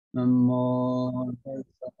Namo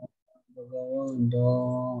tassa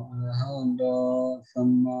bhagavato arahato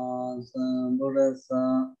samma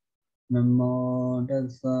sambuddhassa. Namo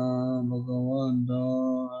tassa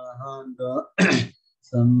bhagavato arahato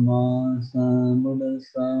samma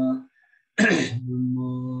sambuddhassa.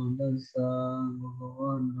 Namo tassa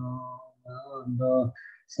bhagavato arahato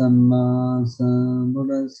samma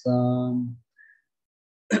sambuddhassa.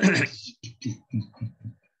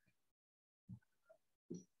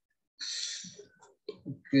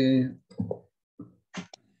 Okay.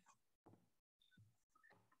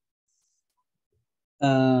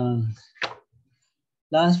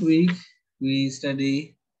 Last week we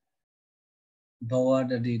studied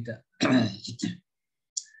Bhavadadita.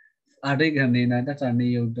 Adiganina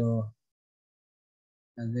Tatani Yudo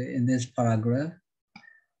in this paragraph.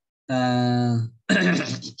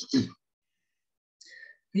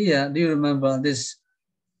 Here, do you remember this?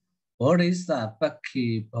 What is the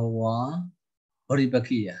Paki Bhava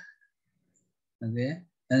Paripakiya? Okay,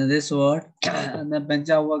 and this word, and the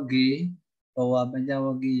Panjavagi, Bhava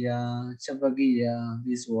Panjavagiya, Chapagiya,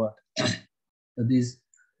 this word. So this.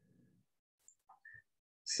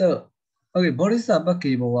 So, okay, Bodhisattva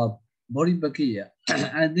Bhava Bodhipakiya.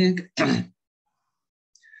 I think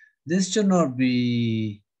this should not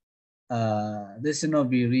be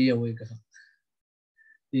re-awakened.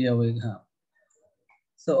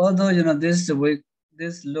 So although you know this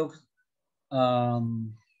looks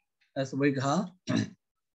as Vigha,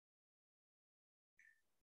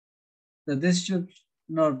 so this should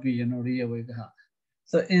not be re-awakened.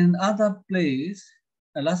 So in other place,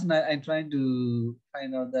 last night I tried to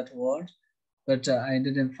find out that word, but I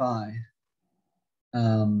didn't find.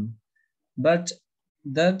 But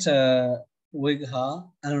that Vigha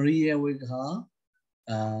and re-awakened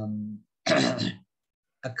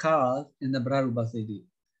occurs in the Padarūpasiddhi.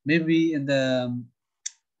 Maybe in the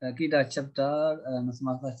Gita chapter,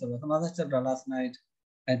 Samatha chapter last night,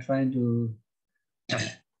 I tried to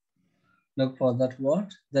look for that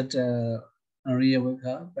word, that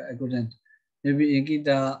Ariyavika, but I couldn't. Maybe in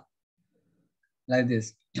Gita, like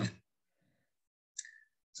this.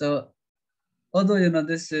 So, although you know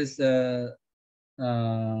this is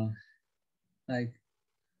like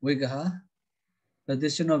Vigaha, but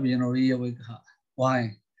this should not be Ariyavika.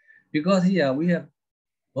 Why? Because here we have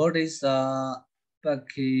Bodhisa,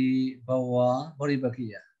 Paki, Bhava,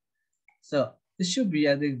 Bodhipakiya. So it should be,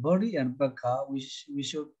 I think, Bodhi and Paka, we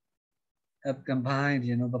should have combined,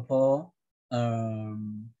 before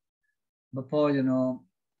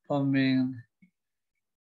forming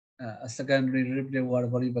a secondary derivative word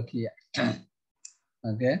Bodhipakiya.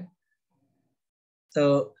 Okay.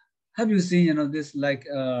 So have you seen, this like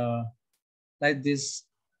this,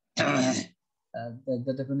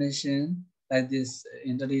 the definition like this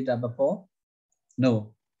in the data before?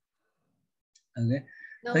 No. Okay.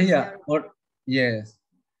 No, so here, what? Yes.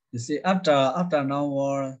 You see, after now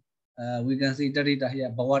or we can see Taddhita here,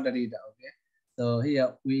 Bhava Taddhita. Okay. So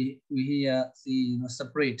here we here see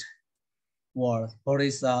separate words.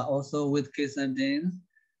 Bodhisa also with case sentence,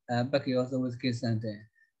 Bhakti also with case sentence.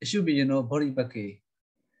 It should be Bodhi Bhakti.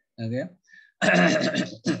 Okay.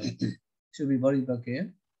 Should be Bodhi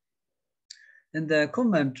Bhakti. In the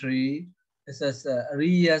commentary, it says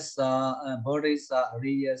Riyasa, Bodhisa,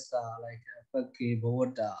 Riyasa, like Bhakti,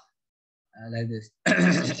 Bodha. Like this.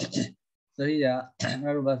 So here,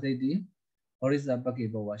 Narubasiddhi, Bodhisa Paki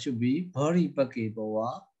Bhava should be Bhari Paki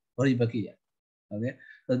Bhava, Bhari Pakiya. Okay.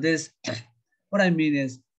 So this, what I mean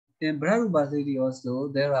is, in Brahmasiddhi also,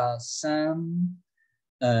 there are some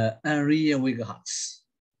Ariya Vigahas.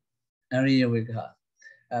 Ariya Vigaha.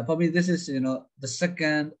 For me, this is, the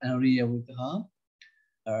second Ariya Vigaha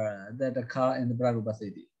that occur in the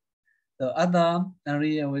Brahmasiddhi. So other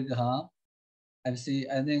Ariya Vigaha, I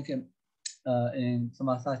think in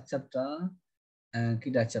Samatha chapter and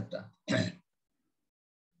Gita chapter.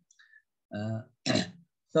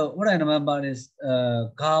 So what I remember is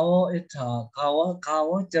Gavo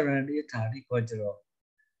Jarandi Tadi Kojaro.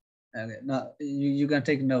 Okay, now you can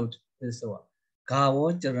take note this one.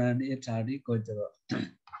 Gavo Jarandi Tadi Kojaro.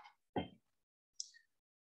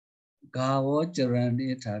 Gavo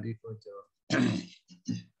Jarandi Tadi Kojaro.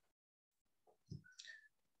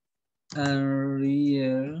 And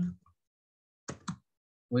real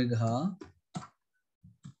Vigha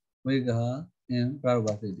in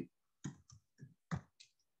Parvati.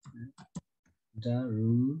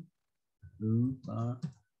 Darūpasiddhi.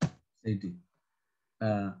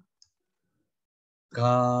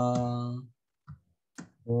 Gavo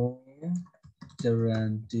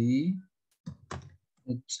Jarandi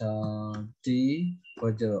Tadi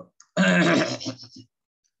Kojaro.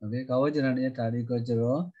 Okay, Kavajana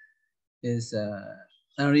Taddhitakaṇḍa is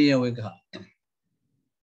Ariya Vikha.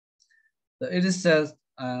 So it is says,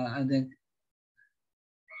 I think,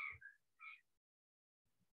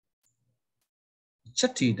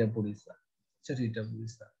 Chatita Purisa. Chatita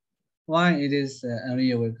Purisa. Why it is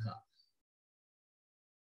Ariya Vikha?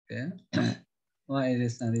 Okay, why it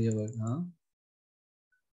is Ariya Vikha?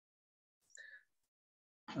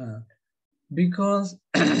 Because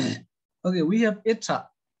okay, we have ita.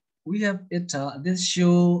 We have ita. This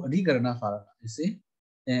show Adhikarana Farana. You see,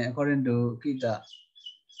 according to Kita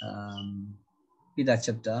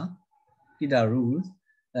chapter, Kita rules,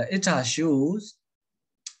 ita shows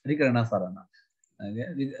Adhikarana Farana. Okay,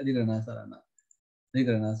 Adhikarana Sarana.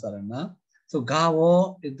 Adhikarana Sarana. So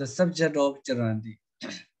Gavo is the subject of Charanti.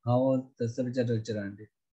 Gavo the subject of Charanti.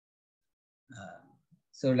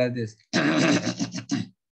 So like this.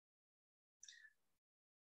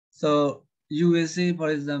 So you will see, for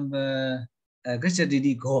example,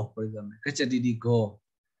 Gachadidi go, for example, Gachadidi go.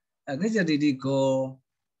 Gachadidi go,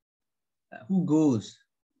 who goes?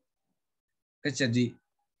 Gachadi,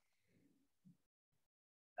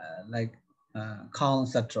 like count,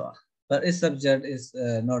 etc. But its subject is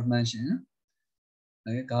not mentioned.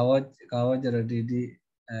 Okay, Gachadidi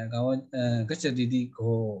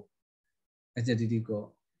go, Gachadidi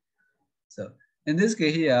go. So in this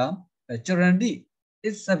case here, Charandi,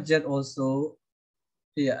 its subject also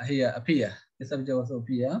here appear. Its subject also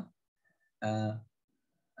appear. The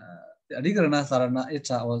Adhikarana Sarana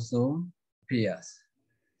ita also appears.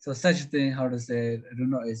 So such thing, how to say, do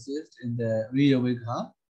not exist in the real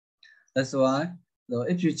Vikha. That's why. So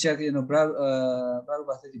if you check,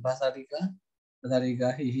 Padarūpasiddhi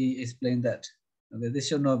Bhasarika, he explained that. Okay, this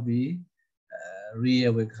should not be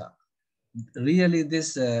real Vikha. Really,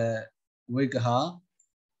 this Vikha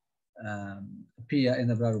appear in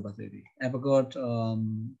the Padarūpasiddhi. I forgot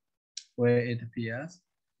where it appears.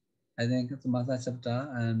 I think it's Masa chapter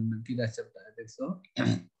and Gita chapter, I think so.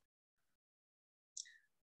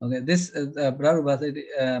 Okay, this Padarūpasiddhi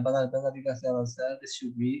said this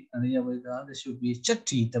should be Aniya Vikha, this should be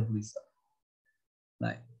Chatti Tapurisa.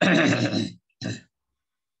 Like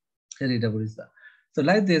Chatti Tapurisa. So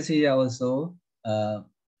like this here also,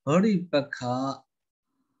 Bodhipakhiya,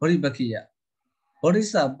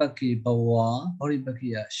 Bodhisa Pakhi Bhava,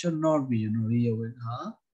 Bodhipakhiya should not be Aniya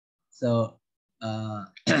Vikha. So, so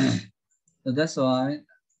that's why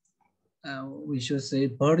we should say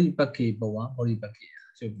Bodhipakhi Bhava, Bodhipakhiya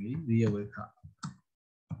should be Riya Vikha.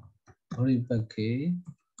 Bodhipakhi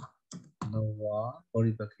Bhava,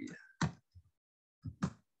 Bodhipakhiya.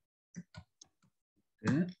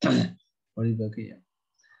 Okay, Bodhipakhiya.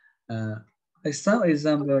 Like some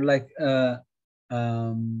example, like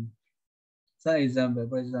some example,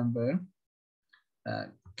 for example,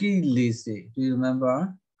 Kilise. Do you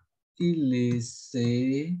remember?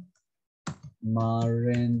 Kilise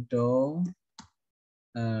Marento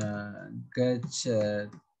Gachatiti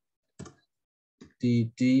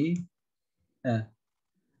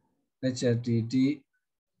Gachatiti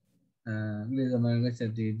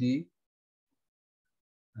Gachatiti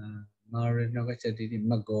Marento Gachatiti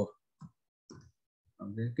Mago.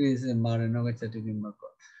 Okay, Kilise Marento Gachatiti Mago.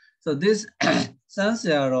 So this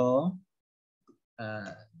Sansaro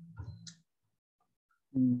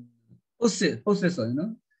Possessor, you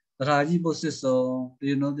know, Raji Possessor. Do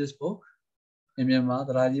you know this book? In Myanmar,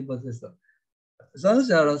 the Raji Possessor.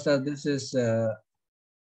 Sansaro said this is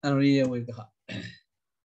Ariya Vikha.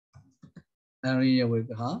 Ariya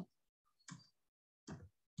Vikha.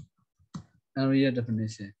 Ariya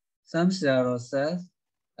definition. Sansaro says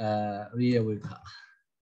Riya Vikha.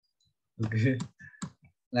 Okay,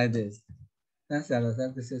 like this. Sansaro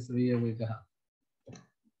says this is Riya Vikha.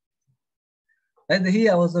 And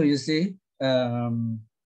here also you see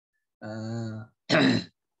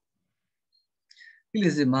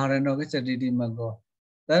Kilisi Marendo Gachatiti Mago.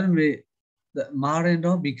 That means the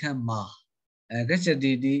Marendo become Ma.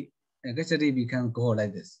 Gachati become Go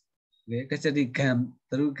like this. Okay, Gachati can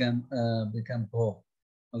through can become Go.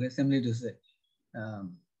 Okay, simply to say.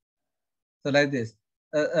 So like this.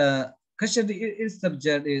 Gachati, its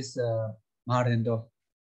subject is Marendo.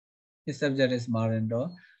 Its subject is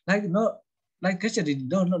Marendo. Like no, like Gachati,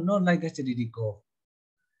 not like Gachati Go.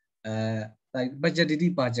 Like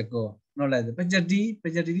Pajadidi Pajako. Not like the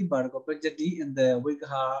Pajadidi Barako, Pajadi in the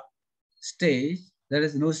Vikha stage, there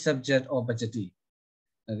is no subject of Pajadi.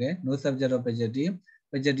 Okay, no subject of Pajadi,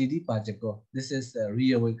 Pajadidi Pajako. This is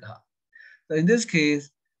real Vikha. So in this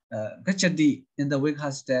case, Gachadi in the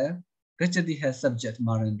Vikha step, Gachadi has subject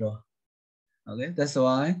Marindo. Okay, that's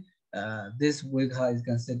why this Vikha is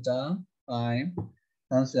considered by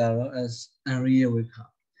Sansara as a real Vikha.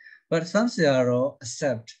 But some Sayadaw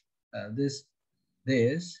accept this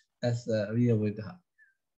as a real Vigraha.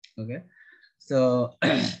 Okay, so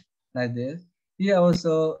like this. Here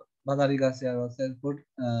also Bhadarika Sayadaw says,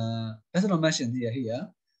 that's not mentioned here.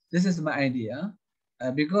 This is my idea.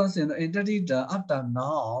 Because in Taddhita, after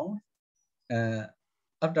noun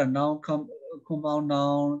compound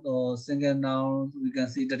noun or single noun, we can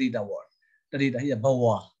see Taddhita word. Taddhita here,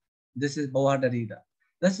 Bhava. This is Bhava Taddhita.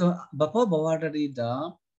 That's why before Bhava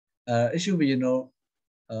Taddhita, it should be,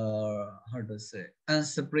 how to say,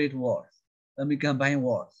 unseparate words. Let me combine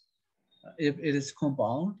words. If it is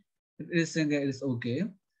compound, if it is single, it is okay.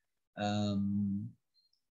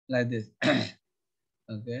 Like this.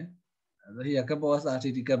 Okay. Here, Kappa was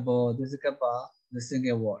Atiti Kappa, this is Kappa, the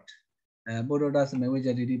single word. Bodhodas,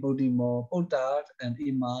 Mewajaditi, Bodhimo, Potat, and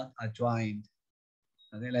Ima are joined.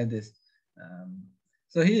 Okay, like this.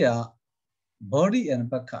 So here, body and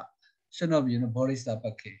Baka should not be, body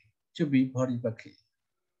Sapake. Should be body Bake.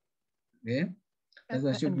 Okay? That's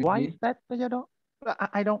what should And be. why is that, Sayadaw?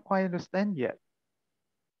 I don't quite understand yet.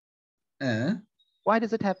 Why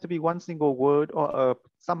does it have to be one single word or a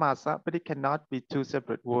samasa, but it cannot be two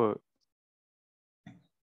separate words?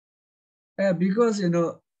 Because, if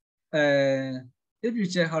you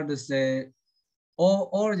check how to say,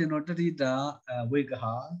 or Taddhita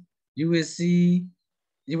Vigraha, you will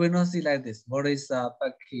not see like this. Bodhisa,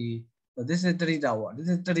 Pakhi. So this is Taddhita word. This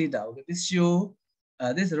is Taddhita. Okay. This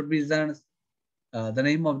represents the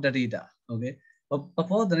name of Taddhita. Okay. But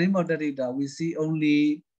before the name of Taddhita, we see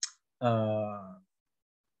only the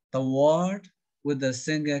word with the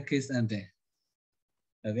single case ending.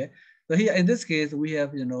 Okay. So here in this case, we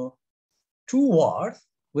have two words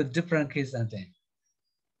with different case ending.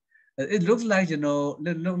 It looks like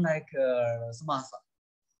samasa.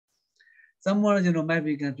 Someone might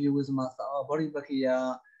be confused with samasa. Oh,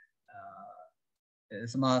 Bodhipakkhiya,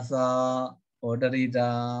 samasa or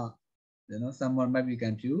Taddhita. Someone might be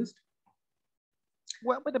confused.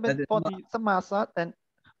 Well, but for the samasa, then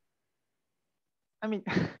I mean,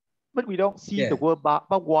 but we don't see the word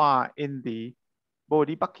bhagwa in the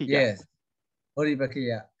Bodhipakkhiya. Yes,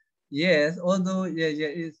 Bodhipakkhiya. Yes, although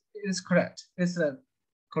it is correct. It's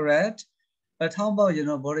correct. But how about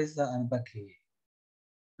Bodhisa and Pakhi?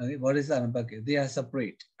 Okay, Bodhisa and Pakhi, they are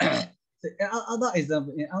separate. So other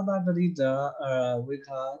example in other Taddhita we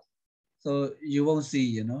have, so you won't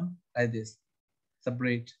see like this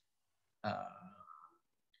separate. But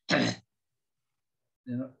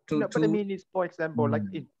I mean, is for example, like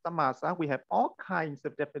in samasa, we have all kinds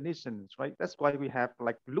of definitions, right? That's why we have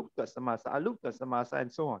like lukta samasa, alukta samasa, and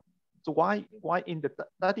so on. So why in the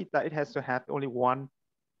Taddhita it has to have only one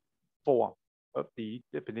form of the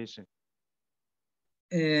definition?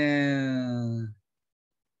 Yeah,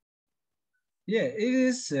 it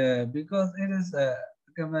is because it is a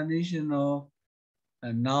combination of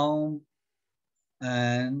a noun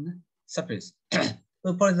and suffix.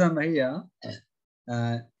 So, for example, here,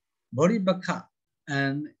 Bodhibakha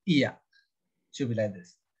and Iya should be like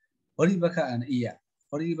this. Bodhibakha and Iya.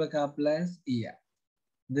 Bodhibakha plus Iya.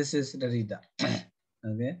 This is the Rita.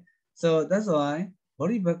 Okay, so that's why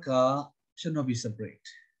Bodhibakha should not be separate.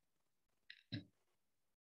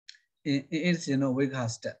 It's Vika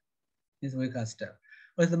step. It's Vika step.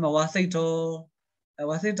 For example, Vasito,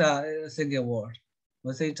 Vasita is a single word.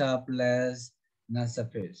 Vasita plus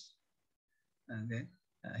Nasapis. Okay.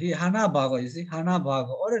 Here Hana Bhago, you see, Hana Bhago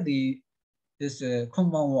already is a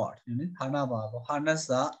compound word. Hana Bhago,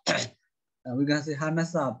 Hanasa. We can say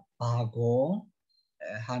Hanasa Bhago,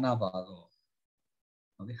 Hana Bhago.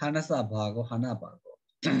 Okay, Hanasa Bhago, Hana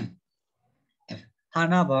Bhago.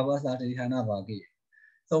 Hana Bhago is actually Hana Bhagi.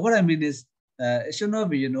 So what I mean is, it should not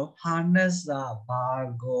be, Hanasa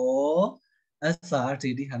Bhago,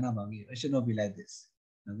 Asatiti Hana Bhagi. It should not be like this.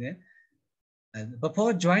 Okay.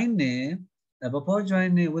 Before joining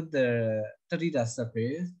with the Taddhita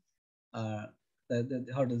suffix, how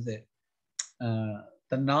to say,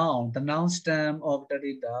 the noun stem of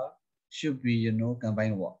Taddhita should be,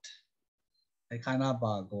 combined what? Like Hana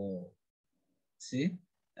Bhago. See?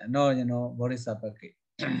 No, Bodhisapake.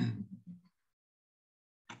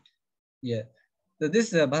 Yeah. So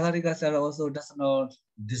this Bhadarika Sayadaw also does not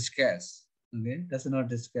discuss. Okay, does not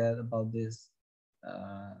discuss about this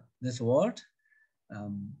this word.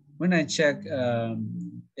 When I check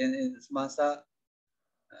in Masa,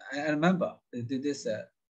 I remember this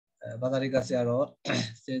Bhadarika Sayadaw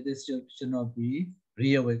say this should not be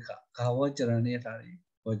real Vika.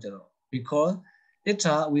 Because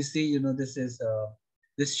ita we see this is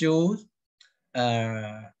this shows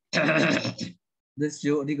this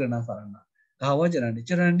show Digrana Sarana. Kawajarandi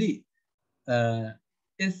Charandi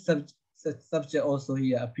is subject also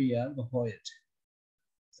here appear before it.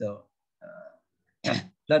 So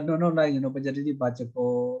that no like Pajati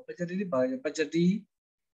Bachako, Pajati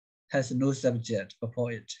has no subject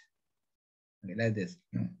before it. Okay, like this.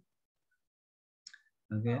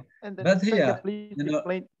 Okay. And then But here, please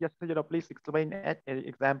explain. Yes, please explain an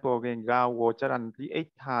example again. Gawo Charanti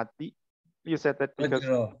Eighthati. You said that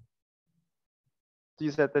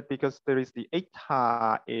because there is the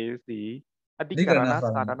Eichtha is the Adhikarana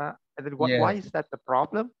Sadhana, and then why is that the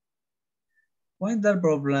problem? Why the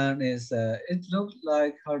problem is it looks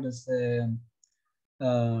like how to say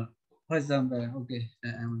for example, okay,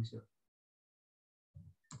 I'm sure.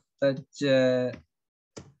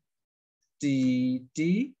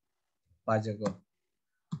 T Pajago.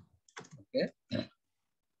 Okay.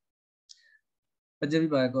 Pajabi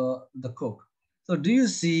Bago, the cook. So do you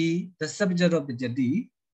see the subject of Pajadi?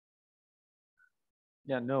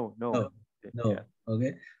 Yeah, no. Yeah.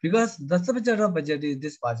 Okay. Because the subject of Pajadi,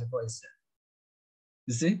 this Pajago is.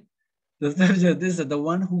 You see? The subject, this is the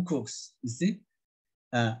one who cooks. You see?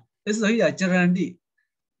 This is here, Charandi.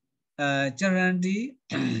 Charandi.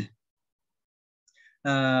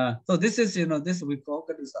 So this is, this we call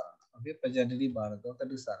Kadusara. Okay, Pajadi Bharata,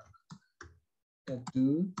 Kadusara.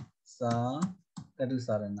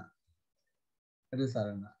 Kadusarana.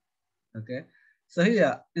 Okay. So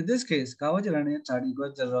here, in this case, Kavajarani Tadi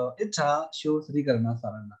Gojaro, Ita shows Rikarana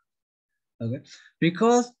Sarana. Okay.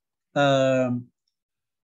 Because the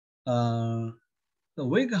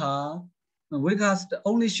Vigha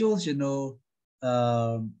only shows,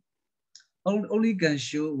 only can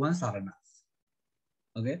show one Sarana.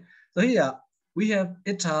 Okay. So here we have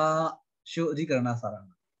Ita show Rikarana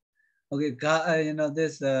Sarana. Okay,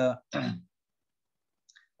 this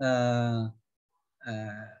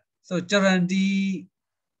so Charandi,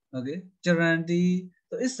 okay, Charandi.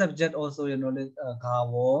 So its subject also,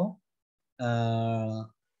 Gavo,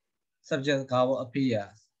 subject Gavo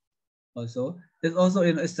appears. Also, it's also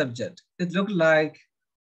a subject. It looks like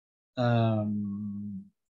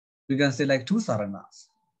we can say like two saranas.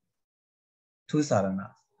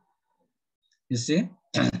 You see?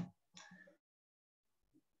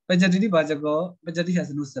 Pajati Bajago, Pajati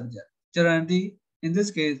has no subject. Charandi, in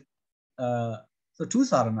this case, so two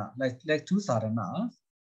sarana, like two sarana.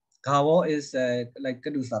 Gavo is like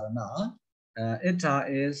Kadu sarana. Ita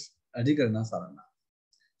is Adhikarana sarana.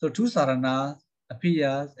 So two sarana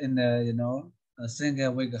appears in a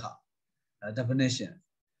single Vigaha definition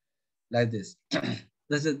like this.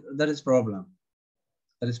 That is problem.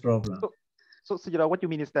 So what you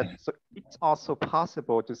mean is that so it's also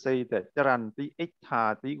possible to say that Charanti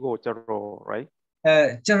Eichtati Gojaro, right?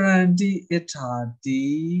 Charanti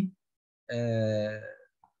Eichtati it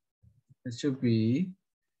should be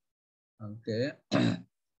okay.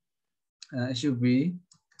 It should be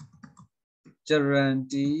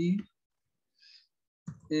Charanti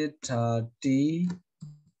Eichtati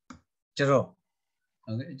Charo.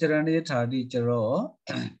 Okay, Charanti Eichtati Charo.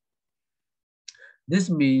 This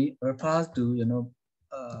me refers to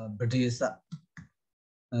Bradesa.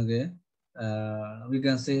 Okay, we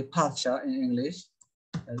can say Pacha in English,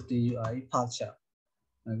 Dui Pacha.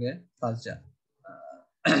 Okay, Pacha,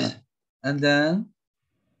 and then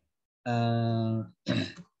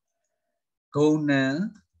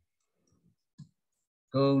Gona,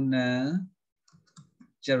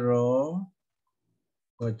 Jaro,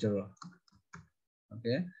 Gojaro.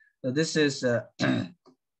 Okay, so this is the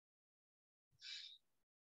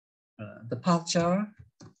Pacha.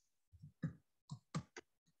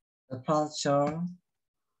 The Pāḷi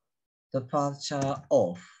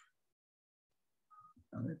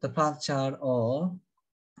of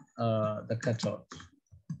the cattle.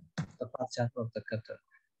 The Pāḷi of the cattle.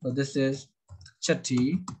 So this is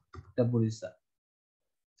Chatti Daburisa.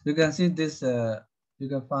 You can see this. You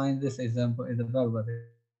can find this example in the Bible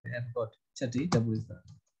and got Chatti Daburisa.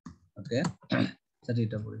 Okay, Chatti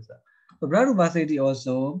Daburisa. So Padarūpasiddhi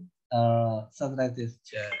also something like this,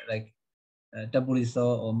 like Daburisa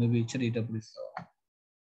or maybe Chatti Daburisa.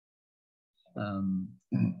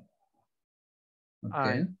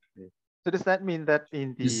 Okay. So does that mean that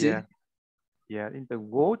in the in the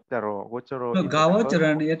Gojaro no, Gavo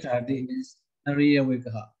Charaniya Tadi is Ariya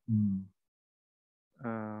Vikaha.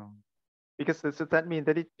 Because does that mean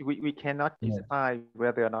that we cannot decide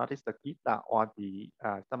whether or not it's the Gita or the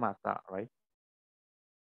Samasa, right?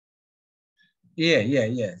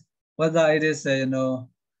 Yeah. Whether it is Gita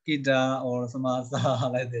or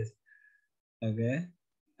Samasa like this. Okay.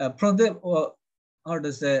 From the how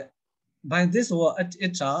to say by this word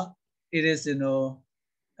Ita, it is it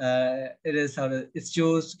is how it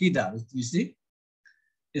shows Gita. You see,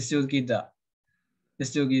 it shows Gita.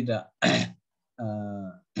 Istyogita.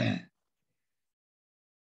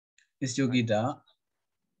 Istyogita.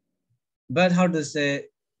 But how to say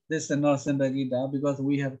this is not simple Gita because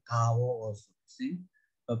we have Kavo also. See?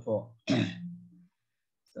 Before.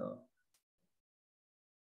 So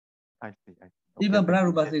I see. Okay, even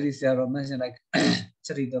Padarūpasiddhi Sayadaw mentioned like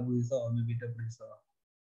Charita Buddhisa or maybe the Buddhisa.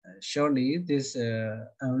 Surely this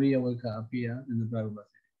unreal will appear in the Padarūpasiddhi.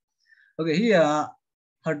 Okay, here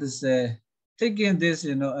how to say taking this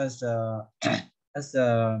as a as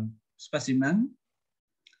a specimen,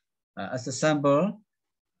 as a sample.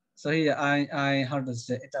 So here I how to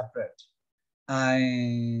say interpret.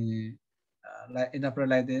 I like interpret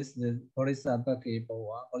like this: the Bodhisattva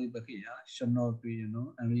Bhava, Bodhisattva should not be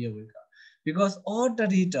unreal Vika, because all the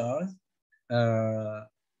readers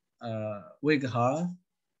Vika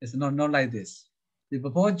is not like this. The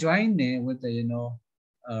before joining with the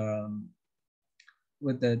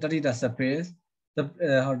with the Taddhita surface, the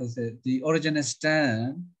how to say the original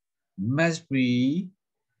stand must be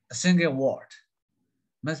a single word.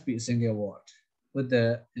 Must be a single word with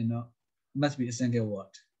the must be a single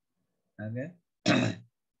word. Okay.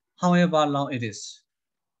 However long it is,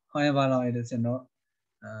 it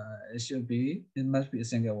should be. It must be a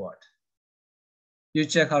single word. You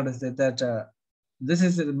check how to say that. This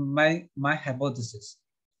is my hypothesis.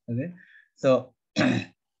 Okay. So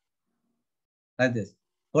like this.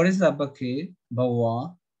 Bodhisattva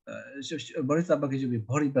Bhava. Bodhisattva should be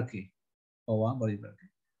Bodhipaki. Bhava Bodhipaki.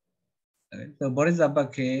 Okay. So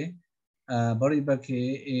Bodhisattva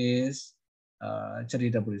Bodhipaki is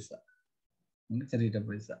Charita Buddhisa. Charita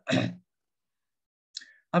Buddhisa.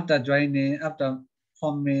 After joining, after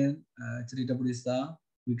forming Charita Buddhisa,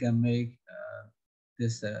 we can make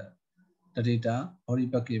this Charita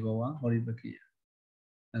Bodhipaki Bhava Bodhipaki.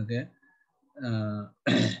 Okay.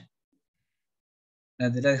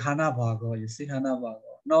 And like Hana Bhago, you see Hana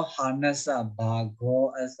Bhago. No Hanasa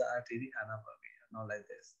Bhago as the Atiri Hana Bhago, not like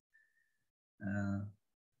this.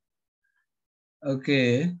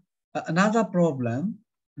 Okay. Another problem,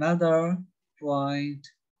 another point.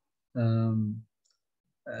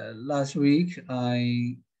 Last week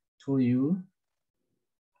I told you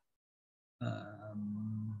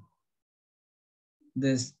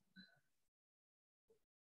this.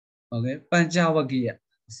 Okay, Panchavagiya.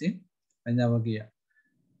 See, Panchavagiya.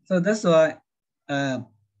 So that's why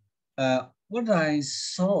what I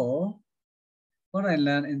saw, what I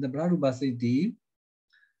learned in the Padarūpasiddhi,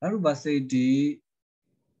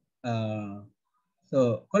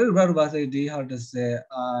 so Padarūpasiddhi, how to say,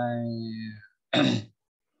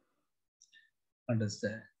 how to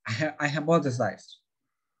say, I hypothesized.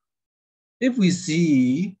 If we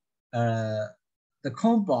see the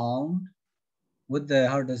compound with the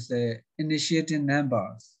how to say initiating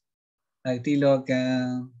numbers like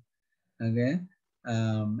Tilokan, okay,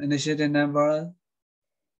 initiating numbers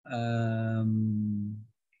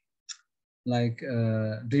like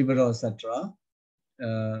Dribaro, etc.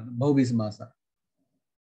 Bhobismasa.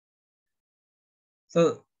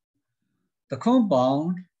 So the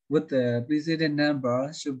compound with the preceding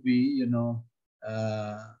number should be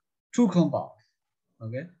two compounds.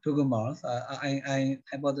 Okay, two compounds. I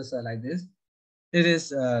hypothesize like this. It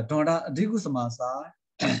is Donda Digusamasa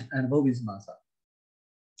and Bhobismasa.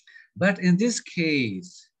 But in this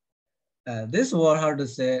case, this word, how to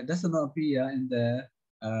say, does not appear in the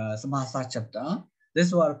Samasa chapter.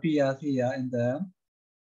 This word appears here in the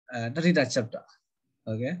Taddhita chapter.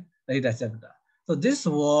 Okay, Taddhita chapter. So this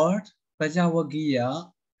word,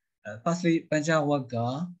 Panchavagiya, firstly,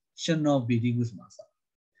 Panchavaga should not be Digusamasa,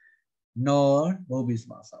 nor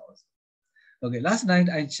Bhobismasa also. Okay, last night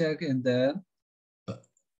I checked in the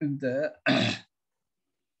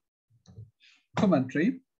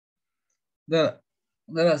commentary. There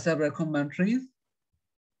are several commentaries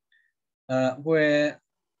where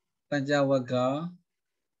Panchavaga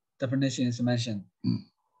definition is mentioned.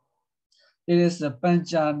 It is a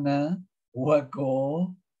Panchana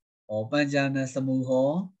Vago or Panchana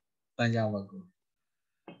Samuho Panchavago.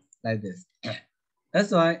 Like this.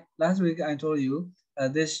 That's why last week I told you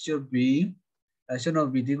this should not be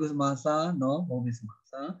Digusamasa nor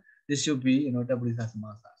Bhobismasa. This should be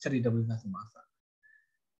Taddhitakaṇḍa, Charitabuddhasa.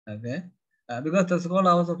 Okay. Because the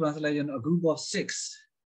scholar also translate a group of 6.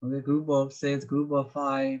 Okay, group of 6, group of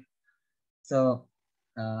 5. So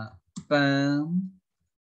Pan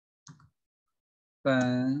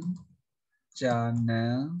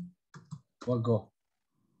Jana Vago.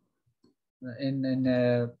 In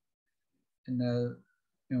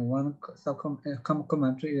one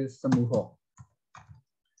commentary is Samuho.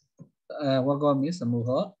 Vago means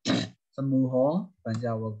Samuho. Samuho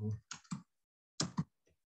Panchavago.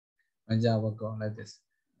 Panjavaka, like this.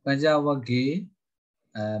 Panjavaki,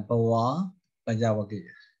 Bawa, Panjavaki.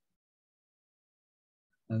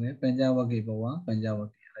 Okay, Panjavaki, Bawa,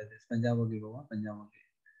 Panjavaki, like this. Panjavaki, Bawa, Panjavaki.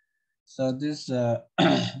 So this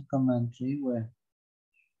commentary where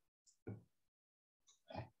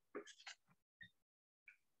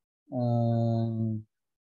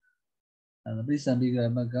please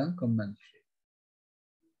Ambika commentary.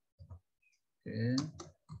 Okay.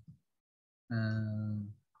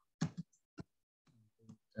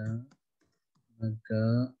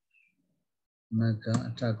 Maka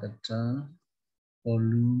Atakata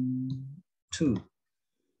Volume 2.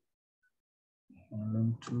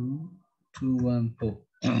 Volume 2, 214.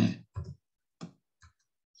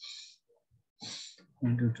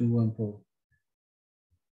 Into 214.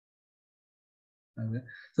 Okay.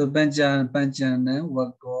 So Panjana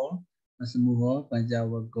Wako, Asumuho,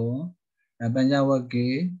 Panjawako,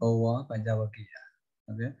 Panjawaki, Owa, Panjawakiya.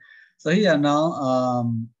 Okay. So here now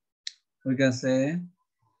we can say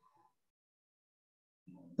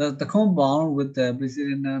the compound with the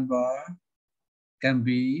preceding number can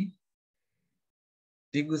be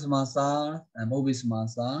Digusamasa and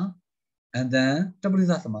Mobisamasa, and then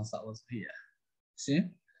Tabrisa was here. See?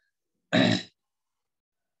 Chari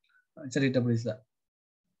Tabrisa.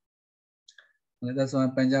 That's why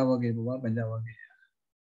Panjawaki, Panjawaki.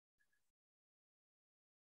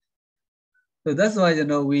 So that's why, you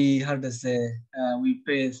know, we have to say, we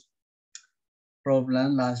faced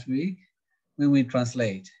problem last week when we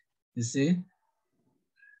translate. You see?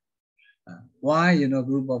 Why, you know,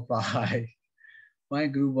 group of 5? Why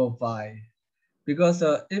group of 5? Because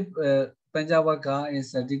if Panjavaka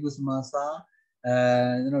is Digusamasa,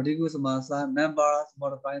 you know, Digusamasa members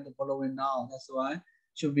modifying the following noun. That's why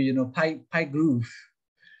should be, you know, pi group.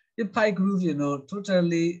 If pi group, you know,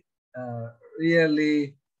 totally,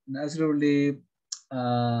 really, absolutely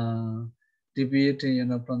deviating, you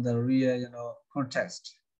know, from the real, you know,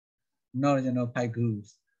 context. Not, you know, pi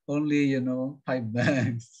groups. Only, you know, pi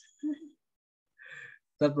banks.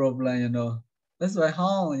 The problem, you know. That's why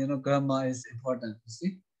how, you know, grammar is important, you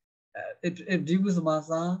see. If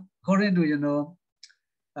Digusamasa, according to, you know,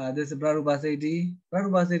 this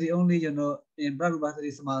Padarūpasiddhi only, you know, in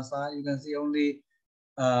Padarūpasiddhi Samasa, you can see only,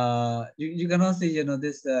 you cannot see, you know,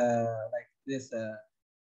 this, like this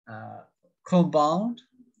compound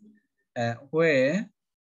where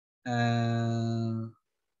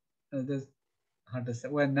this, how to say,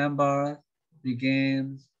 where number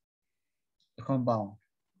begins the compound,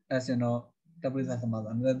 as you know, Tabrisa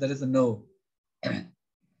Samasa. There is a no.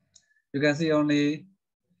 You can see only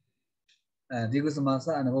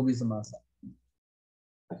Digusamasa and Mobisamasa.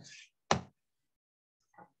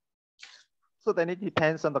 So then it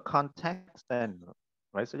depends on the context then,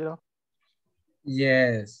 right, Sayadaw?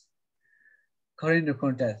 Yes, according to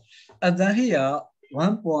context. And then here,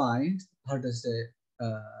 one point, how to say,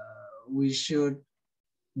 we should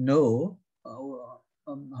know,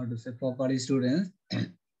 how to say, for Pāḷi students.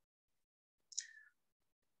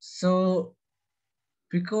 So,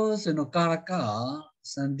 because, you know, Karaka,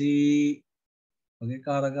 Sandhi, okay,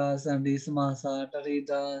 Karaka, Sandhi, Samasa,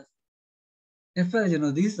 Tarita, in fact, you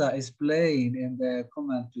know, these are explained in the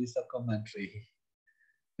commentary, sub-commentary.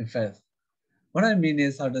 In fact, what I mean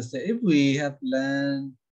is, how to say, if we have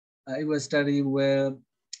learned, if we study with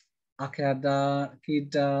Akhada,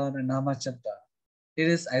 Kita, and Nama chapter, it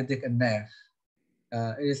is, I think, enough.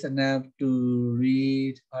 It is enough to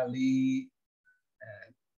read Pāļi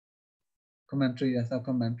commentary and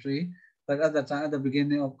sub-commentary, but at the time, at the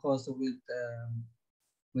beginning, of course,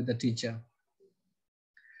 with the teacher.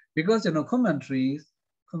 Because, you know, commentaries,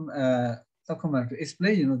 sub-commentary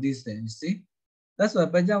explain, you know, these things, see? That's why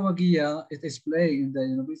Panjavakiya is explained in the,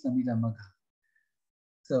 you know, Visamita Magga.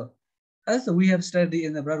 So, as we have studied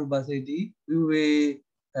in the Padarūpasiddhi, we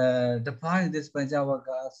will define this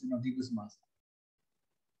Panjavaka as, you know, Digusamasa.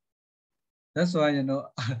 That's why, you know,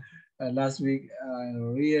 last week,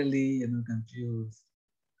 really, you know, confused.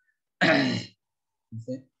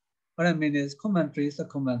 See? What I mean is commentaries, the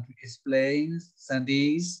commentary explains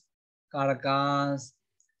sandhis, karakas,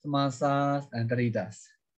 samasas, and taritas.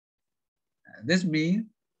 This means,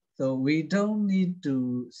 so we don't need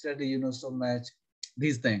to study, you know, so much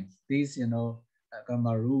these things, these, you know,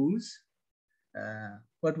 grammar rules.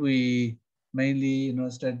 What we mainly, you know,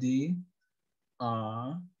 study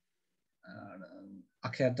are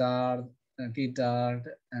Akhyatar, Kitar,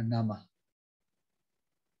 and Nama.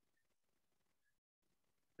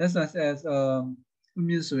 That's why as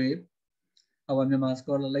Sweep, our Myanmar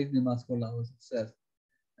scholar, like Myanmar scholar also says,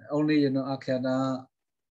 only, you know, Akhyatar,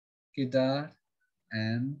 Kitar,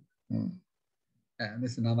 and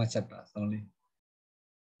this Nama chapters only.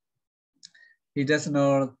 he does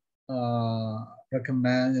not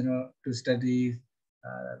recommend, to study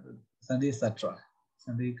Sandhi, etc.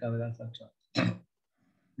 Sandhi, Kavita, etc.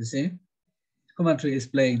 You see, commentary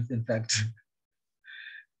explains, in fact.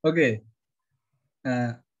 Okay,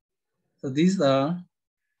 so these are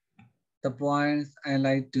the points I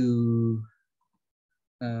like to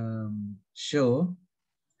show.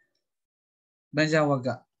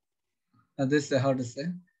 Banjawaka, this how to say,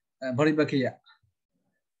 Bharibakya,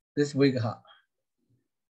 this Vigha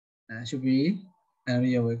should be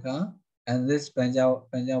Ariyavika, and this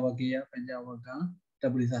Panjavakiya,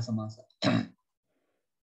 Tabrisa Samasa.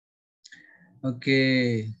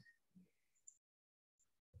 Okay,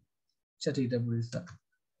 Chati Tabrisa,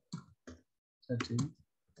 Chati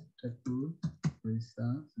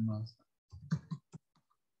Tabrisa Samasa.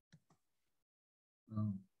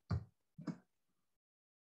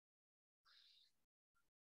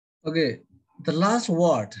 Okay, the last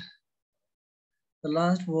word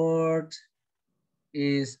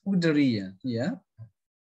is Udariya. Yeah.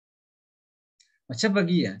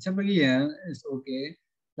 Chapagiya is okay.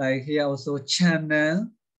 Like here also channel,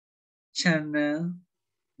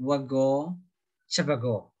 wago,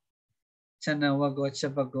 chapago. Channel, wago,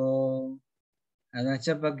 chapago. And then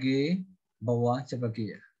chapagi, bawa,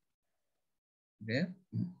 chapagiya. Okay.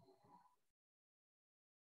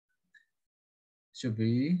 Should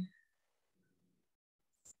be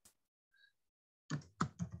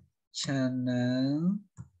channel,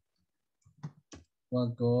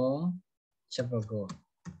 wago, chapago.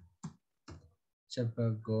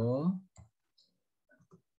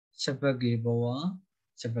 Chapagi, bawa,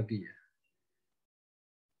 chapagiya.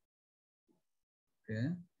 Okay.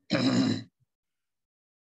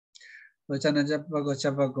 So channel,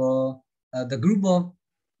 chapago, the group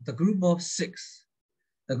of six.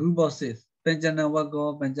 The group of six. Panjana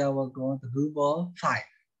wago, the group of five.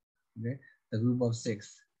 Okay, the group of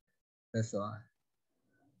six. That's all.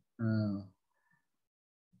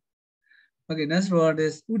 Okay, next word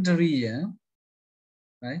is Udariya.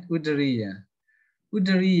 Right? Udariya.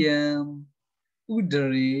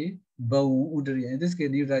 Udari, Bawu, Udariya. In this case,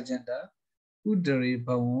 new agenda. Udari,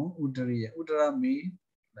 Bawu, Udariya. Udara means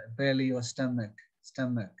like belly or stomach.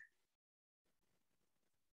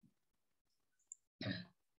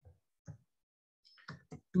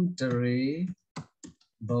 Udari,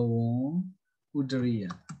 Bawu,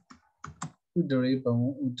 Udariya. Udari,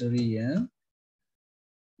 Bawu, Udariya.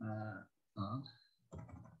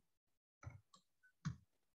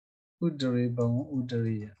 Udari, Bawu,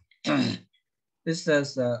 Udariya. This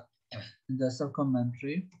is in the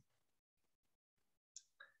sub-commentary,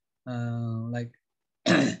 like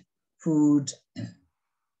food,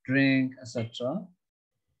 drink, etc.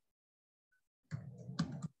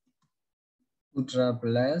 Udra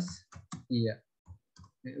plus iya.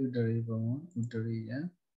 Udari, Bawu, Udariya.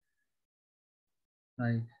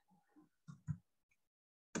 Like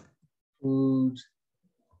food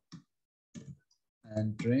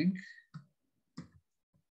and drink,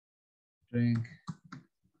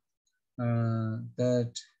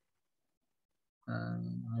 that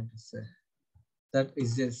how to say, that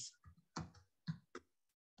exists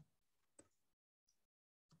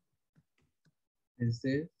in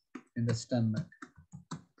the stomach.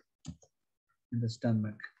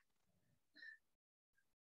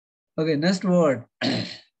 Okay, next word.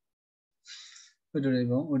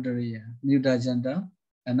 Udariya. New agenda.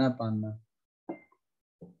 Anapana.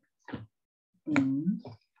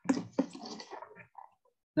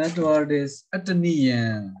 That word is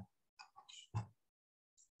Ataniya.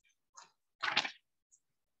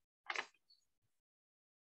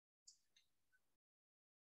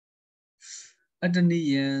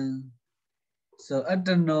 Ataniya. So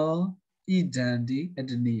Atano, Idandi,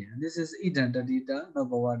 Ataniya. This is Idantadita, no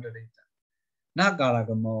Bhavadadita. Na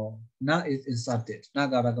Garagamo, na is inserted. Na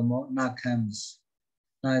Garagamo, na comes.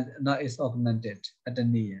 Na is augmented.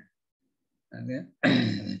 Ataniya. Okay.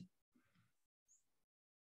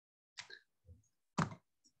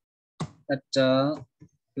 Atta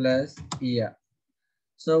plus iya.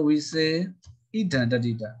 So we say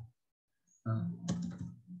Idantadita.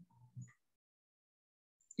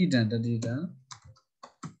 Idantadita.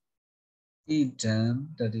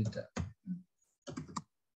 Idantadita.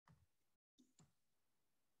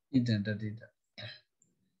 Idantadita.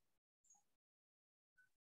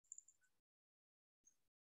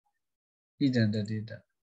 Idantadita.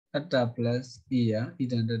 Atta plus iya.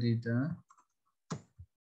 Idantadita.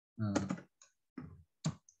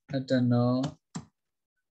 Atano.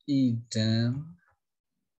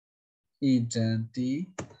 Idanti.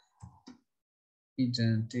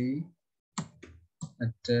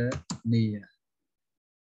 Ataniya.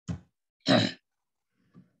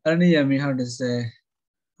 Araniya means how to say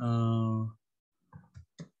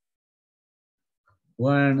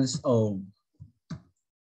one's own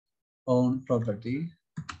property,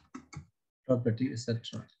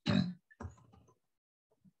 etc.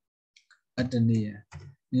 Adaniya.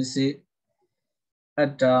 You see,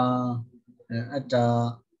 atta,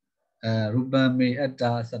 rupami,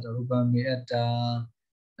 atta, etc. Rupami, atta,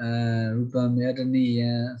 rupami,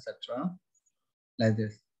 adaniya, etc. Like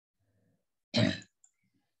this.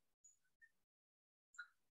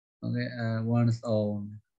 Okay, one's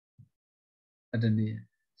own adaniya.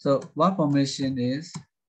 So what formation is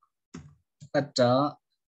atta,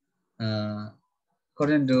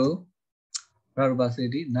 according to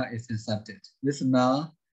Padarūpasiddhi, na is inserted. This na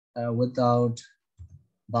without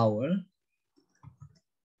vowel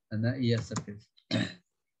and the ear surface.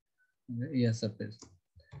 The ear surface.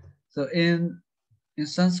 So in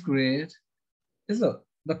Sanskrit, so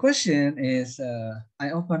the question is,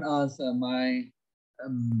 I often ask my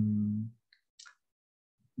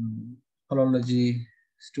philology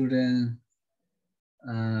student,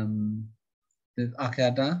 this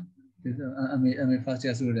Akata, this I mean first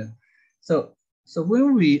year student. So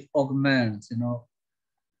when we augment, you know,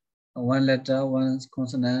 one letter, one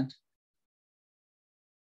consonant,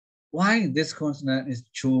 why this consonant is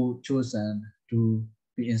chosen to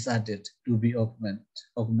be inserted, to be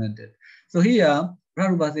augmented. So here,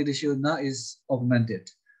 Padarūpasiddhi shows na is augmented.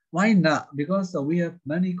 Why not? Because we have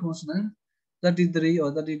many consonants, 33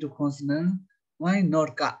 or 32 consonants. Why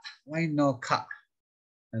not ka? Why not ka?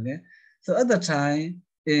 Okay. So at the time,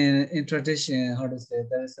 in tradition, how to say,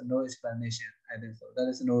 there is no explanation. I think so. There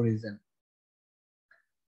is no reason.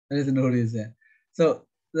 There is no reason. So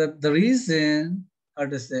the reason, how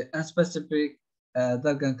to say, unspecific,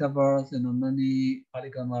 that can cover, you know, many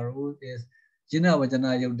Pāļi rules is Jina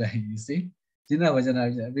Vajana Yogdai, you see? Jina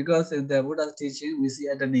Vajana Yogdai. Because in the Buddha's teaching, we see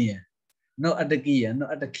Adaniya. No Adakiya, no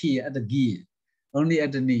Adakiya, Adagiya. Only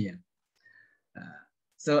Adaniya.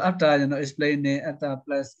 So after, you know, explaining Atta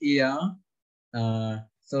plus ear,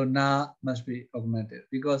 so na must be augmented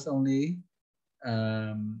because only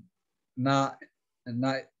na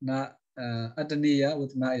Adaniya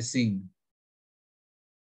with na is sing.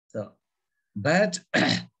 So, but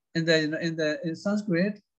in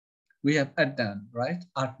Sanskrit we have Addan, right?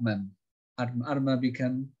 Atman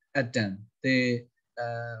become Addan. The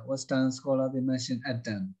Western scholar they mention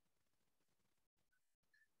Addan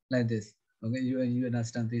like this. Okay, you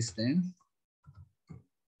understand these things.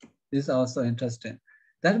 This is also interesting.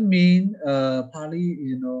 That means Pāļi,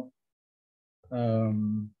 you know,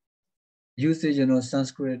 uses, you know,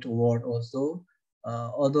 Sanskrit word also.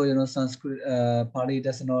 Although, you know, Sanskrit Pāļi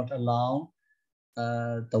does not allow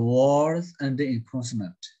the words ending in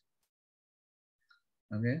consonant.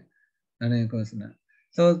 Okay, ending in consonant.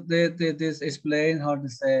 So this explain how to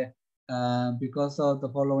say because of the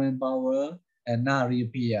following vowel and na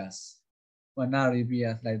reappears. When na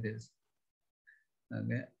reappears like this.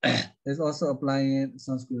 Okay, there's also applying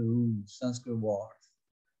Sanskrit rules, Sanskrit words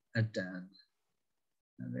at then.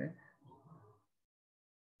 Okay.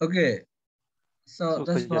 Okay. So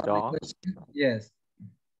that's for my question. Yes.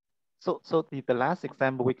 So the last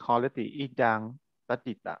example we call it the idang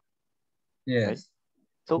taddhita. Yes. Right?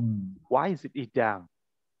 So why is it idang?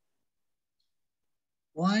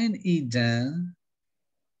 Why in idang?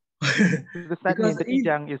 Does that mean that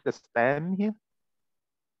idang is the stem here?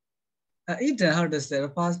 Idang, how to say,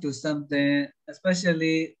 refers to something,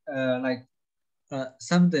 especially like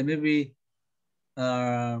something maybe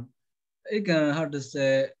it can, how to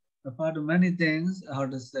say, refer to many things. How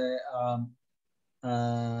to say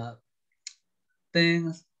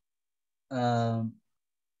things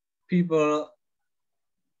people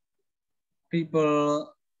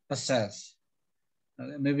possess.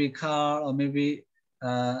 Maybe car or maybe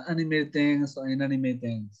animate things or inanimate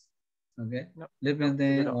things. Okay, living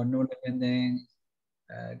thing or no living thing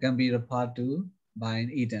can be referred to by an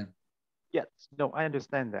idang. Yes, no, I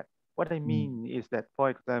understand that. What I mean is that, for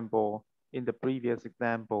example, in the previous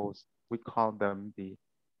examples, we call them the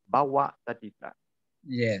bawa taddhita.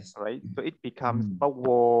 Yes. Right. So it becomes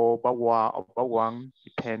bawo, bawa, or bawang,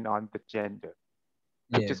 depend on the gender.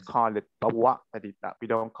 We just call it bawa taddhita. We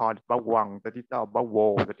don't call it bawang taddhita or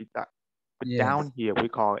bawo taddhita. But down here we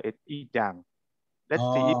call it idang. Let's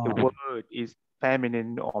see if the word is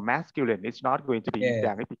feminine or masculine. It's not going to be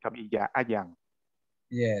idang. It becomes ayang.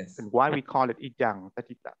 Yes. And why we call it idang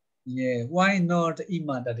taddhita? Yeah. Why not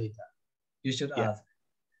ima taddhita? You should ask.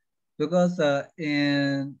 Because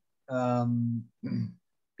in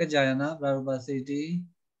Kajayana, Padarūpasiddhi,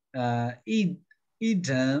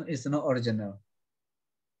 idam is not original.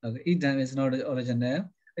 Okay, idam is not original.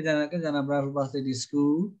 Kaccana Padarūpasiddhi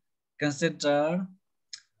school consider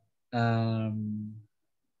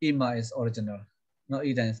Ima is original, not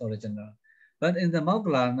Ida is original. But in the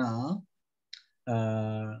Moggallana,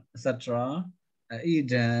 etc.,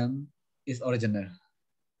 Eden is original.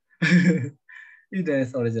 Eden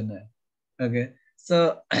is original. Okay,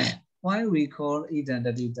 so why we call Eden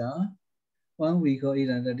Taddhita? When we call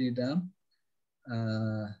Eden Taddhita,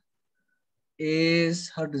 is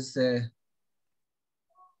how to say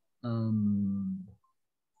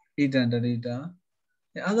Eden Taddhita.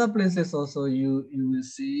 In other places also you will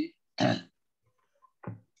see the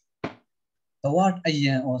word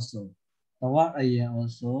Ayan also. The word Ayan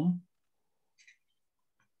also.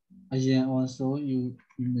 Ayan also you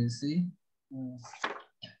may see.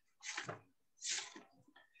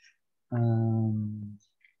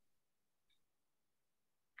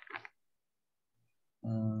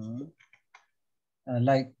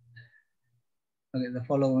 Like okay, the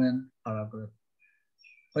following paragraph.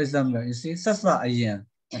 For example, you see Sasa Ayan.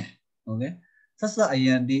 Okay. Sasa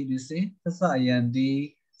Ayan di, you see? Sasa Ayan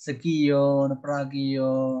di, Sakiyo,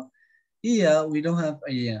 Pragiyo. Here we don't have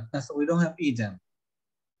Ayan. So we don't have Eden.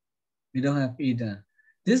 We don't have Eden.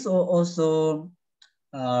 This also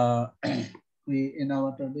we in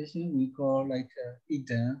our tradition we call like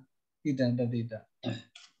Eden Taddhita.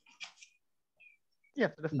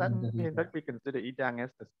 Yes, does that mean that we consider Idang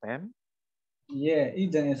as the stem? Yeah,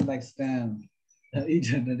 Eden is like stem.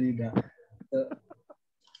 Eden Taddhita.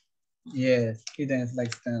 Yes, Eden is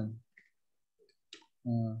like stem.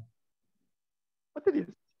 But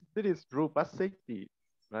that is Rūpasiddhi,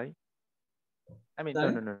 right? I mean,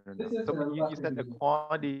 no. So you said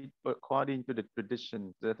according to the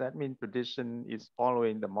tradition. Does that mean tradition is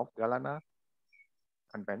following the Moggallana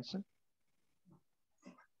convention?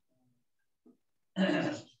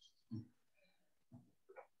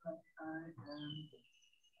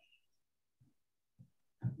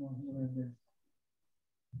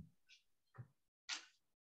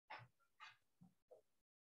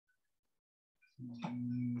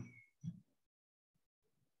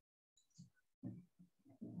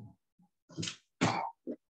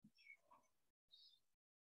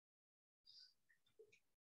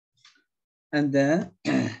 And then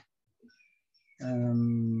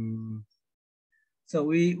so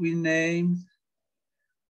we name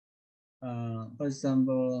for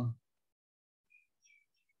example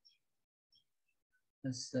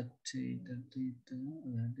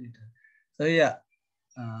so yeah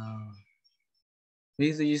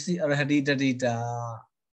you see Arahati Taddhita,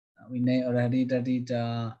 we name Arahati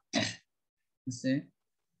Taddhita. You see,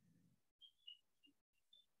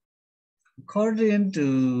 according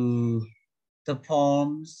to the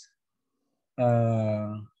forms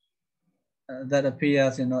that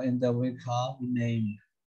appears, in the Wika, we name.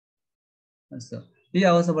 So here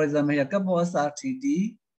also, for example, here Kapo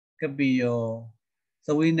Asatiti Kabiyo.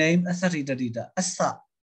 So we name Asati Taddhita, Asa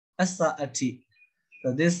Ati.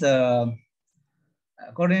 So this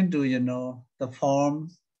according to the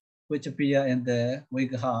forms which appear in the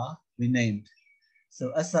Wika, we named.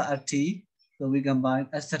 So Asa Ati. So we combine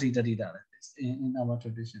Asati Taddhita in our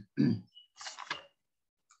tradition.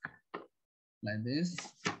 Like this.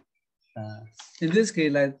 In this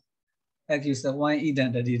case, like you said, why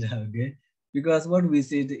Eden Taddhita, okay? Because what we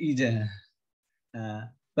say the Eden.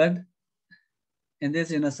 But in this,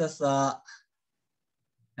 Sasa,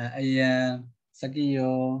 Ayan,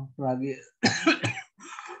 Sakiyo, Ragi.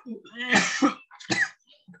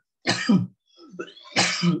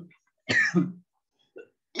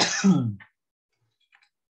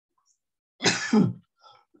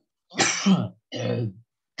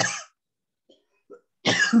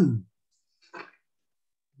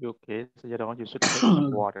 You okay, Sayadaw? You should take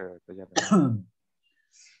some water, Sayadaw.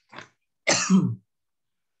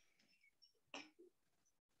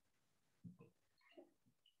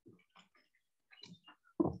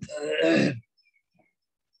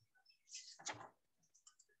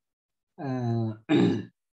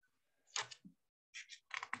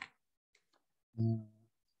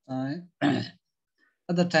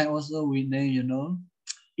 At the time also we name,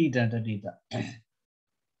 Eden Taddhita.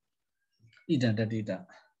 Eden Taddhita.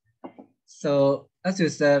 So as you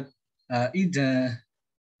said, Eden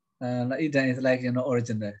is like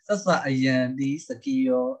original. Sasa Ayan di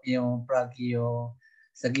Sakiyo, Eon Pragiyo,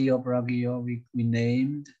 Sakiyo Pragiyo, we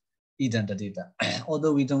named Eden Taddhita.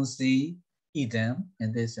 Although we don't see Eden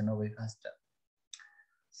in this way custom.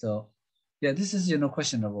 So yeah, this is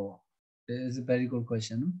questionable. It is a very good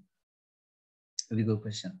question. Very good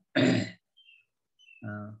question.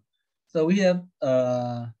 So we have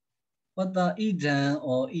what the Eden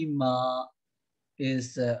or Ima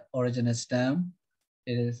is original stem.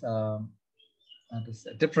 it is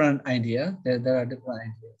different idea. There are different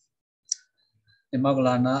ideas. In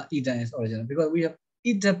Magalana, Eden is original because we have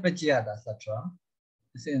Ida Pajyada Satra.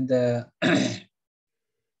 It's in the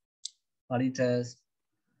Pāḷi text,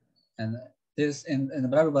 and this in the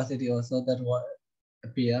Padarūpasiddhi also that will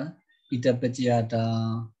appear Ida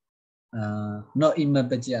Pajyada, not Ima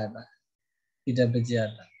Pajyada, Ida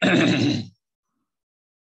Pajyada.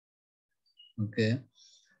 Okay.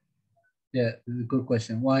 Yeah, good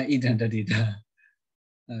question. Why Idantadita?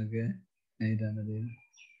 Okay. Idantadita.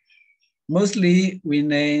 Mostly we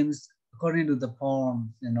names according to the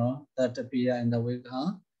forms, you know, that appear in the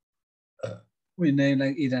Vika. We name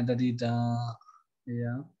like Idantadita.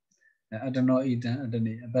 Yeah. I don't know Idan, I don't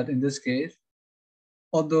know. But in this case,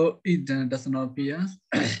 although Idan does not appear,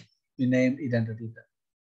 we name Idantadita.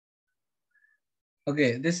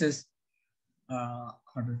 Okay, this is how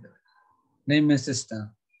to say, naming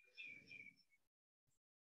system.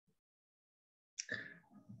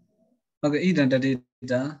 Okay,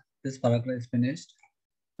 Idantadita. This paragraph is finished.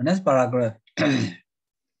 The next paragraph.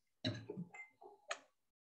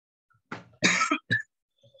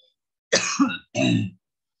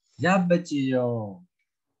 Yabachiyo.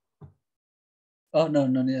 Oh no,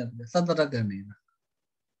 Sattvatakhanena.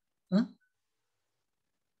 Huh?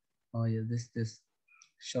 Oh yeah, this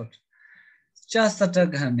short.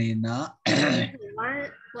 Sattvatakhanena.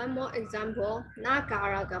 One more example.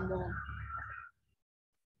 Nagaragamo.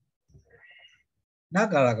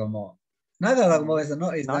 Nagaragamo. Nagaragamo is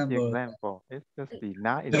not example. Not example. It's just the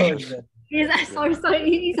na is No, Sorry.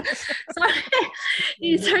 Sorry.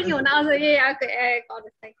 You now. Yeah, okay. Got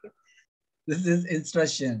it. Thank you. this is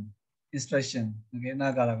instruction. Okay,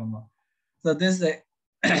 Nagaragamo. So this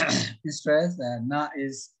stress na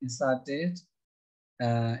is inserted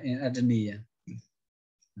in Adaniya.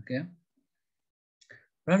 Okay.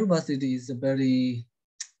 Padarūpasiddhi is a very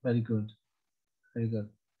good. Very good.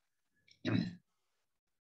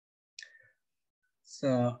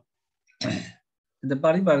 So in the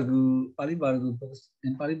Pāḷi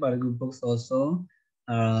Padarū books also,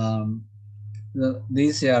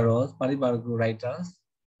 these heroes, Pāḷi Padarū writers,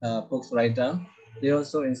 books writer, they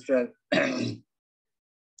also instruct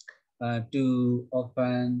to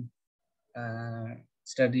often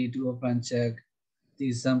study, to often check the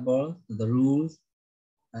example, the rules,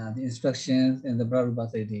 the instructions in the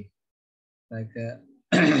Padarūpasiddhi, like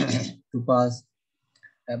to pass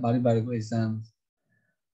Pāḷi Padarū exams.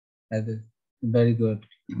 Like this. Very good.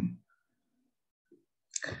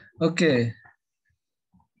 Okay.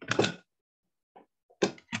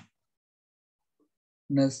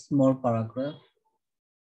 Next small paragraph.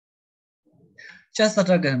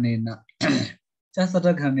 Chasattaghanena.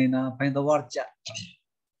 Chasattaghanena, find the word cha.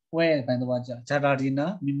 Where find the word cha?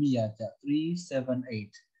 Chadadina Mimiyacha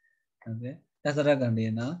 378. Okay.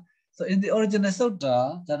 Chasattaghanena. So in the original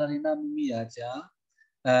sutta, Chadadina Mimiyacha,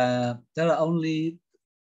 there are only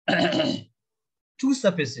two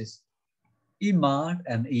surfaces, Imad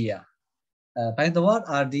and Iya. Find the word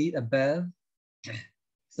RD above.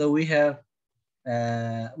 So we have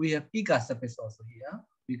Ika surface also here.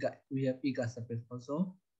 We have Ika surface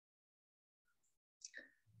also.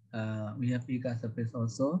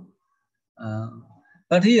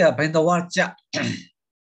 But here find the word cha.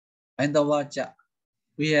 Find the word cha.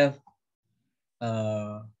 We have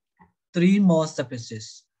three more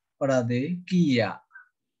surfaces. What are they? Kiya.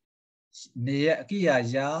 Kiya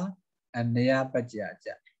ya and Neya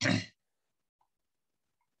Pajyaja.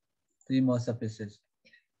 Three more surfaces.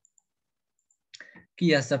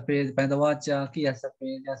 Kiya surface, find the word cha, Kiya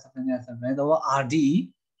surface, ya surface, ya surface. Find the word RD.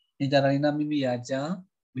 In Janarina Mimiyacha,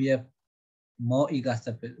 we have more Ika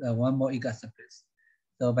surface, one more Ika surface.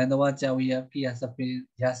 So find the word cha, we have Kiya surface,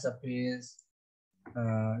 ya surface,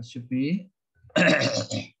 should be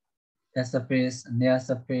ya surface, Neya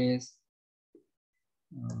surface.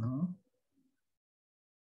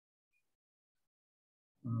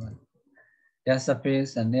 Ya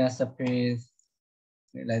surface and Neya surface,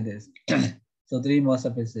 like this. So three more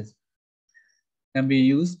surfaces can be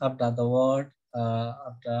used after the word,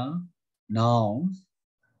 after nouns.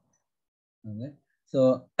 Okay.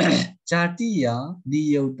 So Chatiya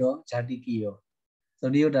Niyodo Chatikiyo. So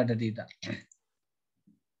Niyoda Dadita.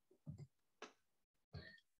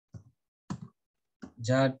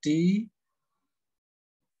 Jati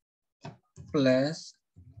plus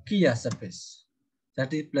Kiya surface.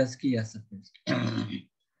 Jati plus Kiya surface.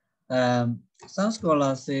 Some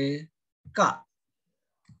scholars say Ka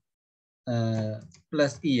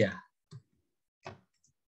plus Iya.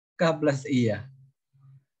 Ka plus Iya.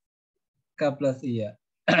 Ka plus Iya.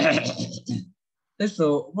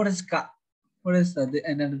 So what is Ka? What is the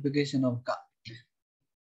identification of Ka?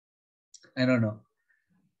 I don't know.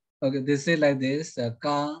 Okay, they say like this,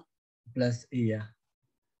 ka plus iya.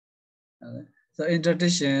 Okay. So in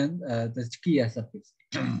tradition, the kiya suffix.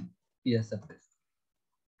 Kiya suffix.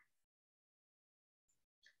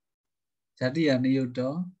 Chatiya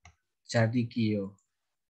niyuto, chatikiyo.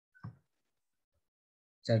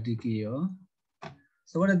 Chatikiyo.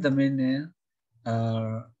 So what is the meaning?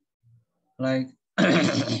 Like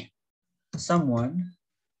someone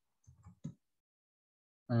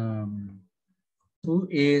who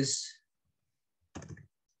is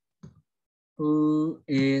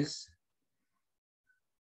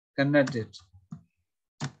connected,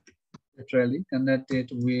 literally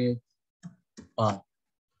connected with path,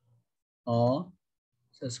 or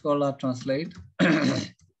so scholar translate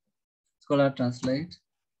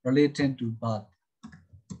relating to path,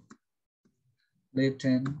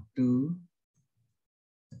 relating to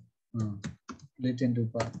path.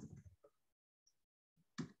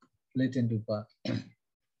 Relating to path.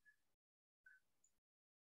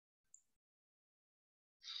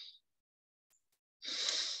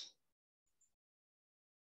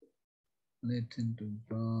 Relating to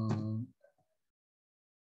path.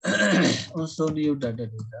 Also new data.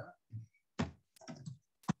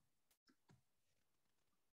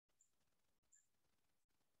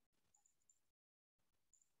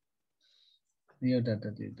 New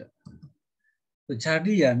data. So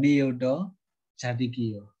chatiya niyoto,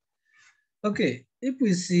 chatikiyo. Okay, if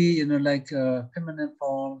we see, like feminine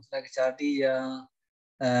forms like chatiya,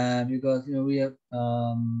 because we have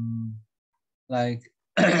like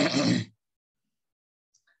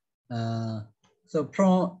so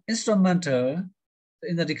from instrumental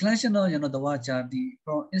in the declension of the word chati,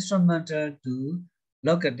 from instrumental to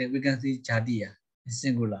locative, we can see chatiya in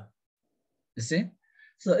singular. You see,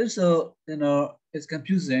 so if so, it's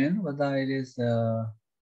confusing whether it is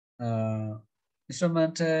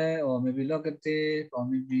instrumental or maybe locative or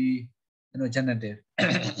maybe genitive.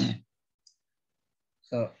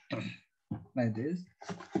 So like this.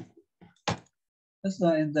 That's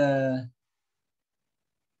why in the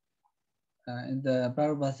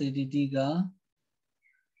Padarūpasiddhi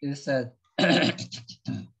it said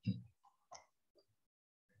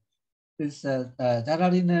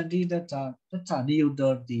Tararinandi Tata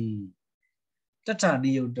Niyudoti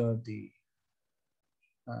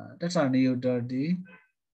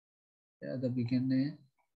at the beginning.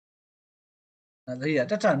 Yeah,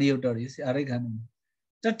 Tata Niyudoti, see Arigan.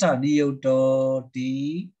 Tata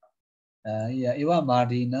Niyudoti, yeah, Iwa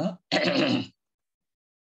Marina.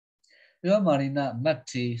 Iwa Marina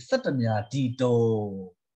Mati, Satamya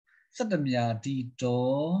Dito.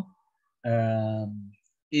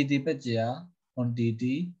 Idipaja on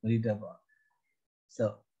Didi, Ridava.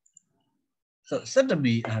 So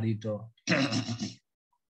Satami Arito.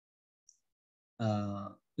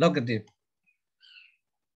 Locative.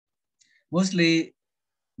 Mostly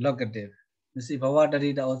locative. You see, Bhava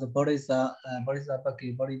Darida was the Bodhisa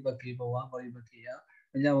Paki, Bodhi Paki, Bhava, Bodhi Paki.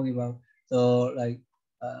 So, like,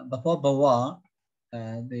 before Bhava,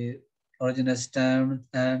 the original stem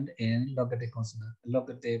and in locative consonant,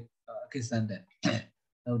 locative consonant.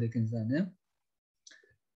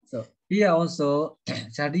 So, here also,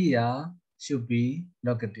 Chadiya should be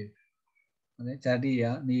locative. Okay,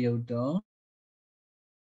 Chadiya, Niyuto,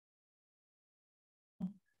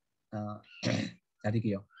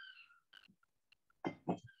 Chadikiyo.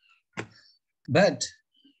 But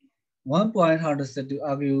one point how to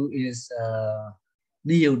argue is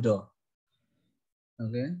Niyuto.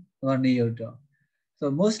 Okay, or Niyuto.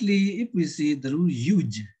 So mostly if we see the rule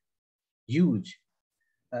huge,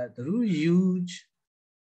 the rule huge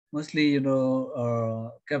mostly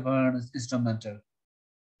governs instrumental.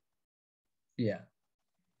 Yeah.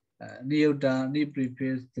 Niyuta, ni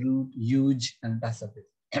prepares through huge and passive.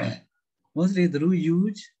 Mostly the rule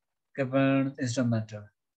huge governs instrumental.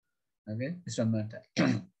 Okay, instrumental.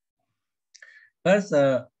 First,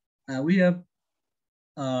 we have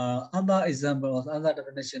other examples, other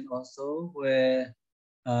definition also where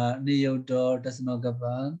Niyuta does not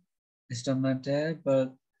govern instrumental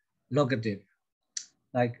but locative.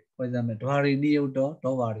 Like for example, Dwari Niyuta,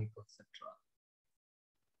 Dwari, etc.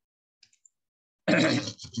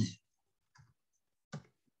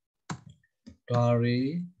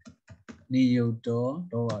 Dwari Niyuta,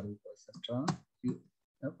 Dwari, etc. You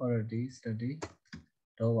have already studied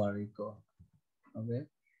Dwariko. Okay.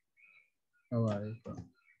 Dwariko.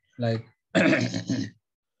 Like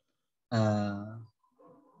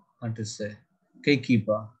what to say?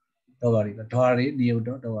 Gatekeeper. Dwariko. Dwari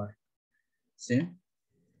Niyuta, Dwari. See?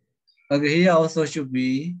 Okay, here also should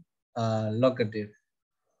be locative.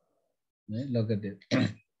 Okay, locative.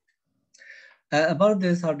 About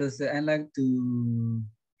this, how to say, I like to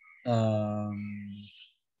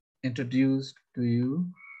introduce to you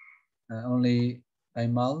only by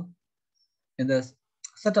mouth in the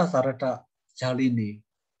Satta Sarata Jalini.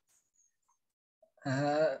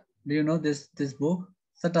 Do you know this book?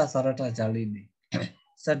 Satta Sarata Jalini.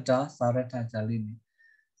 Satta Sarata Jalini.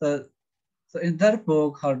 So in that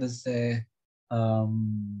book, how to say, how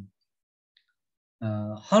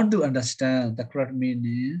to understand the correct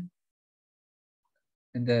meaning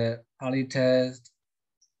in the Pāḷi text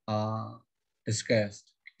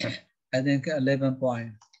discussed. I think 11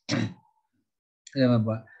 point. 11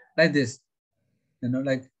 point. Like this,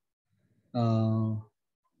 like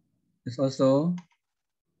it's also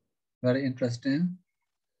very interesting.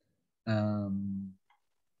 How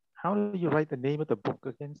do you write the name of the book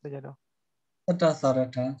again, Sayadaw? Satta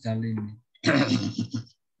Sarata Jalini.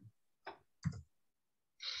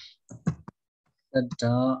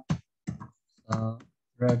 Satta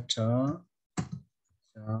Sarata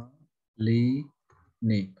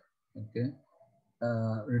Jalini. Okay.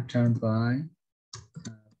 Written by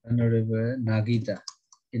Venerable Nagita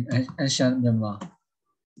in ancient Myanmar.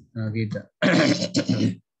 Nagita.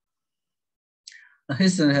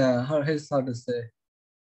 His how to say,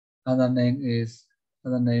 other name is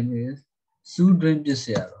Sudrin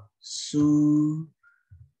Pisaro. Sudrin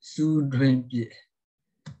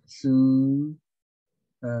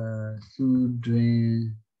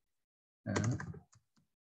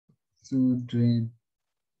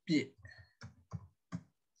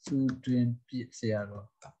Pisaro.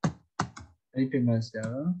 Very famous,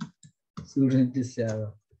 Sudrin Pisaro.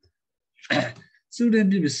 Sudrin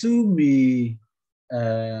Pisaro.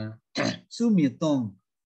 Sumi Tong.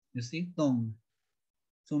 You see, Tong.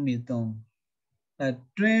 Sumi Tong.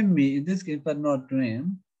 Dream me in this case, but not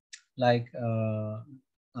dream, like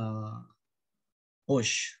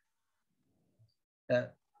bush.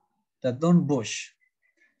 The Don bush.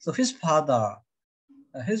 So his father,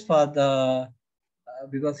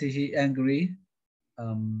 because he angry,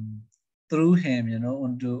 threw him,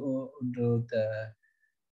 onto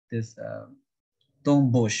this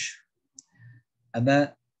Don bush, and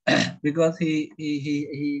then because he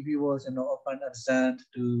was often absent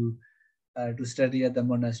to study at the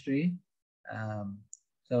monastery,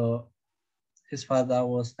 so his father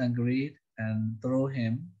was angry and threw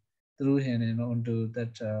him onto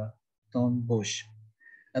that thorn bush,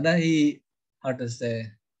 and then he, how to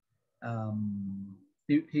say,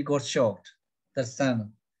 he got shocked. The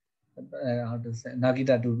son, how to say,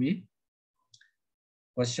 Nagita Dubi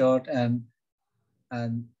was shot, and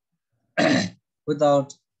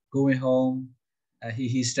without going home,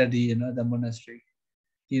 he studied the monastery.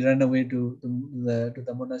 He ran away to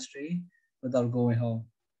the monastery without going home,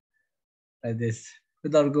 like this,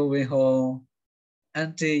 without going home,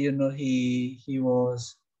 until he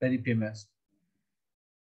was very famous,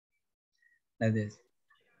 like this.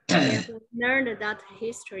 We have learned that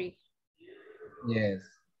history. Yes.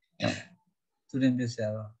 Student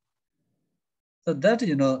Bisara. So that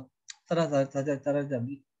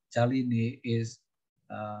Jalini is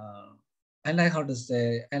I like how to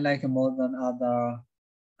say, I like more than other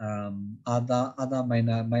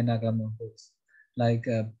minor grammar books like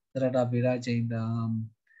Tarada Vira Jaindam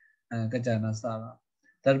and Gajana Sara.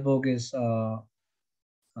 That book is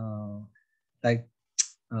like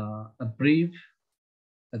a brief,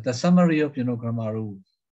 the summary of grammar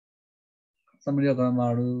rules. Summary of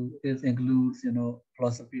grammar rule includes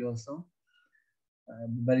philosophy also.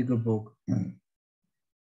 Very good book.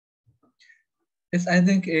 I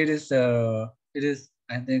think it is I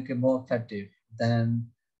think more effective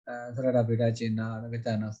than Sarada Vidajina and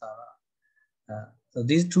Gajana Sara. So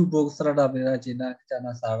these two books, Sarada Vidajina and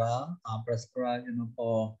Gajana Sara, are prescribed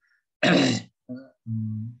for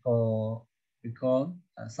we call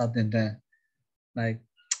something like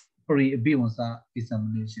pre-Biwansa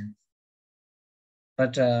examinations.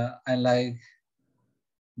 But I like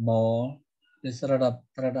more the Sarada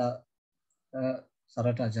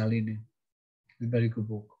Jalini. It's a very good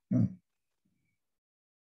book.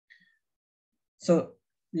 So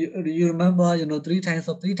you remember, three types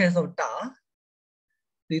of ta?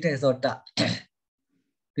 Three types of ta. Do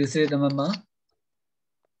you say it, Mama?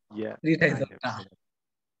 Yeah. Three types of ta.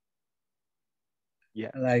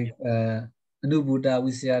 Yeah. Like Anubuddha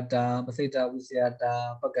Visyata, Pasita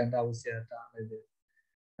Visyata, Paganda Visyata, like this.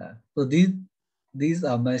 So these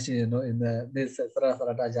are mentioned, in this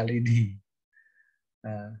Sarata Jalini.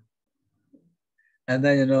 And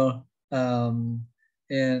then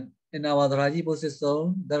in our Dharaji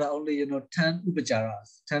Posisol, there are only 10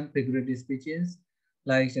 upacharas, 10 figurative speeches,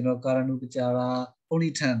 like Karan upachara,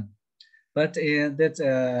 only 10. But in that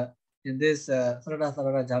in this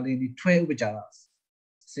Sarada Jalini 12 vicharas.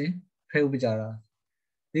 See, 12 vicharas.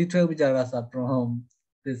 These 12 vicharas are from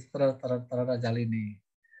this Sarada Jalini.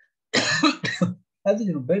 I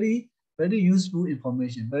think very useful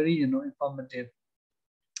information, very informative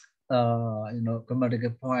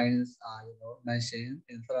grammatical points are mentioned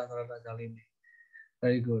in Sarada Jalini.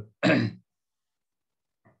 Very good.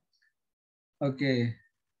 Okay,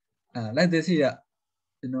 like this here,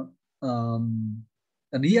 the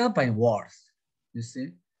nearby words. You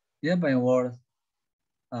see, nearby words.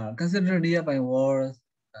 Consider nearby words.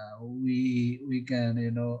 We can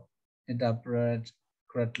interpret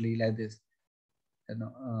correctly like this. In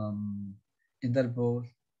the book,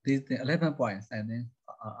 these 11 points I think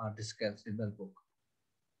are discussed in the book.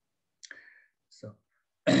 So,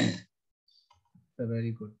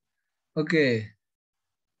 very good. Okay.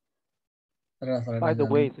 By the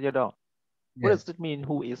way, Sayadaw, what does it mean?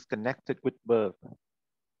 Who is connected with birth?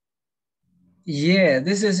 Yeah,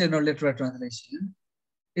 this is literal translation.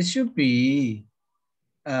 It should be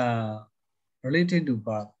related to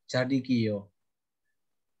birth. Jadikiyo.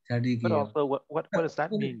 But also, what does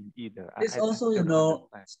that mean either? It's also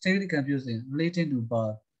still confusing. Related to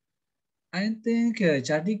birth. I think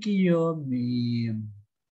Jadikiyo means.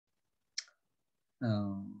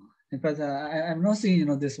 In fact, I'm not seeing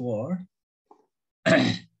this word.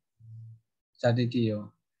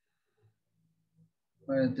 Jadikiyo.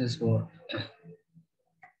 Where is this word?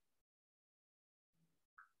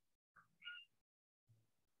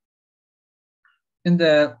 In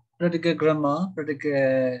the predicate grammar of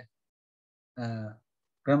the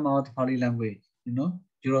Pāḷi language,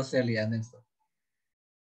 Juroseli, I think so.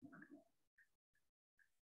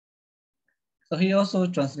 So he also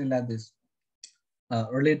translated like this,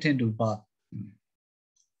 relating to birth,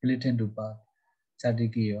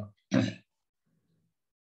 Jadikiyo.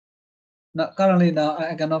 Now, currently,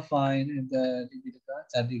 I cannot find in the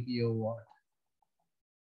Taddhitakaṇḍa word.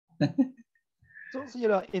 So,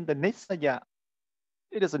 in the Nisaya,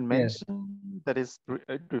 it doesn't mention that it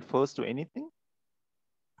refers to anything?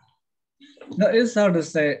 No, it's hard to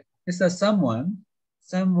say. It's a someone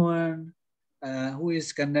who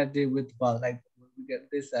is connected with birth. Like we get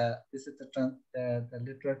this. This is the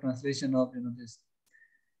literal translation of this.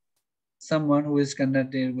 Someone who is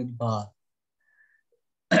connected with birth.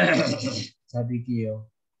 Taddhitakaṇḍa.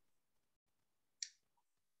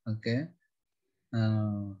 Okay.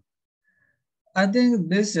 I think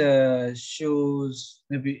this shows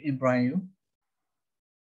maybe implying you.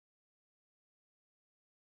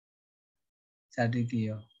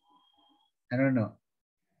 Taddhitakaṇḍa. I don't know.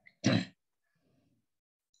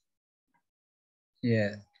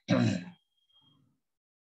 Yeah.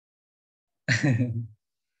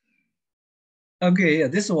 Okay, yeah,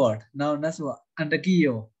 this word. Now that's what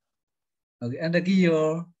Andakiyo. Okay,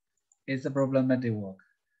 Andakiyo is a problematic word.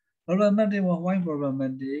 Problematic word, why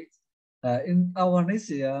problematic? In our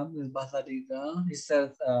Nisaya, this Basadika, he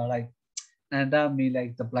says like Anda mean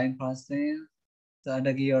like the blind person. So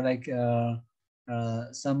Andakiyo like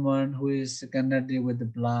someone who is connected with the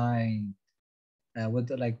blind, with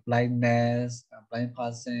like blindness, blind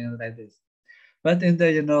person like this. But in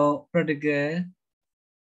the predicate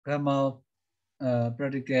grammar,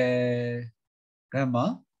 predicate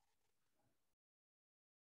grammar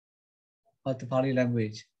of the Pāḷi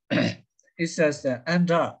language, it says that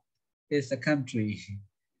Andhra is a country.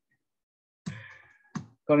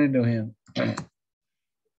 According to him,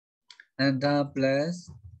 Andhra plus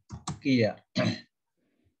Kia.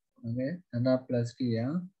 Okay, Andhra plus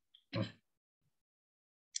Kia.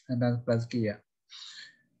 Andhra plus Kia.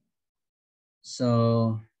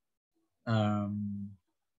 So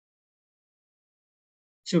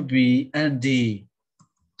should be Andy.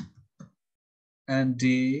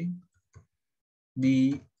 Andy,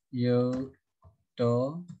 Ni, Yo,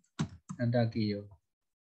 Do, Andakiyo.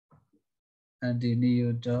 Andy, Ni,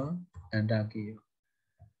 Yo, Do, Andakiyo.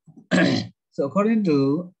 So according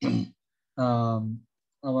to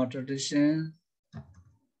our tradition,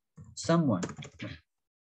 someone,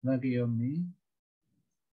 Andakiyo me.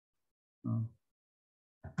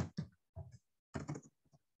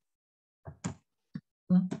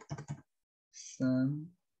 Son,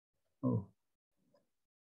 oh.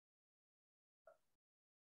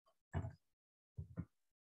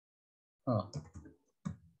 Oh.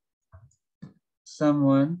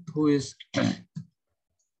 Someone who is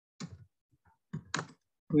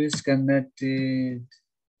connected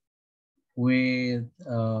with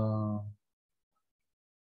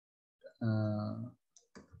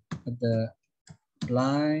the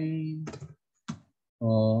blind,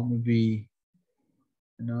 or maybe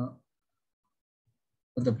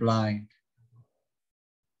with the blind.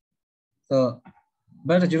 So,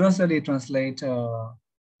 but universally translate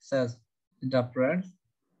says interpret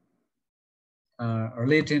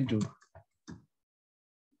relating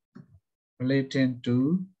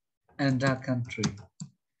to another country.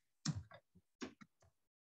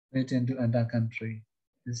 Relating to another country.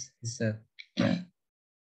 This is said.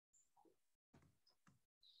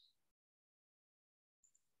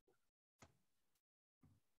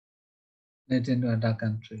 Relating to another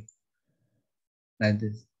country. Like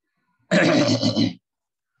this.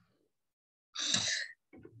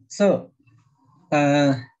 So,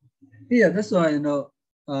 yeah, that's why,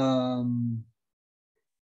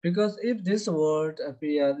 because if this word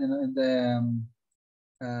appears, in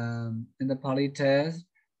the Pāļi text,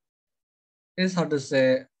 it's hard to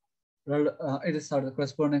say. It is hard. The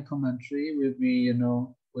corresponding commentary will be,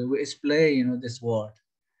 we will explain, this word,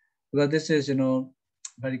 because this is,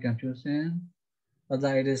 very confusing.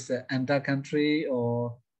 Whether it is an entire country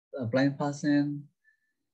or a blind person,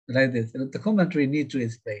 like this. The commentary need to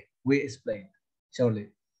explain. We explain,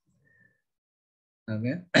 surely.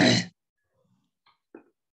 Okay.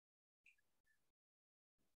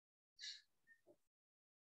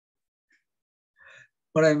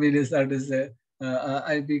 What I mean is, how to say,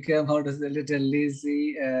 I became, how to say, a little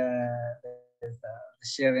lazy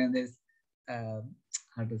sharing this, how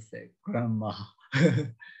to say, grammar.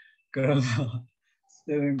 Grammar.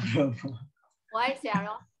 Sharing grammar. Why,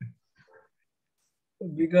 Sayadaw?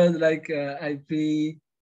 Because like IP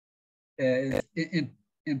is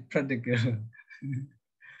impractical.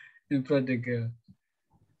 Impractical.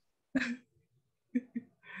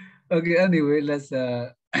 Okay, anyway, let's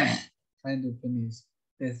try to finish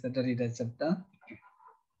this Taddhitakaṇḍa chapter.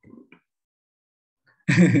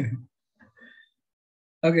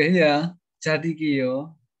 Okay, here,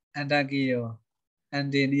 Jatikiyo, Andakiyo,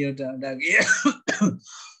 and Deniyo Andakiyo.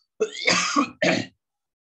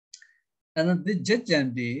 And then the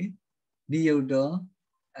Jajandi, Niyodo,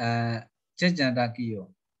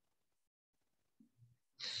 Jajandakiyo.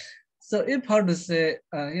 So if how to say,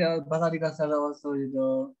 here, Bhadarika also,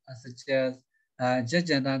 suggests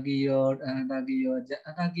Jajandakiyo,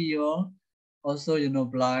 Andakiyo, also,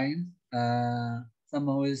 blind,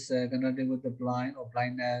 someone who is connected with the blind or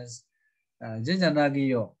blindness,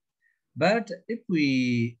 Jajandakiyo. But if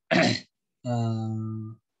we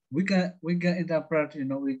we can interpret,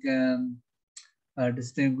 we can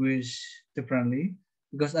distinguish differently,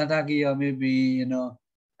 because Antakiya may be,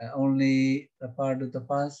 only a part of the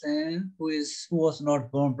person who was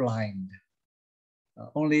not born blind.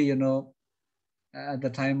 Only, at the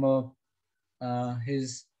time of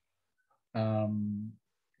his young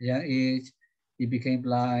age, he became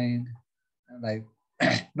blind, like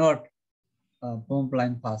not a born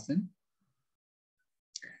blind person.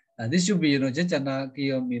 This should be,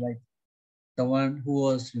 Jajanakiya me, like the one who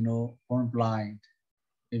was, born blind,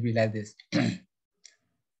 maybe like this.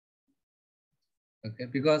 Okay,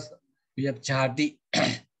 because we have Chadi,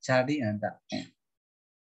 Chadi and that.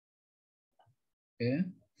 Okay,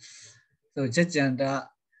 so Jajanda,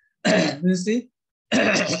 you see,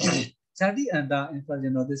 Chadi and that, in fact,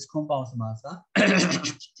 this compound samasa,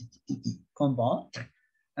 compound,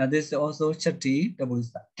 and this is also Chati, double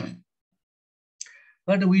star.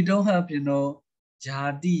 But we don't have,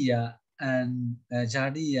 Jadiya and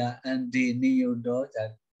the Niyodo,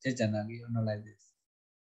 Jajanagi, like this.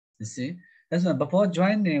 You see, that's why before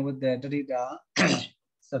joining with the Taddhita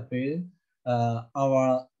suffix,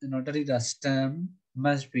 our Taddhita stem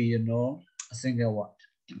must be, a single word,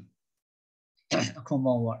 a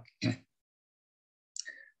common word.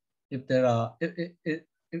 If there are, if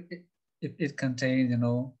it contains,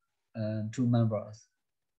 two members,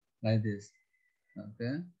 like this.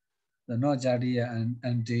 Okay, the no Jadiya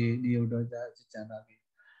and the Niyodo Jajanagi.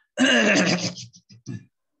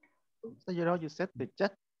 So you said the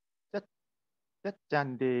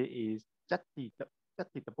Jande is Jati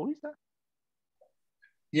the police?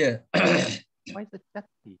 Yeah. Why is it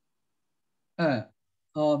Jati?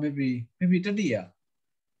 Or maybe Taddhiya.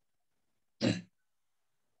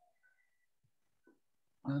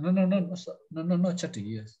 No, not Chatti,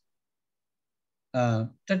 yes.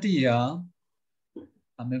 Taddhiya,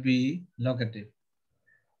 maybe locative.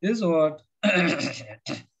 This is what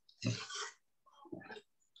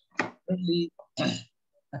really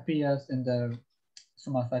appears in the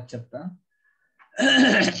Samasa chapter.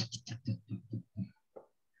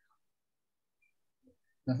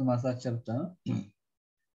 The Samasa chapter.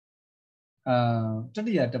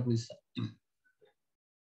 Taddhiya Tapuisa.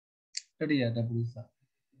 Taddhiya Tapuisa.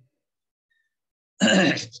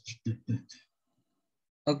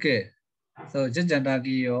 Okay, so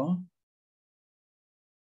Jajandakiyo.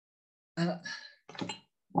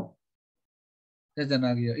 That's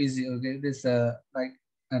Anagyo. Easy. Okay. This like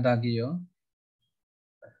Anagyo.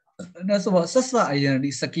 That's what Sasa Ayan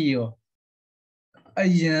is Sakio.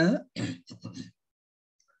 Ayan.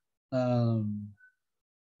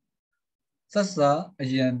 Sasa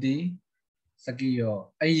Ayan di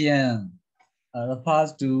Sakio. Ayan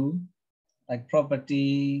refers to like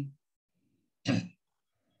property.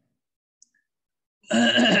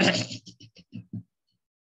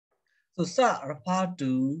 So sa refer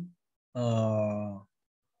to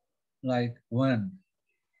like one.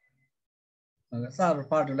 Sa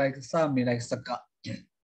refer to like sa mean like saka.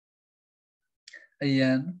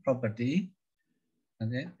 Ayan property.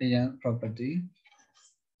 Okay, ayan property.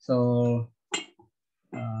 So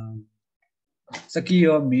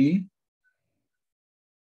Sakiyo me,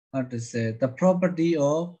 how to say, the property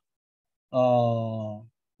of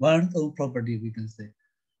one's own property, we can say.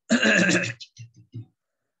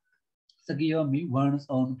 Sakiyo me, one's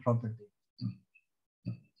own property.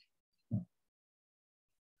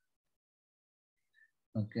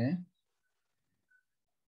 Okay.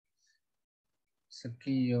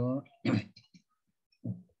 Sakiyo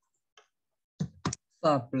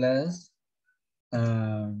sa plus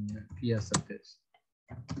yes of this.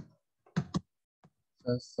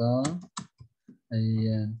 Sasa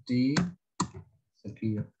ant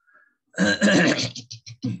Sakiyo.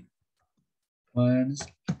 One's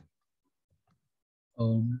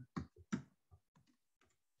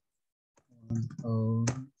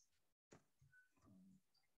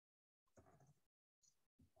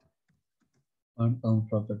own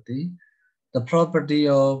property. The property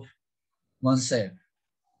of oneself.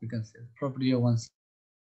 You can say property of oneself.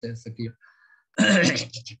 Sakiyo.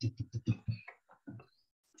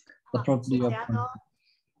 The property of oneself.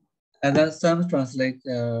 And then some translate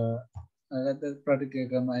the practical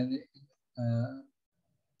grammar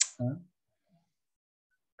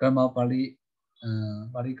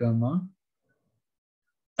Pāļi grammar.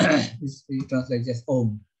 We translate just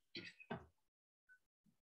Om.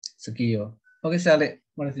 Sakiyo. Okay, Sally,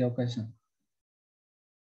 what is your question?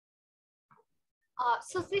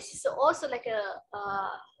 So this is also like a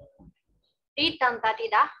written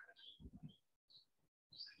Taddhita.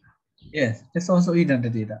 Yes, it's also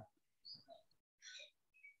identity.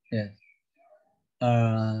 Yes.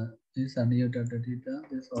 This is a new Taddhita.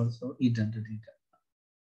 This is also identity.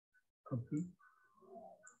 Copy.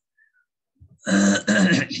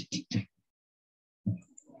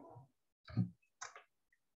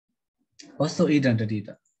 Also identity.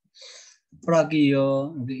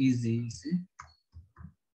 Pragiyo, okay, easy.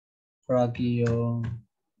 Pragiyo.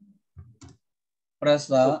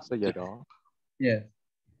 Prasa. Sayadaw. Yes.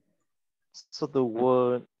 So the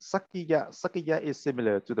word Sakiya is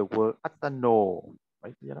similar to the word Atano,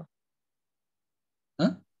 right? You know?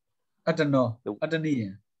 Huh? Atano.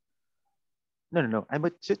 Ataniya. No. I'm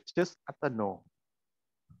just Atano.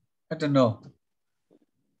 Atano.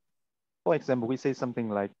 For example, we say something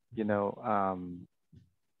like, you know,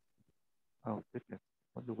 oh goodness,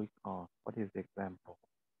 what do we call? What is the example?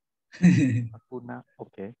 Akuna.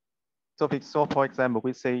 Okay. So for example,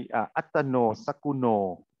 we say Atano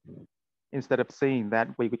Sakuno. Instead of saying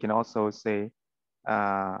that way, we can also say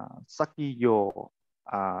Sakiyo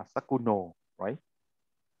Sakuno, right?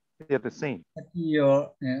 They're the same.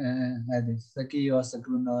 Sakiyo, Sakiyo,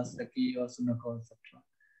 Sakuno, Sakiyo, Sunako, etc.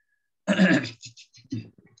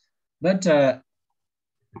 But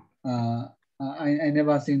I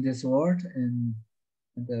never seen this word in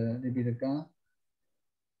the Taddhitaka.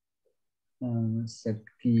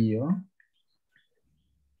 Sakiyo.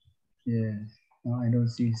 Yes. No, I don't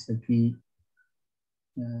see Saki.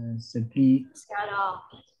 Saki.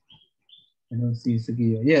 I don't see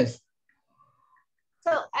Sakiyo. Yes.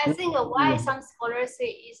 So I think why some scholars say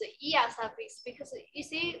is a suffix, because you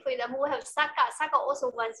see, for example, we have Saka also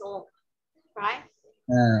one's own, right?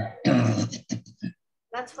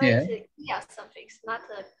 That's why it's a Iya suffix, not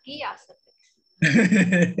a Giya suffix.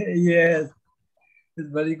 Yes, it's a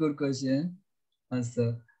very good question.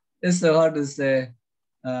 So it's so hard to say.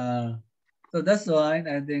 So that's why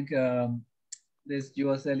I think this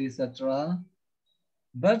USL, etc.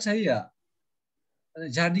 But here,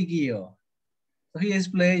 Jadigiyo. So he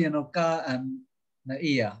explained, you know, ka and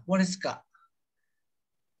iya. What is ka?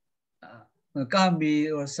 Ka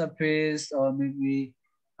be or surface or maybe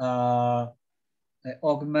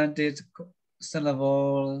augmented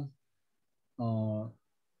syllable, or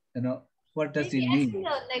you know, what does it mean?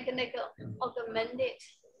 I think like augmented.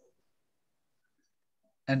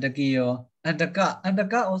 And the kiyo and the ka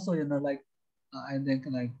also, you know, like I think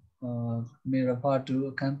like may refer to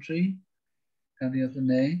a country of the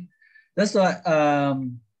name. That's why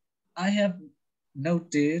I have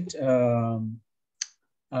noted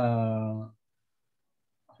how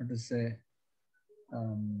to say,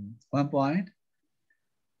 one point.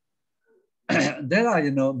 There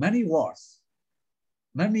are, many words,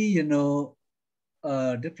 many,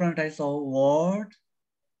 different types of word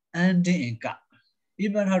ending in ka.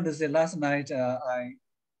 Even how to say, last night I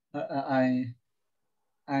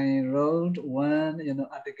wrote one,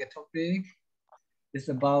 article topic. It's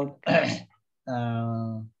about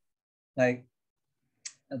like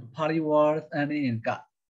the Pāḷi words ending in ka.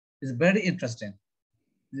 It's very interesting.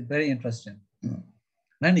 It's very interesting.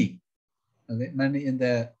 Many, okay, many in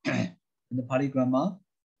the in the Pāļi grammar.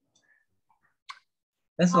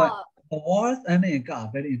 That's why the words ending in ka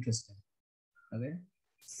are very interesting. Okay.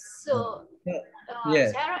 So,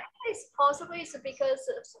 yes. Sarah, it's possible it's because,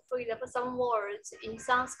 for example, some words in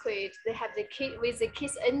Sanskrit they have the key with the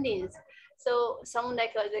kiss endings. So some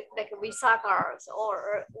like visagas,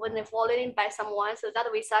 or when they're followed by someone, so that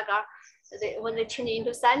visaga, when they change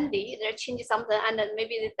into Sandi, they're changing something, and then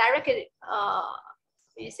maybe they directly,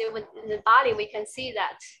 you see, when in the Pāļi we can see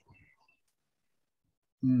that.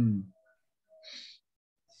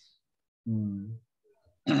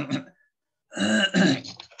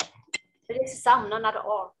 It is some, not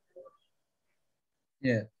all.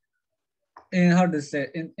 Yeah. And how to say,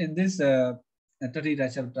 in this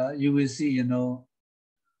Taddhitakaṇḍa chapter, you will see,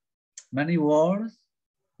 many words,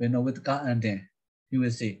 with ka ending. You will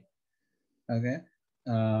see. Okay.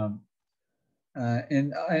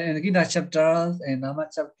 In Gita chapters, in Nama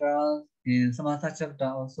chapters, in Samatha chapter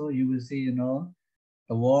also, you will see, the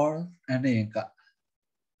words ending in ka.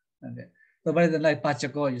 Okay. So by the like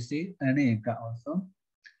Pachako, you see, ending in ka also.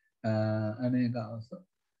 Ending in ka also.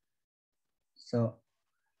 So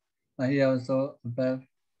here also, above,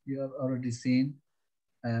 you have already seen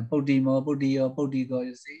Podimo, Podio, Podigo,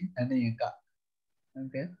 you see, ending in ka.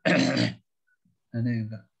 Okay. Ending in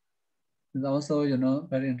ka. It's also,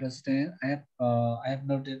 very interesting. I have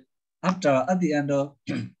noted at the end of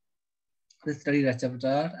this study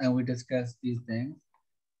chapter, and we discuss these things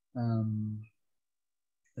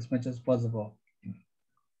as much as possible.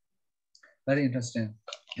 Very interesting.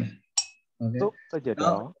 Okay. So,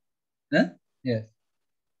 Sayadaw. Yes.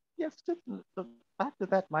 Yes, just back to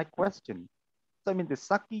that, my question. So I mean, the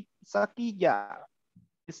Sakiya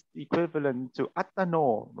is equivalent to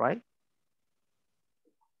Atano, right?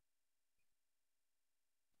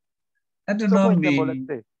 Autonomy,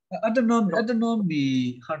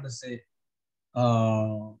 how to say,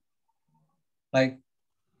 like,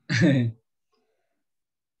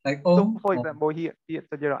 like, so for example, here,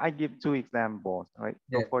 I give two examples, right?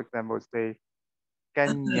 Yeah. So for example, say,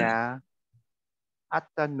 Kanya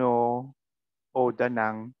Atano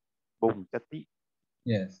Odanang Bungtati.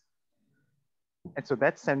 Yes. And so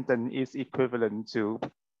that sentence is equivalent to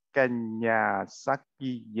Kanya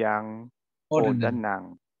Sakiyang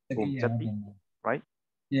Odanang Bungtati, right?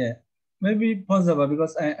 Yeah, maybe possible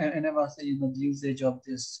because I never see the usage of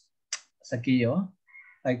this Sakiyo,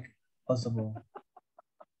 like possible.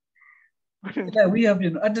 Yeah, we have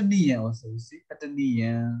Adaniya also. You see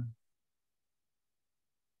Adaniya.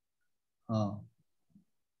 Oh,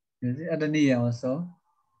 you see Adaniya also.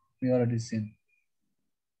 We already seen.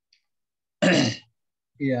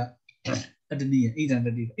 Yeah, Adaniya.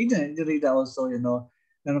 Idana also,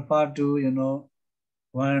 refer to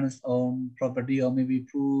one's own property or maybe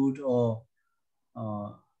food or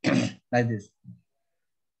like this.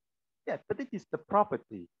 Yeah, but it is the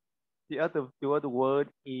property. The other word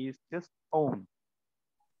is just own.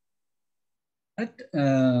 Yeah,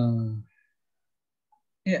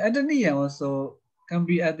 Adaniya also can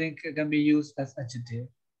be, I think, can be used as adjective.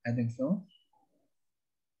 I think so.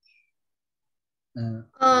 Okay.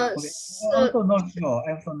 I'm also not sure.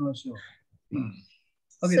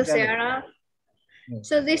 Okay, so Sarah, yes.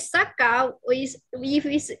 So this Saka is, if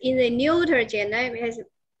it's in the neuter gender,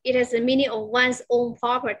 it has the meaning of one's own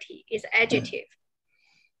property. It's adjective.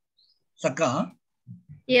 Saka?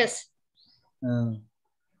 Yes.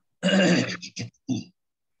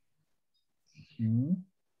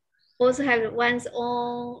 Also have one's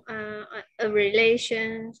own a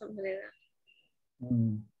relation, something like that.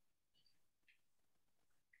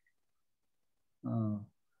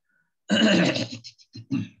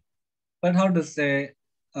 But how to say,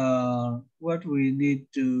 what we need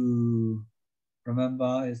to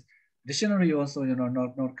remember is dictionary also,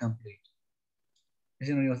 not complete.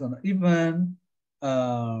 Dictionary also not, even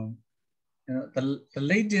the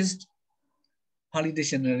latest Pāļi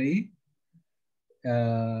dictionary,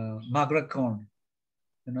 Margaret Cohn,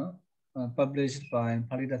 published by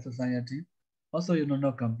Pāļi Society, also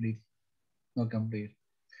not complete,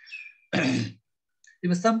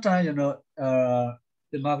 Even sometimes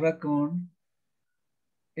the Margaret Cohn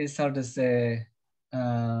is how to say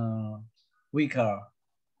weaker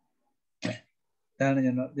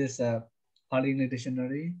than this Pāḷi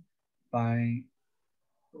dictionary by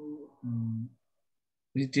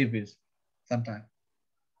vegetables sometimes.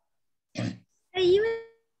 Hey, even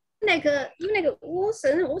like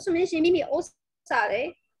ocean, also mention maybe ocean,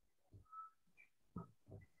 eh?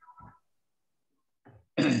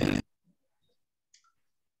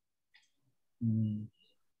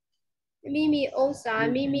 Mimi osa,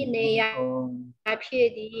 Mimi neya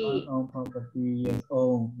apedi. Own property, yes,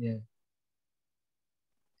 own, yes.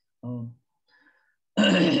 Own.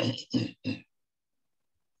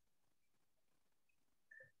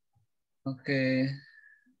 Okay.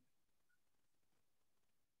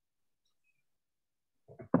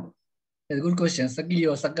 It's a good question. Saki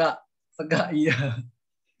or Saka? Saka, yeah.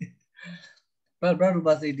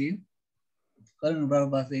 Padarūpasiddhi.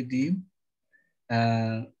 Padarūpasiddhi.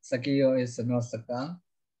 Sakyo is not Saka.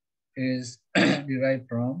 Is derived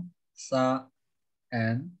from Sa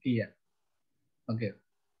and Iya. Okay.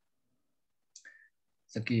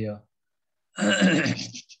 Sakyo.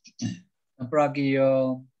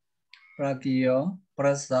 Prakyo. Prakyo.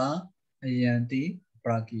 Prasa. Ayanti.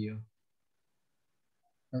 Prakyo.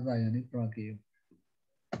 Prasa Ayanti. Prakyo.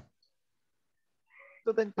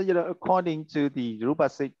 So then, according to the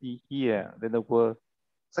Rupasiddhi here, then the word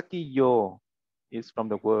Sakiyo is from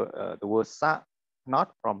the word Sa,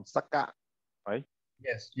 not from Saka, right?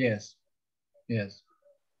 Yes, yes, yes.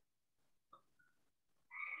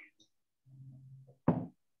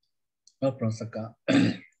 Not from Saka.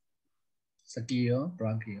 Sakiyo,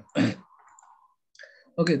 Prakyo.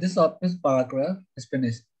 Okay, this paragraph is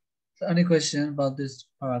finished. So any question about this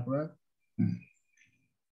paragraph?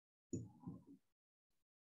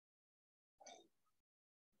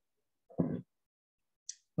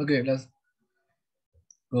 Okay, let's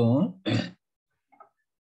go on.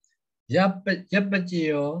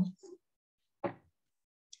 Yapajiyo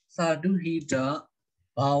Sadhuhita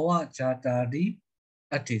Bhava Chatadi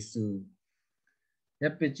Atisu.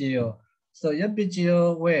 Yapajiyo. So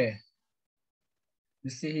Yapajiyo where? You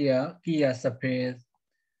see here, Kiya Sapes.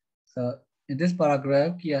 So in this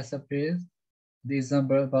paragraph, Kiya Sapes, the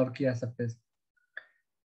example about Kiya Sapes.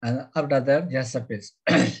 And after that, Yasapes.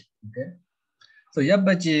 Okay. So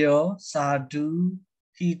Yapajiyo Sadhu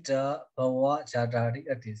Hita Bhava Chatadi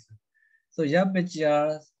Atisu. So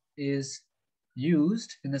Yapajiya is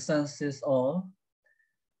used in the senses of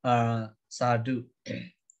sadhu.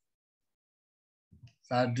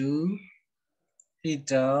 Sadhu,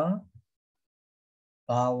 hita,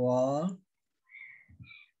 bhava,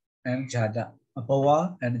 and jada.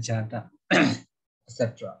 Bhava and jada,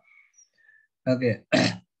 etc. Okay.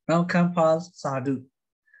 Now come past sadhu.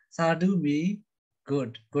 Sadhu means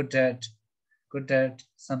good at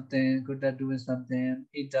something, good at doing something.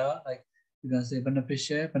 Hita, like you can say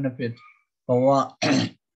beneficial, benefit. Bhava,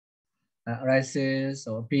 rises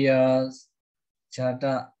or appears.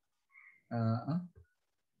 Jada,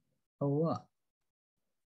 what?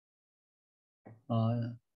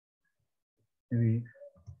 Maybe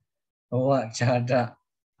what Jada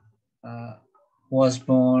was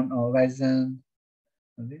born or risen.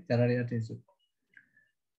 Okay,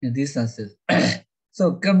 in these senses.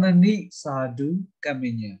 So Kamani Sadhu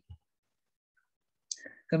Kaminya.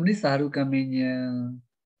 Kamani Sadhu Kaminya.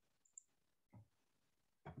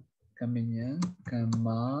 Kaminya,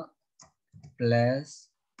 Kama plus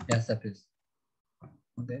Yasapis.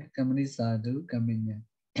 Okay, Kamani Sadhu Kaminya.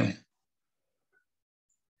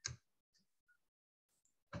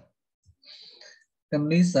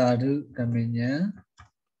 Kamani Sadhu Kaminya.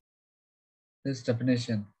 This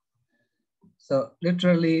definition. So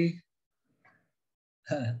literally,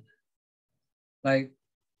 like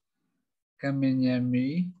Kaminya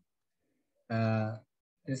me,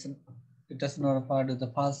 it does not refer to the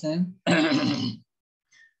person.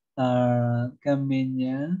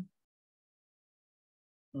 Kaminya,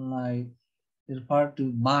 like it refer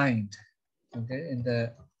to mind. Okay, in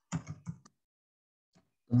the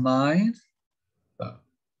mind,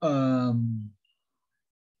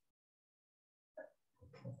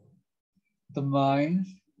 the mind,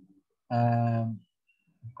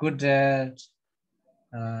 good at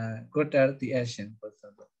the action, for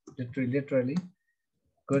example. Literally,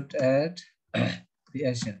 good at the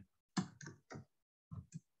action.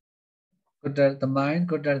 Good at the mind,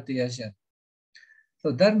 good at the action.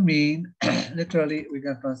 So that means literally we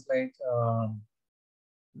can translate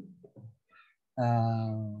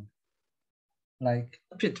like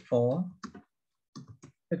pitfall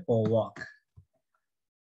walk.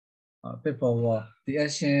 Pitfall walk, the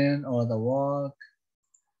action or the walk.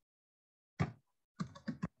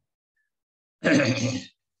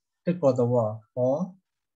 Tit for the work or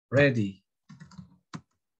ready.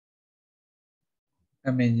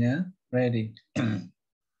 Kamenya, ready.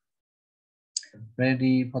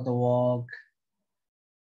 Ready for the walk.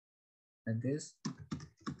 Like this.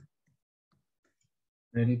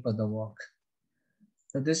 Ready for the walk.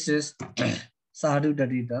 So this is Sadhu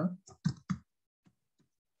Taddhita.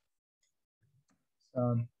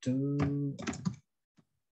 Sadhu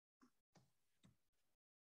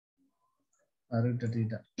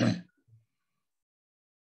Taddhita.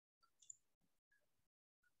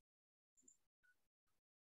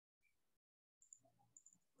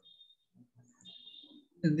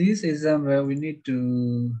 In this exam where we need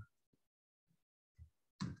to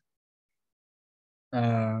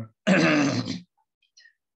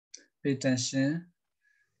pay attention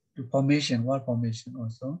to formation, word formation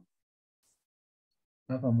also.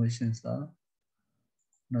 Word formations are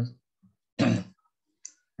not,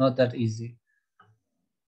 not that easy.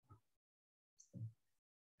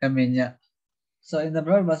 Kamenya. So in the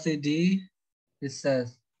Padarūpasiddhi, it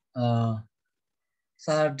says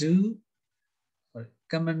Sadhu,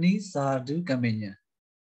 Kamani, Sadhu, Kamenya.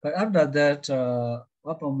 But after that,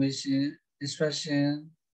 word formation,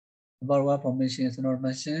 instruction about word formation is not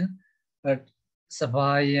mentioned, but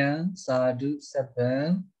Sabayan, Sadhu,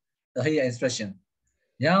 Seven, the higher expression.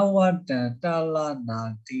 Yawatan, Tala,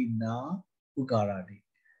 Natina, Ugaradi.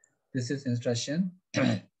 This is instruction.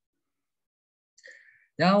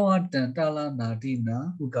 Yawatan, Tala,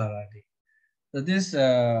 Natina, Ugaradi. So this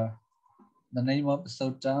the name of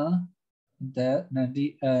Sutta, in the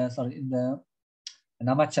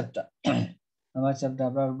Nama chapter. Nama chapter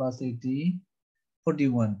Padarūpasiddhi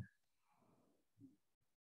 41.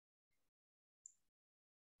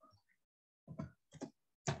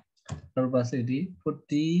 Padarūpasiddhi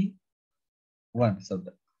 41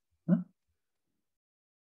 Sutta. Huh?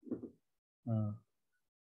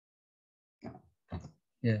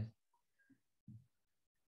 Yes.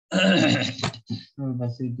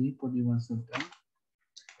 Padarūpasiddhi 41 Sutta.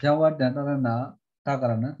 Jawad dan Tarana,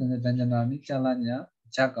 Takarana, Janjanani, Chalanya,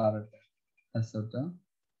 Chakarata. Sutta.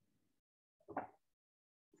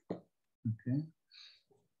 Okay.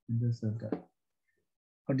 This Sutta.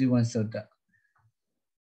 41 Sutta.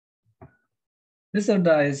 This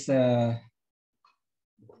Sutta is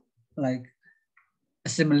like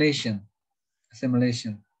assimilation.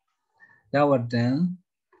 Assimilation. Jawad dan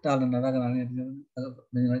Talana,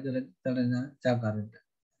 Talana, Chakarata.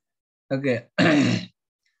 Okay.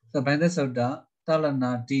 So by the Sutta,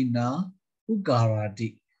 Talana, Dina,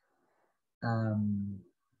 Ugaradi.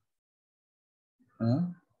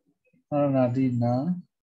 Aranadina.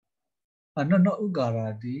 Not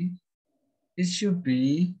Ugaradi. It should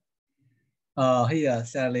be here,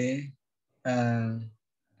 Sally,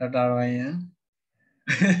 Tatarayan.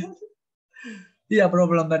 Yeah,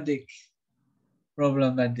 problematic.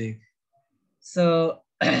 So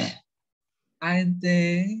I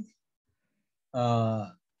think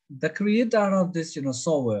the creator of this,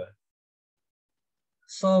 software,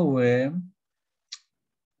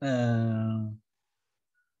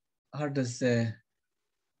 how to say,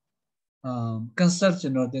 concept,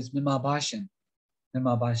 this Mimabhashan.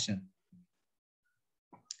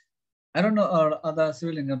 I don't know other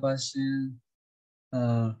Srilinga Bhashan,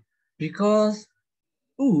 because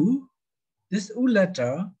U, this U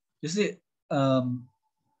letter, you see, the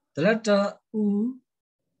letter U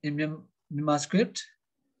in Mima script,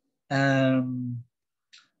 and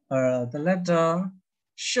the letter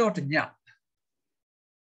short nya,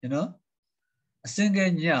 a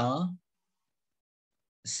single nya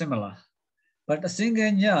similar, but a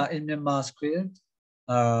single nya in Mima script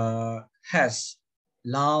has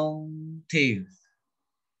long tail.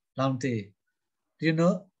 Do you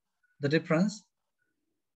know the difference?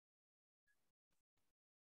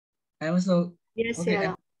 I also Yes, okay.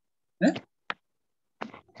 yeah.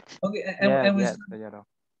 Okay,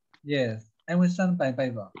 yes, I will stand by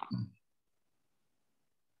Bible.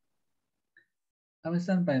 I will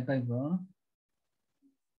stand by Bible.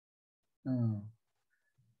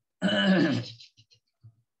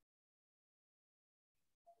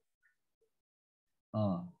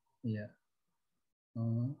 Yeah.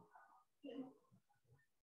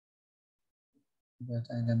 But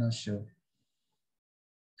I'm not sure.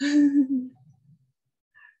 I'm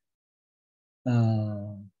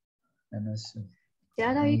not sure.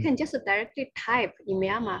 Yeah, you can just directly type in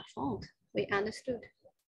Myanmar font. We understood.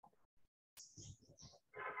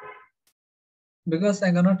 Because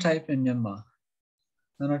I'm gonna type in Myanmar.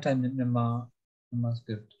 I'm gonna type in Myanmar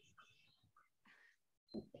script.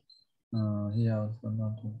 Here also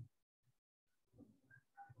not.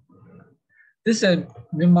 This is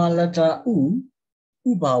Myanmar letter U.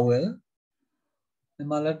 U vowel,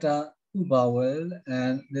 Myanmar letter U vowel,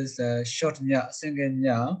 and this short nya, single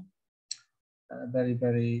nya, very,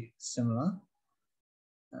 very similar.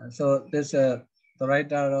 So this the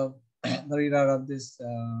writer of the reader of this,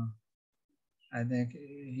 I think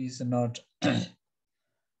he's not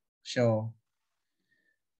sure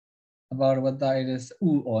about whether it is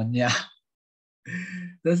U or nya.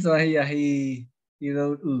 That's why he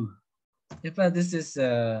wrote U. In fact, this is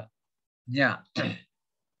nya.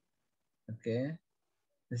 Okay,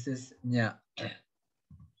 this is nya.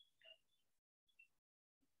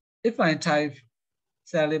 If I type,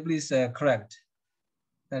 Sally, please correct.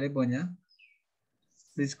 Sally Bonya,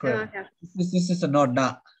 please correct. Okay. This is not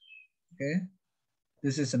na. Okay,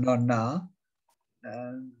 this is not na.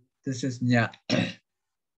 This is nya.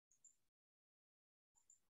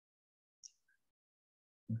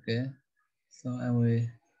 Okay, so I will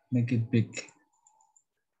make it big.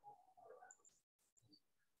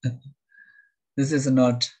 This is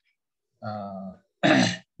not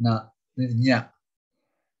na. This is nya.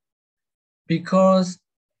 Because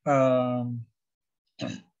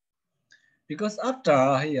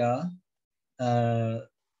after here, the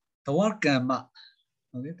word gamma,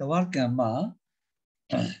 okay, the word gamma,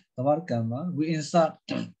 we insert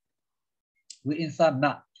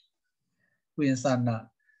na,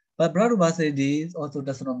 But Padarūpasiddhi also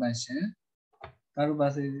does not mention.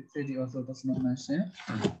 Padarūpasiddhi also does not mention.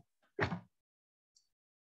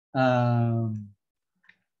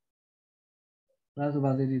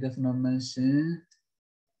 Padarūpasiddhi does not mention.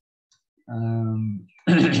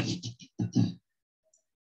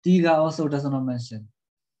 Tiga also does not mention.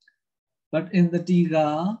 But in the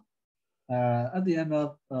Tiga, at the end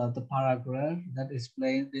of the paragraph that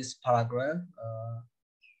explains this paragraph,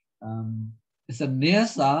 it's a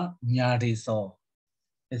Nesa Nyariso.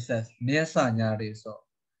 It says Nesa Nyariso.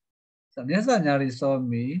 So Nesa Nyariso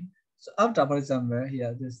means, so after, for example,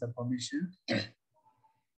 here this is the formation.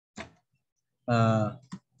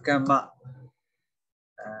 Gamma.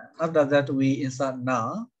 After that we insert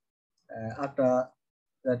na. After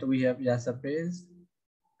that we have space.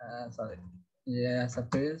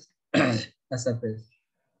 Space. Space.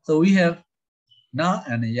 So we have na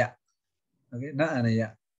and ya. Okay, na and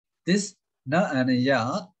ya. This na and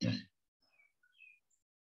ya.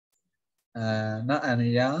 Na and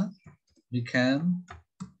ya become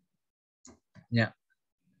nya.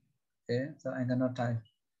 Okay, so I cannot type.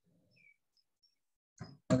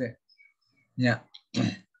 Okay, nya.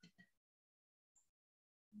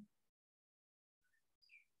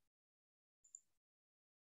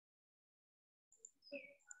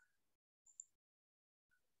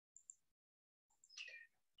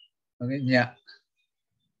 Okay, nya.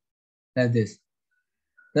 Like this.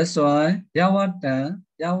 That's why Yawatan,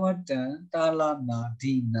 Talana,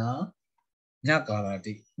 Dina,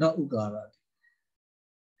 Nyakarati, not Ugarati.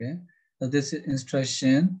 Okay, so this is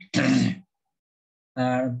instruction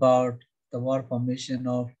about the word formation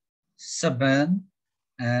of Saban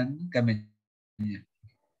and Kamenya.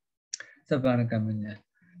 Saban and Kamenya.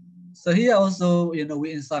 So here also,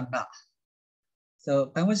 we insert na. So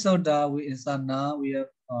Pangwasoda, we insert na, we have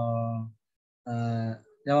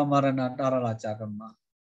Yavamarana Tarala Chakama.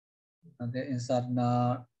 Okay, insert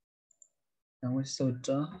na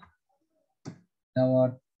Pangwasoda,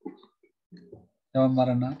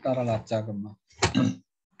 Yavamarana Tarala Chakama.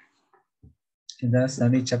 In the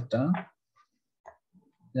study chapter,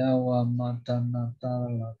 Yavamarana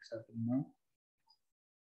Tarala Chakama.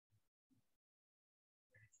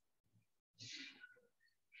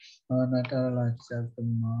 Natala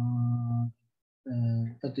Chakama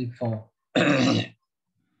 34.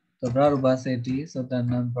 So Padarūpasiddhi, so the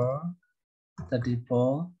number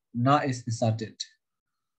 34, na is inserted.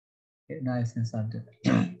 Okay, na is inserted.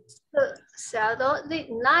 Sayadaw, the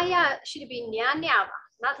Naya should be nya nya,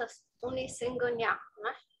 not only single nya.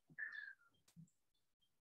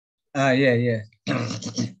 Yeah.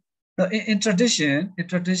 So in tradition,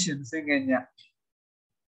 single nya.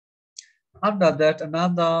 After that,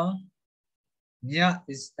 another nya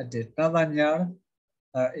is added. Another nya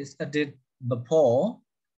is added before.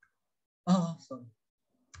 Oh, sorry.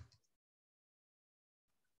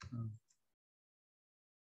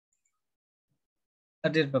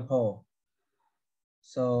 Added before.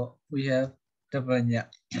 So we have double nya.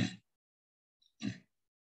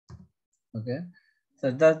 Okay.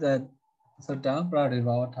 So that's that. So down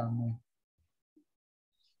Pradivava Thamu.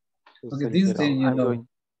 Okay, these things you know.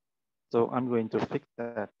 So I'm going to fix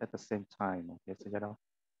that at the same time. Okay, Sayadaw.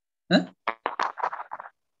 Huh?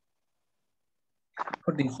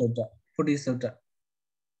 Pudisota.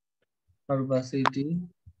 Padarūpasiddhi.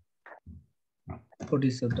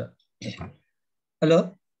 Pudisota.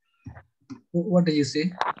 Hello? What did you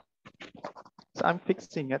say? So I'm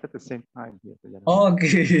fixing it at the same time here.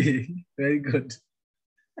 Okay, very good.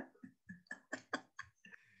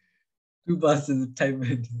 2 bars in the time.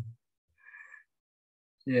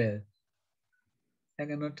 Yeah. I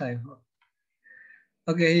cannot type.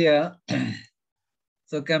 Okay, here.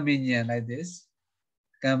 So Kaminya like this.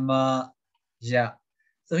 Kama ya.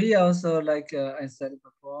 So here also like I said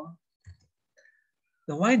before.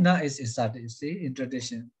 The why not is inserted, you see, in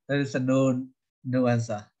tradition. There is a no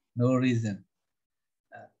answer, no reason.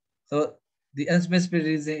 So the unspecified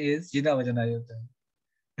reason is Jina Vajana Yudai.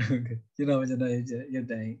 Okay. Jina Vajana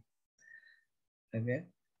Yudai. Okay.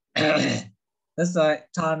 That's why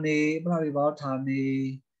Tani, probably about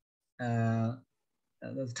Tani,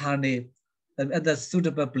 Tani at the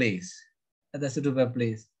suitable place. At the suitable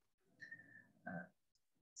place.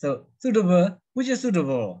 So suitable, which is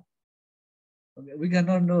suitable? Okay, we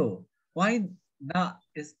cannot know. Why not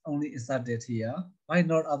is only inserted here? Why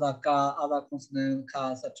not other ka, other consonant,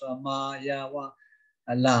 ka, etc., ma, ya, wa,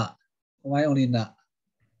 la? Why only na?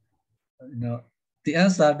 You know, the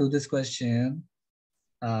answer to this question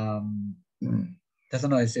does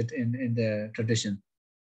not exist in the tradition.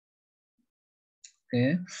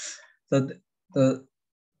 Okay, so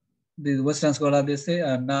the Western scholar they say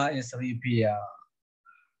na is reappear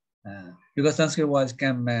because Sanskrit was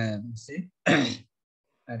Kamman, see,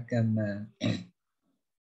 at Kamman,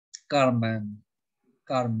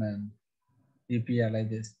 Carmen, reappear like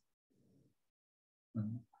this.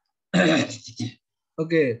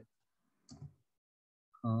 Okay.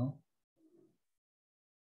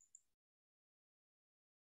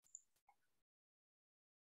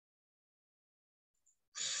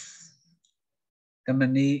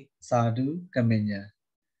 Kamani Sadhu Kamenya.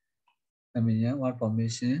 Kamenya, what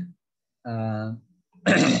formation?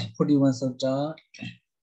 41 sutta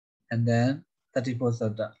and then 34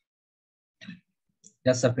 sutta.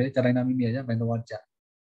 Just separate Karana Mimia by the watch.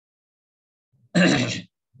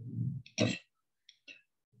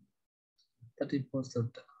 34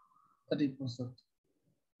 sutta. 34 sutta.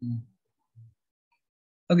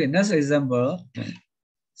 Okay, next example.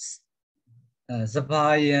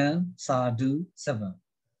 Zabayan Sadhu 7.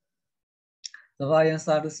 Zabayan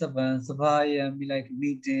Sadhu 7. Zabayan be like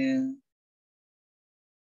meeting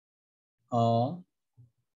or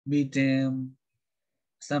meeting,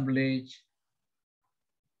 assemblage,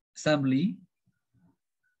 assembly,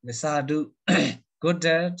 the sadhu, good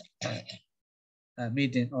at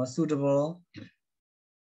meeting or suitable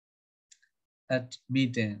at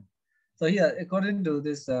meeting. So here, according to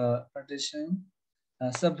this tradition,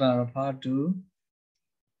 Sabha refer to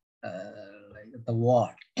like the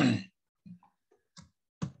word.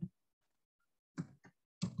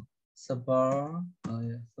 Sabha,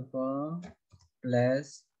 Sabha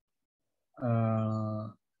plus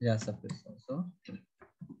suppose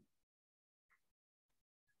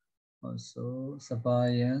also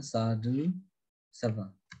Sabaya Sadhu Sabha.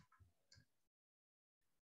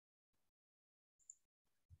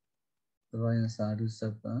 Sabaya Sadhu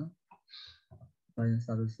Sabha. Sabaya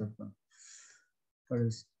Sadhu Sabha. What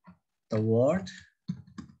is the word?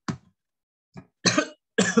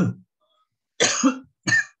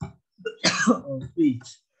 Of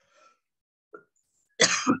speech.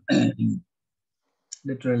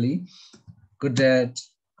 Literally, good at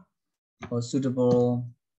or suitable.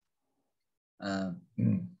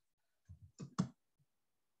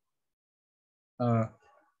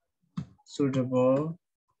 Suitable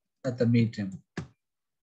at the meeting,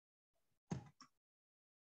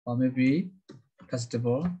 or maybe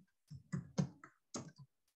custable.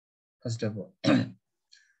 So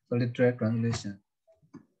literal translation.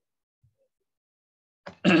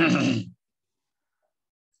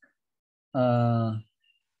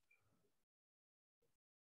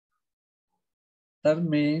 That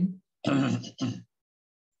means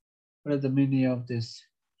what is the meaning of this?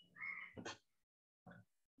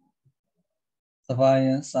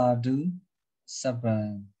 Savaya Sadhu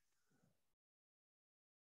Sabran.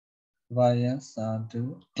 Savaya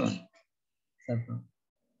Sadhu Sabran.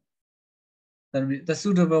 That means the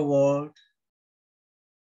suitable word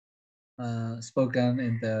spoken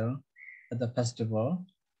in at the festival.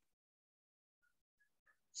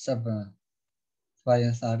 Sabran.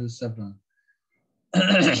 Savaya Sadhu Sabran.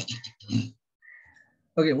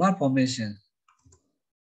 Okay, what formation?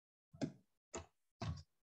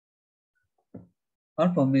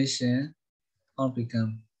 What formation all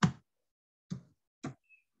become?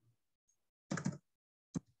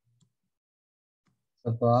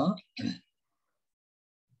 Sabha.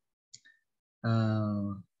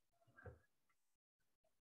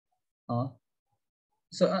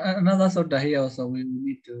 So another sutta here also we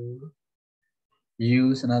need to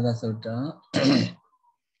use another sutta.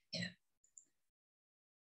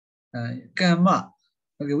 Karma.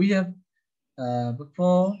 Okay, we have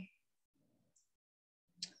before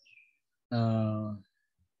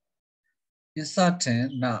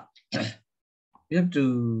inserting na, we have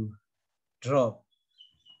to drop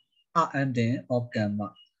a ending of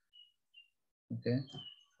karma. Okay,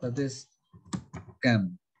 so this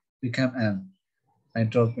can become m. I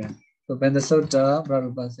drop in. So when the sutta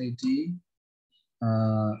Padarūpasiddhi,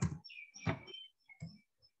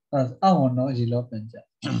 oh no, you love Penja.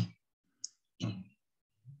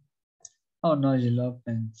 Oh no, you love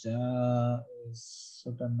Penja is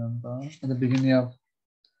sutta number at the beginning of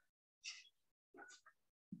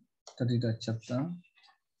Taddhitakaṇḍa chapter.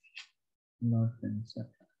 Love Penja.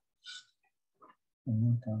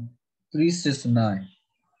 369.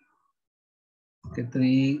 Okay,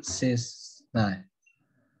 369.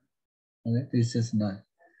 Okay, 369.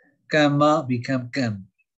 Karma become kam.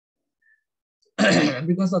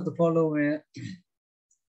 Because of the following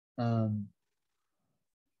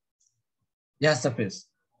yasapis.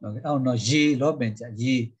 Okay, oh no, ye lo benja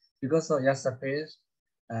ye. Because of yasapis,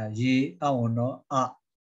 ye oh no a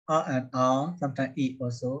and a sometimes e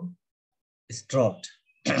also is dropped.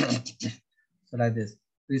 So like this.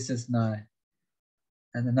 This is 9.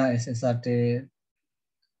 And the 9 is inserted.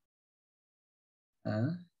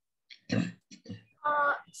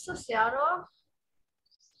 So Sayadaw,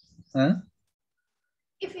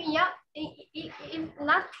 if in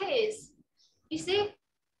that case, you see,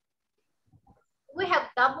 we have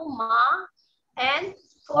double ma and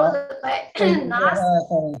for the last.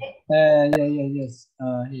 Yes.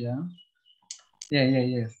 Here.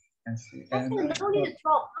 Yes. I see. I think no need to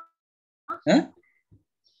drop. Huh?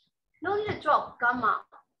 No need to drop gamma.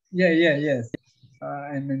 Yes.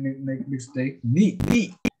 I make mistake. Ni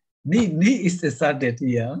is inserted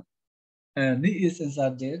here. Ni is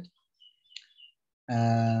inserted.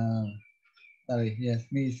 Sorry, yes,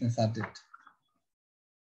 ni is inserted.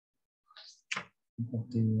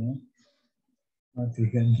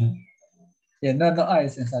 Yeah, no, I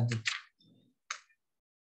is inserted.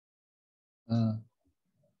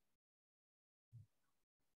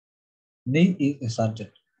 Ni is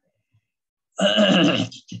inserted.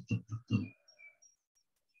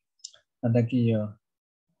 And the key,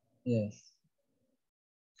 yes.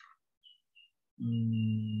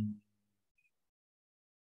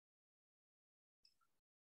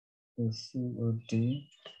 COD.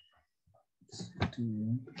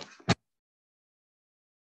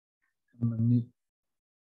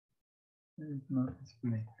 Not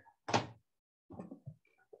explained.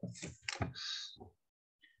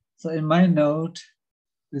 So in my note,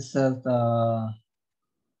 this is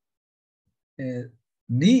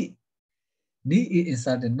ni is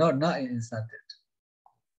inserted, not inserted.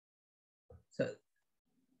 So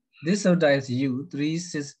this sutta is used.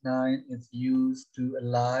 369 is used to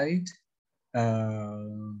alight.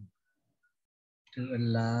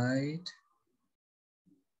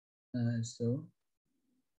 So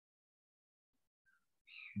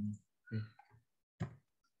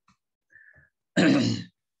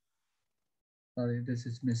sorry, this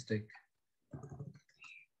is mistake.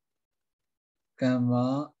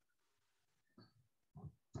 Karma.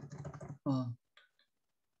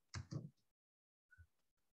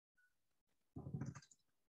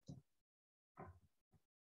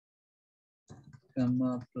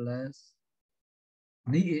 Karma plus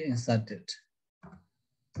ni is inserted.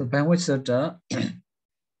 So by which sutta?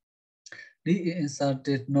 Ni is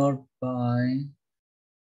inserted not by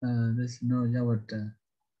this no yavata.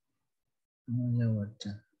 No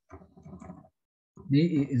yavata. Ni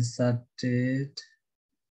is inserted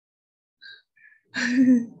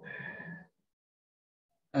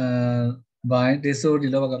by Deso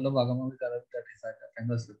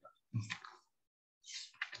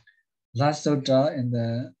last sutta in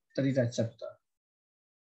the Taddhitakaṇḍa chapter.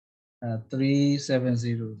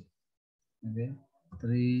 370. Okay,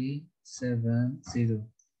 370.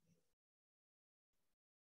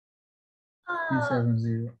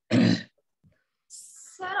 370.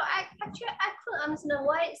 So I couldn't understand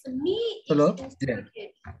why it's me is Hello? inserted.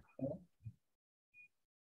 Yeah.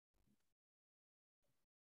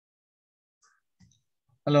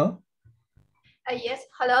 Hello? Yes,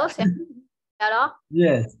 hello, Sayadaw.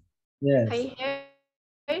 Yes. Can you hear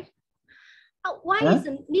me? Why is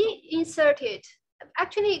ni inserted?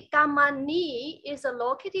 Actually, gamma ni is a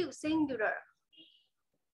locative singular.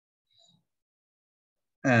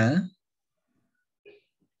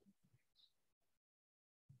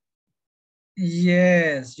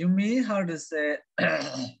 Yes, you mean how to say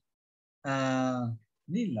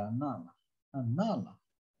Nila, nala, nala.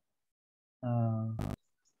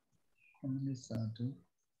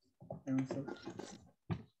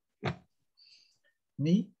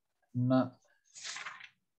 Ni, na.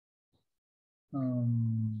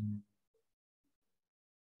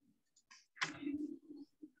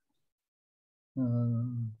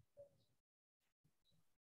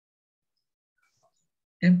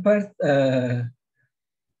 Impact,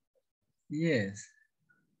 yes.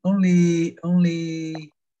 Only.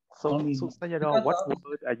 So Sayadaw, what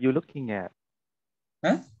word are you looking at?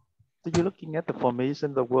 Huh? So you're looking at the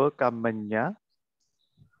formation, the word kamanya.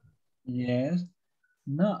 Yes.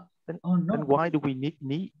 No. Then, Oh no. then why do we need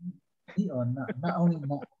ni? Ni or na? Not only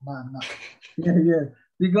na. Yeah, yeah.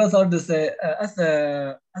 Because how to say, as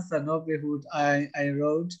a novelhood, I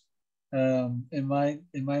wrote in my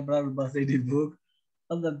Padarūpasiddhi book,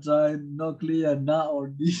 at the time no clear na or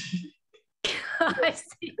ni. I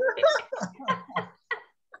see.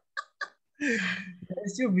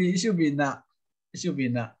 It should be na. It should be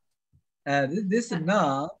na. This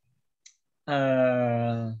na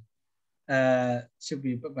should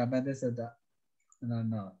be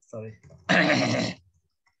no, sorry.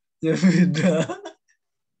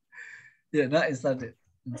 Yeah, not inserted.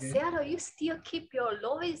 Okay. Sayadaw, you still keep your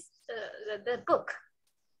Lois the book.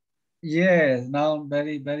 Yes, now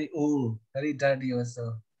very old, very dirty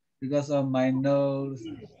also because of my nose.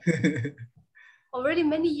 Already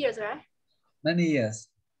many years, right? Many years.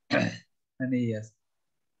 Many years.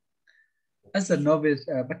 As a novice,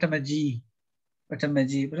 Patamaji, I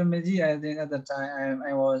think at the time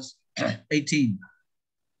I was 18.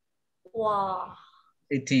 Wow.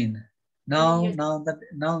 18. Now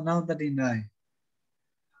 39.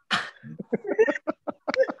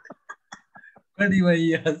 21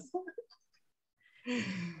 years. Oh,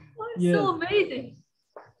 it's Yes. so amazing.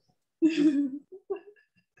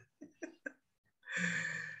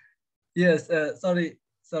 Yes, sorry,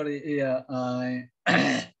 yeah, I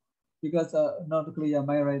because not clear,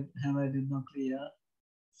 my handwriting not clear.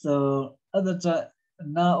 So other time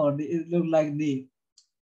now only it look like me,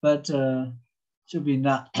 but should be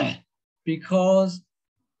not because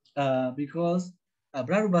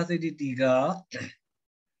Padarūpasiddhi Tika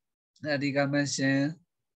mentioned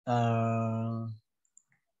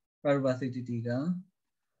Padarūpasiddhi Tika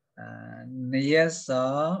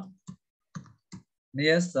Niyasa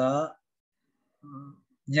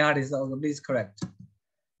Nya is also please correct.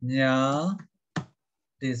 Nya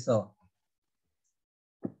Diso.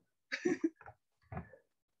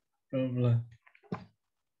 Problem.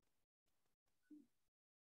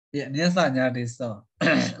 Yeah, Nyasa Nya Diso.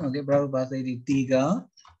 Okay, Padarūpasiddhi Tika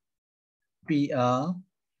PR.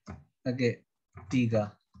 Okay,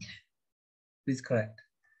 Tika. Please correct.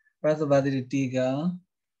 Padarūpasiddhi Tika,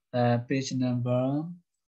 page number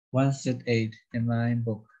 168 in my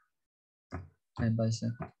book. My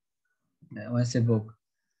version. 168 book.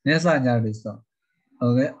 Nyasa Nya Diso.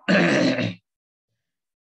 Okay.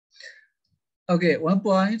 Okay, one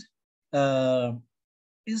point.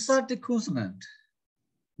 Inserted consonant,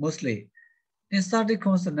 mostly. Inserted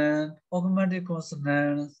consonant, augmented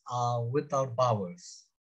consonants are without vowels.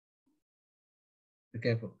 Be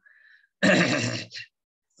careful.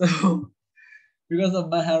 So, because of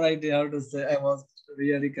my handwriting, I have to say I was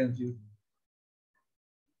really confused.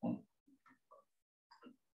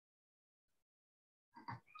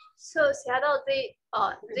 So Sayadaw, the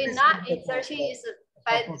not insertion is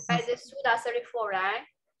by the Sutta 34, right?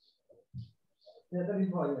 Yeah,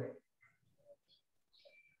 34.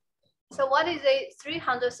 So what is the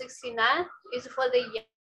 369? Is for the ya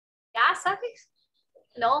suffix?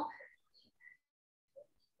 No.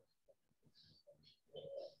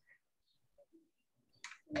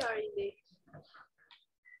 Where is it?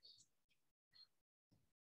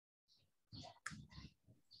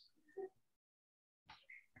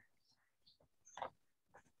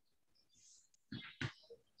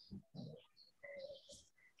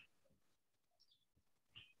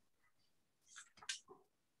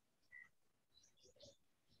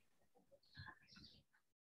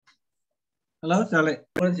 Hello, Charlie.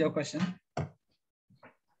 What is your question? I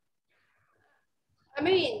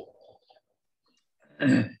mean,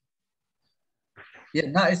 Yeah,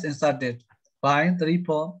 now it's inserted by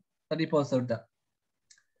 34 Sutta.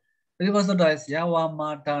 34 Sutta is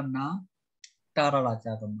Yawamatana Tarala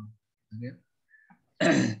Chatama. Okay.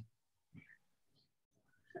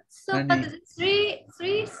 so but the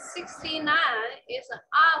 369 is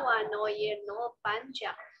awa no ye no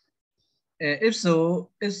panja. If so,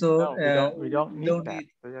 No, we don't need that.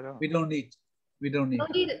 we don't need. No need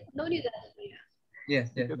that. Yes.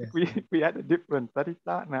 Because we had a different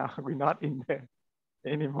Taddhita now. We're not in there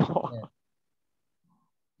anymore. Yeah.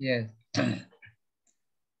 Yes.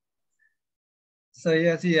 So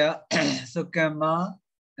yes, here, so Kama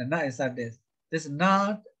and Na is like this. This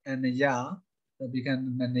Nat and Ya, so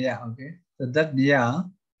become Ya, okay? So that Ya,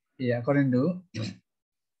 yeah, according to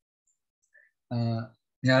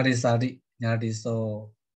Nyari Sadi, Nyari So,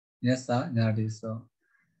 yes, Nyari So,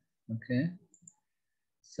 okay?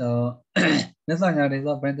 So that's why Nyari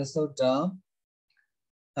So, when the Sota,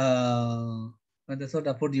 when the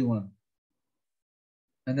Sota 41,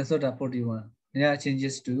 when the Sota 41, Nya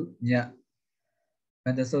changes to Nya.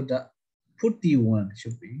 And the Sota 41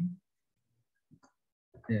 should be.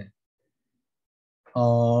 Yeah.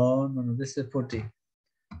 Oh, no, this is 40.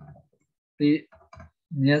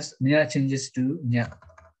 Yes, Nya changes to Nya.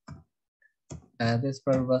 This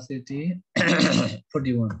Padarūpasiddhi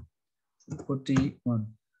 41. 41.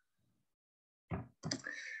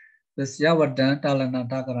 This Yavadan, Talana,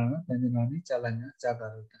 Takarana, Panjanani, Chalanya,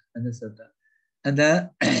 Chakaruta, and the Sota. And the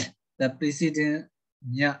preceding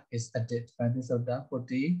Nya is added by the Sota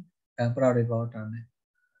 40 and Padarūpasiddhi.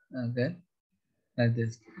 Okay, like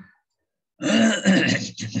this.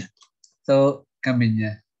 So, coming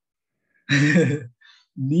here.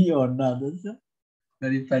 Me or not, that's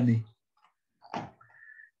very funny.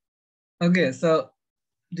 Okay, so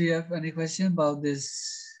do you have any question about this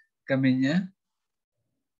Kaminya?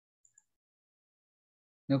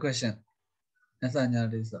 No question. That's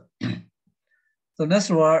so. So next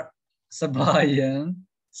word, Sabayan,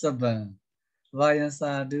 Saban. Vayan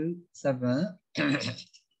Sadhu, Saban.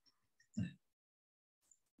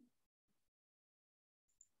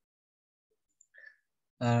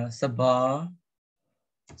 Sabah,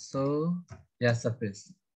 so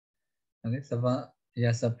Yasapis. Okay, Sabah,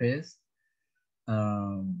 Yasapis.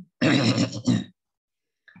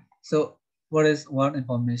 So what is one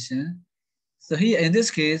information? So here in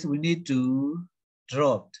this case, we need to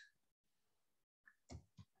drop.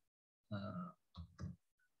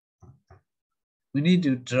 We need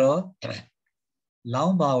to drop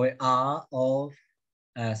long vowel R of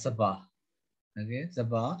Sabah. Okay,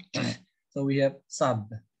 Sabah. So we have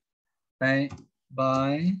sub by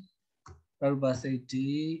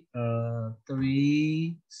Padarūpasiddhi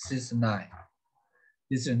 369.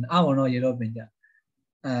 This is I will know European.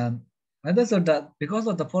 And so that because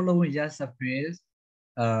of the following yes appears,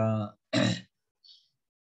 the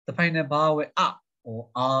final vowel A or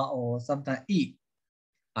R or sometimes E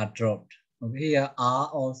are dropped. Okay, here R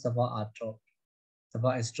or Sabah are dropped.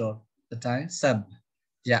 Sabah is dropped. The time sub,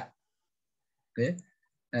 yeah. Okay,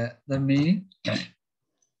 that means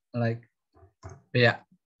like bear.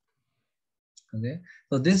 Okay,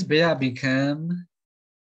 so this bear became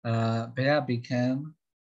ba. Bear became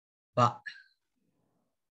ba.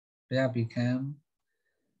 Bear became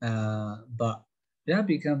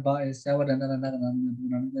ba is and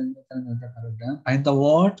the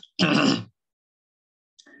word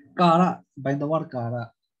kara. By the word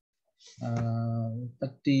kara.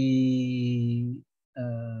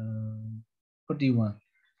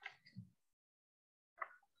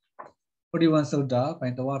 41 sutta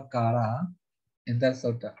by the word kara in that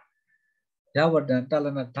sutta. Yavadan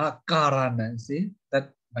talana ta karana, see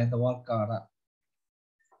that by the word kara.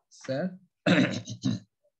 Sir,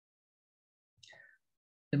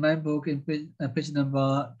 in my book in page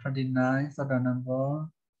number 29, sutta number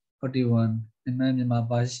 41, in my Myanmar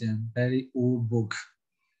version, very old book.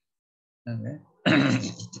 Okay.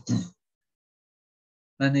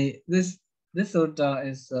 And this sutta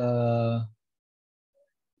is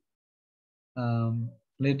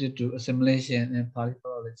related to assimilation and Pāḷi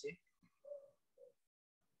philology.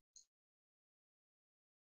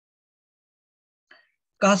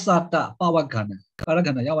 Kasata pawagana.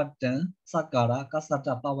 Karagana yawatan sakara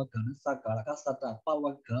kasata pawagana sakara kasata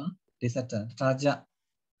pawagana disatan taja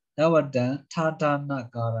yawatan tadana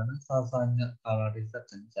karana sasanya kara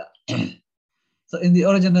disatan. So in the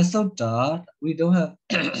original sutta, we don't have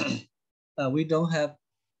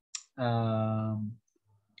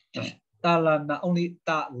talana, only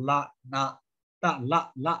ta la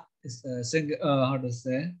is a single how to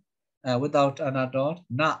say without another dot,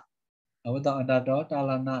 na without another dot,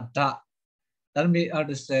 talana da. That means how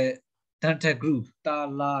to say tanta group,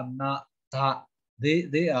 talana da.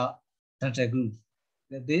 They are tanta group.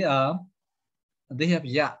 They have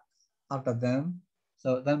ya after them.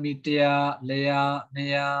 So that means tia, lea,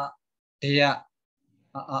 nea, tia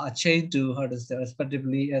are changed to how to say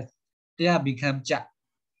respectively as tia become ja.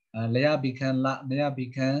 Lea became la, Nea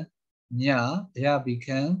became nya, Dea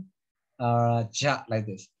became ja, like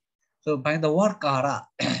this. So by the word kara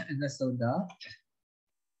in the sutta,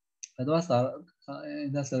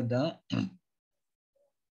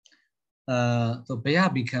 so Bea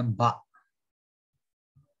became ba.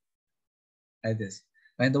 like this.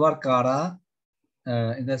 When the word kara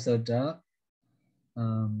in the sutta,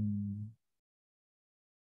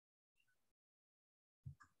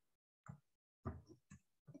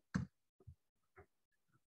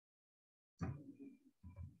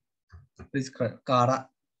 this kara,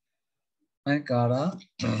 and kara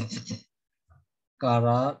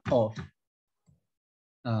of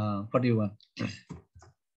 41.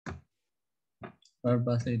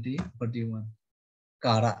 Padarūpasiddhi 41.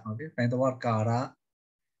 Kara, okay. Find the word kara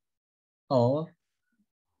of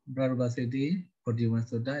Padarūpasiddhi 41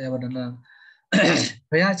 sutta. Yavadana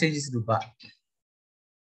Paya changes rupa.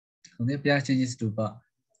 Okay, Paya changes rupa.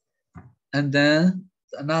 And then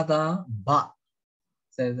another ba.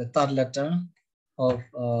 So the third letter of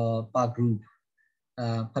pa group.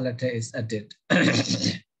 Pa letter is added.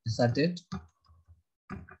 Is added.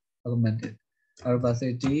 Augmented.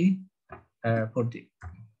 Padarūpasiddhi 40.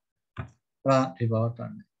 Okay,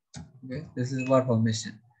 this is word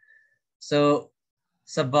formation. So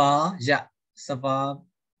Sabha, ya, Sabha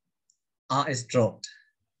is dropped.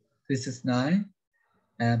 This is 9.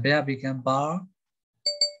 And Baya become bar.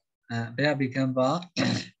 Baya become bar.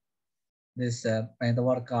 This and the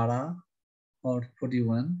word kara or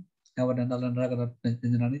 41. And then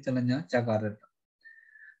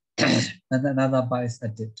another bar is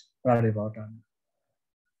added. Proud about it.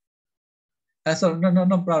 So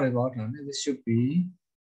not proud about it. This should be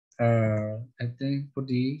I think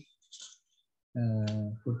 40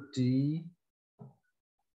 43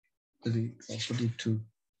 or 42.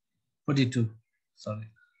 42. Sorry.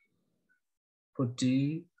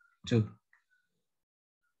 42.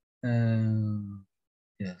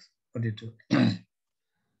 Yes, 42.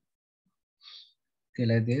 Okay,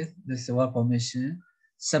 like this. This is word formation.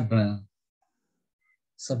 Sabha.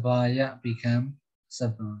 Sabaya become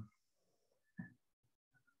Sabha.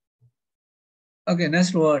 Okay,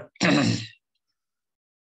 next word.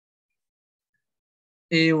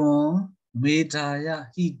 Ewan,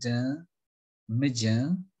 Medaya, Hidan,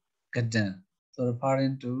 Mijan, Gadan. So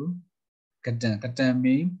referring to Gadan. Gadan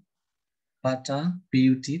means Pata,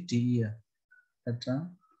 beauty, dear. Pata,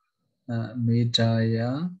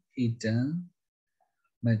 Medaya, Hidan,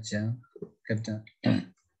 Mijan, Gadan.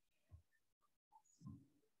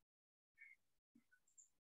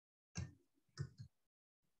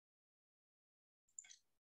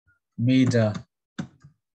 Meter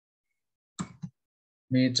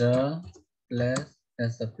plus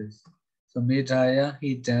as surface. So Medaya,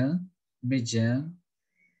 Hidan, Mijan,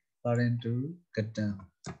 referring to Gadan.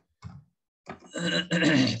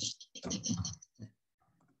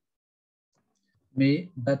 Me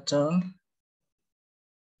better.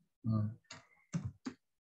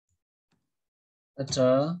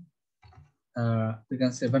 Better. We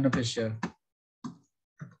can say beneficial.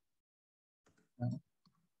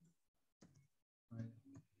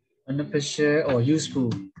 Beneficial or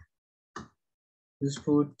useful.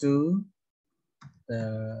 Useful to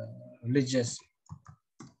the religious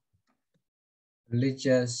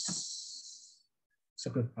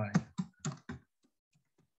sacrifice.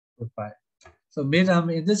 So Medam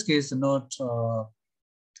in this case not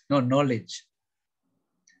knowledge.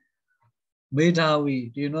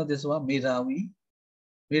 Medavi, do you know this one? Medavi.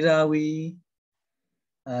 Medavi,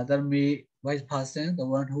 that means wise person, the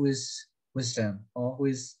one who is wisdom or who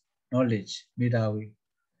is knowledge. Medavi.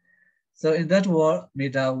 So in that word,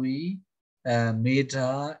 Medavi,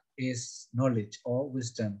 Meda is knowledge or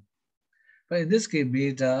wisdom. But in this case,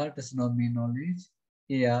 Meda does not mean knowledge.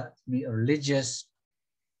 Here, it means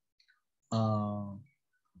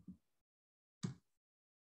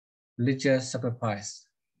religious sacrifice.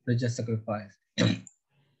 Religious sacrifice.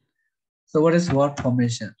 So what is word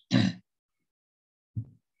formation?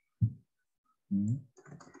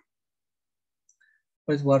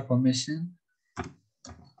 What is word formation?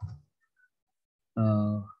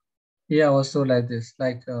 Here also like this,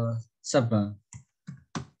 like Sabha.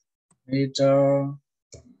 Meter,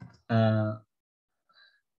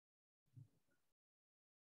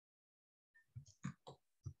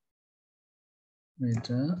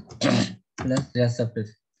 meter plus their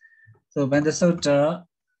surface. So when the sutta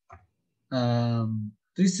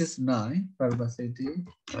 369 Padarūpasiddhi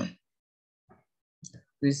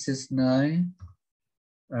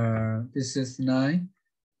 369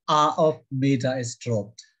 R of meter is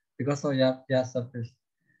dropped because of their surface.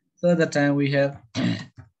 So at the time we have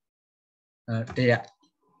Daya.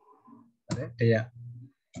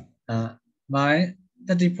 My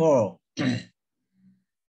 34.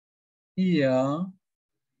 Here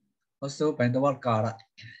also find the word kara.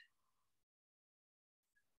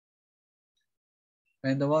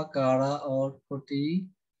 Find the word kara or 40.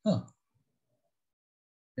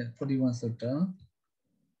 Yeah, 41 Sutta.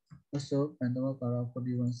 Also, Pandavakara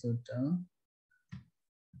 41 Sutta.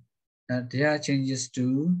 And there changes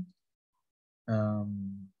to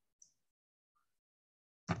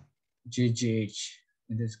JJH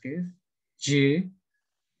in this case. J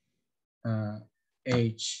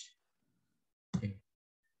H A.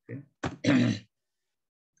 Okay.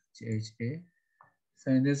 JHA.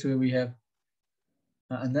 So in this way we have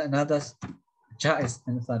another Ja is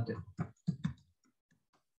inserted.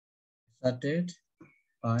 Inserted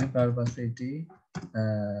by Padarūpasiddhi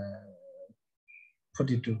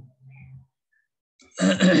 42.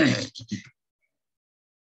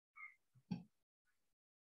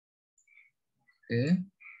 Okay.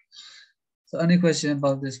 So any question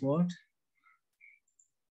about this word?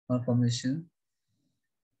 Confirmation?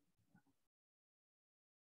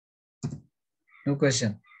 No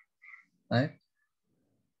question, right?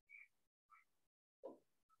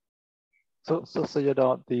 So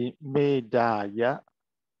Sayadaw, the Medaya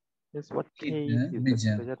is what case is it,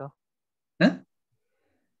 Meja. Sayadaw? Huh?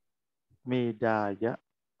 Medaya.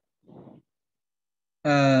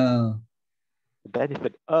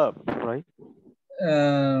 Benefit of, right?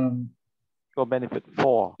 Or benefit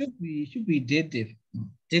for? Should be dative.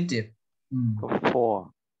 Dative.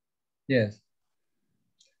 For. Yes.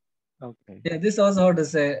 Okay. Yeah, this also how to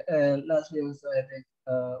say. Last week also I think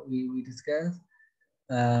we discussed.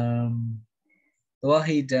 What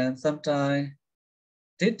he done sometime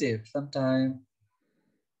dative, sometime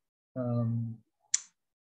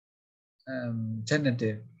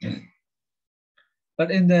genitive.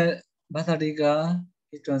 But in the Bhattarika,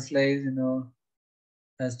 it translates,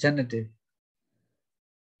 as genitive.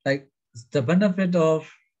 Like the benefit of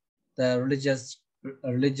the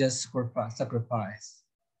religious sacrifice.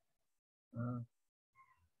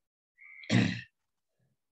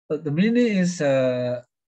 But the meaning is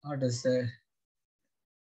how to say?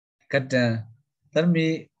 That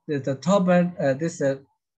means the top this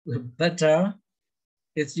better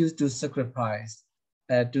is used to sacrifice,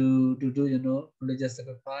 to do religious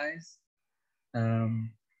sacrifice.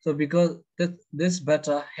 So because this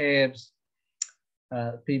better helps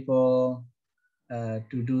people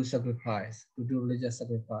to do sacrifice, to do religious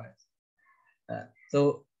sacrifice.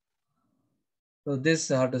 So this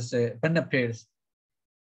how to say benefits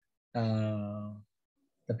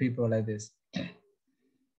the people like this.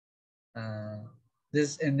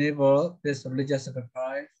 This enable this religious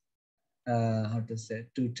sacrifice how to say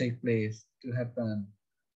to take place, to happen.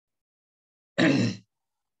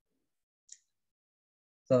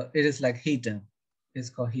 So it is like hidden. It's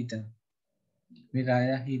called hidden.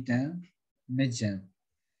 Viraya hidden, Mijan.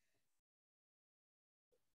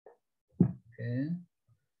 Okay.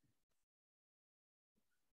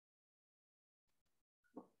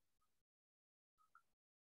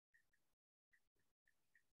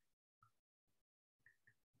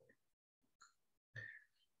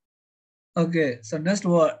 Okay, so next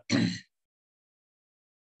word.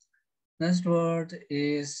 Next word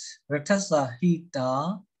is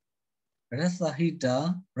Ratasahita.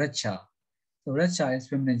 Ratasahita, Racha. So Racha is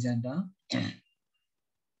feminine gender.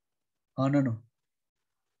 Oh, no.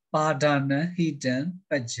 Padana, Hitan,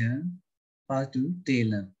 Pajan, Patu,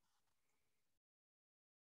 Telan.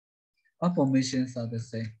 What formations are the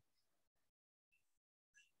same?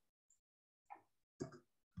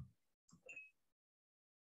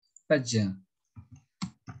 Pajan.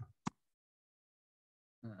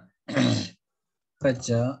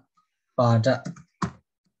 Paja, Pada.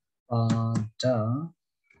 Pada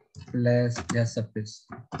plus their surface.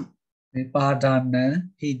 Padana,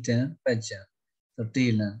 Hitan, Pajan. So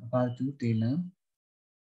Telan, Patu, Telan.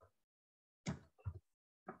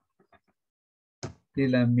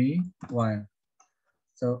 Telan me wine.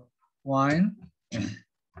 So wine.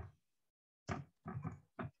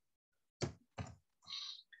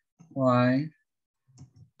 Wine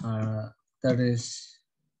that is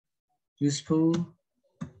useful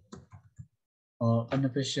or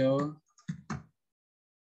beneficial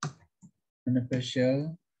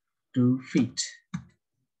to feed.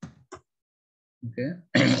 Okay.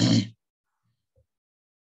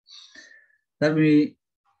 That we,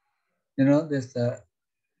 this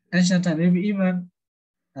ancient time, maybe even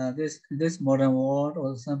this modern world,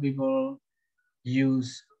 or some people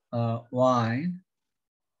use wine.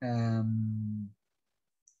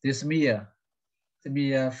 This meal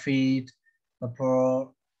feed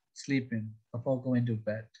before sleeping, before going to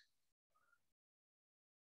bed.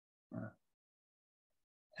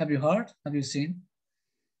 Have you heard? Have you seen?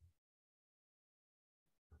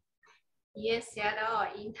 Yes,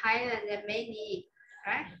 Sayadaw. In Thailand, there are many,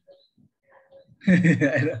 right?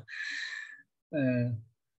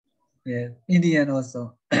 Yeah, Indian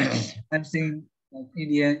also. I'm seeing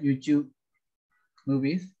Indian YouTube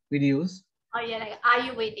movies, videos. Oh yeah, like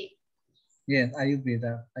Ayurvedic. Yes,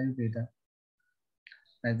 Ayurveda, Ayurveda.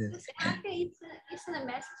 Like So this. actually, it's a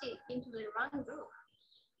message into the wrong group.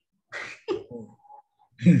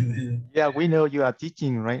 Yeah, we know you are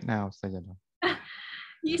teaching right now, Sayadaw.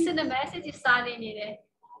 You send a message starting it.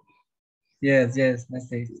 Yes, yes,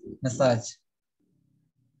 message, massage.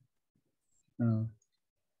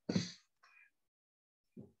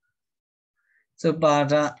 So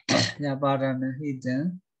Pada, yeah, Pada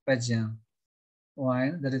hidden Pajan.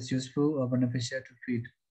 Wine that is useful or beneficial to feed.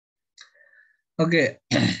 Okay.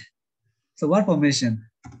 So what formation?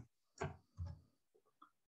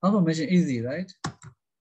 What formation easy, right?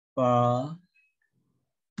 Pa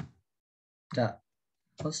da.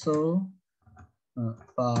 Also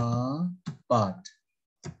pa pat.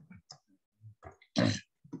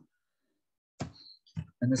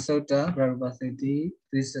 And the sota, Padarūpasiddhi,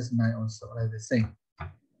 this is my also like the same.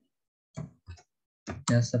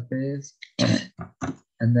 Yes, space.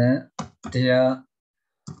 And then they are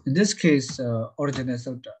in this case original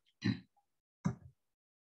sota.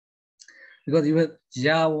 Because you have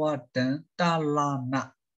Jawatan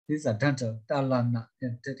Talana. These are dental Talana.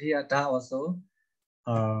 And here da also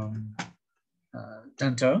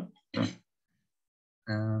dental.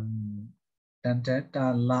 Dental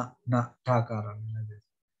Talana Takara.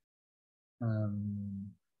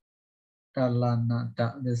 Talana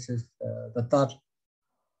da. This is the third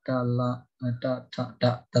Tala da,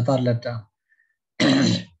 the third letter.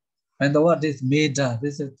 And the word is Meda.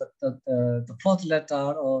 This is the fourth letter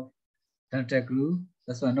of dental group.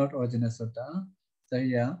 That's why not original sota. So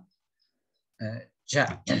here,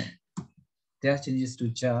 ja. There changes to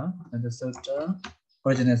ja, and the sota,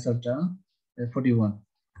 original sota, 41.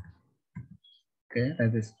 Okay,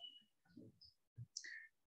 like this.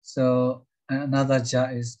 So another ja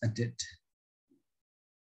is added.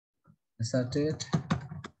 Asserted,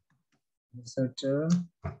 sota,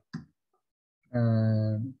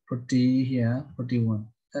 40 here, 41.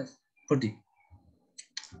 That's 40.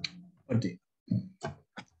 40.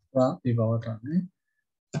 Well,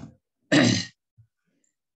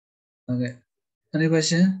 okay. Any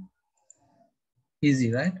question?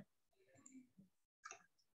 Easy, right?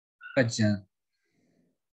 Question.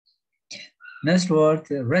 Next word,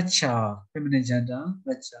 racha, feminine gender,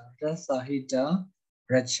 racha, rasahita,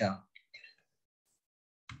 racha.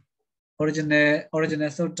 Original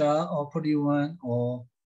sota or 41 or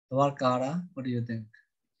Valkara, what do you think?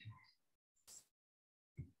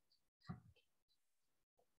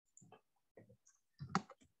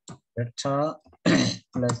 Racha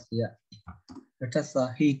plus, yeah.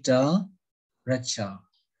 Ratasahita, racha.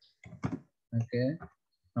 Okay.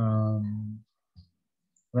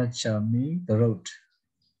 Racha means the road.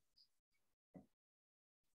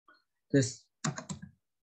 This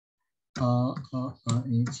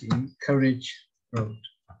carriage road.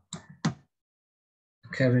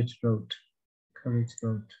 Carriage road. Carriage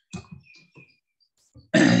road.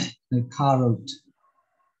 The car road.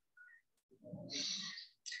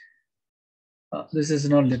 This is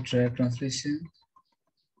not literal translation.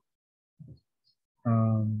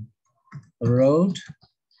 Road,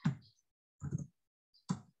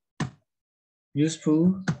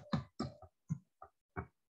 useful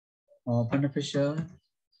or beneficial,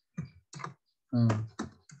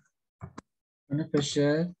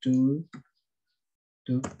 beneficial to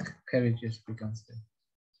carriages, we can say,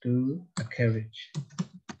 to a carriage.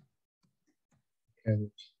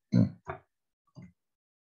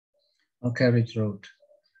 Or carriage road.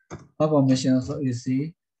 Our formation also you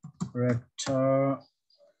see red, so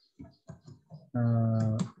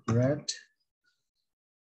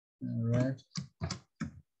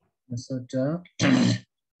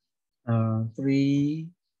 3,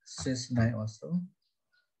 6, 9 also.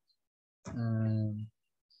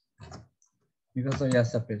 Because of your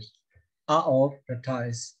surface, R of the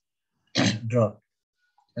ties drop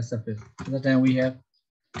the surface. So that time we have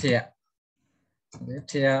tear. Okay,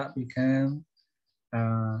 tear become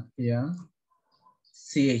here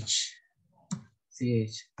CH,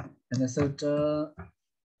 and the sota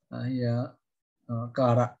here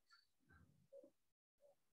kara,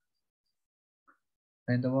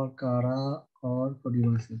 and the word kara or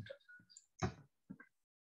 41 sota.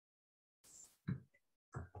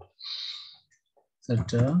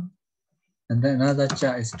 Sota, and then another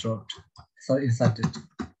cha is dropped, so inserted.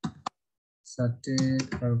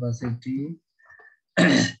 Padarūpasiddhi,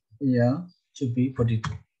 yeah, should be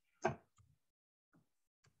 42.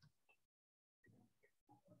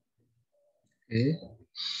 Okay.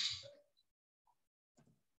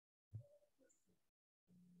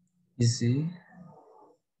 You see?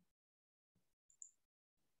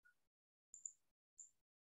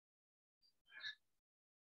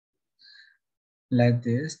 Like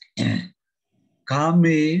this.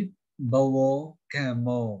 Kami Bawo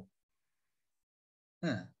Kamo.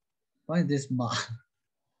 Why this ma?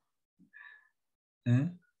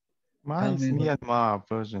 Mine is Myanmar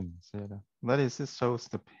version. Sayadaw. That is, it shows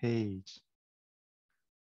the page.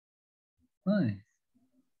 Why?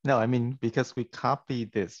 No, I mean, because we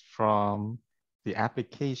copied this from the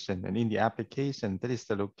application, and in the application, that is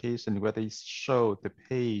the location where they show the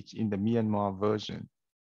page in the Myanmar version.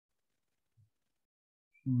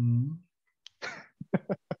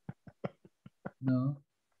 No.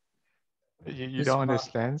 You don't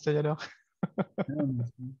understand, Sayadaw? I don't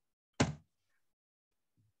understand.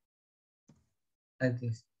 Like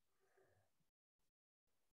this.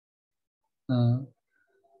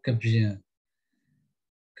 Kapiyan.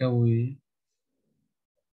 Kawi.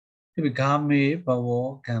 Kami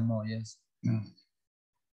Bawo Kamo. Yes.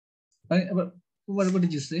 What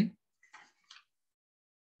did you say?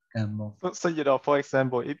 Kamo. So, you know, for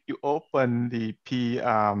example, if you open the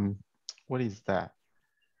what is that?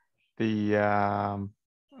 The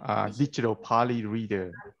digital Pāļi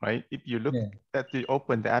reader, right? If you look at the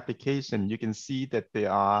open the application, you can see that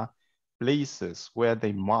there are places where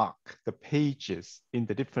they mark the pages in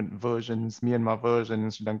the different versions, Myanmar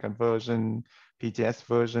version, Sri Lankan version, PTS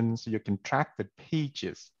version, so you can track the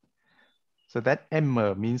pages. So that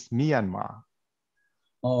Emmer means Myanmar.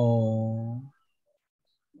 Oh.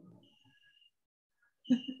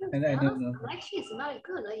 And I don't know. Connection is not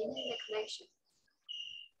good. You need a connection.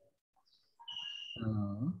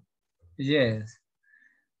 Yes.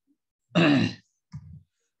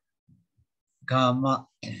 Karma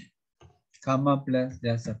plus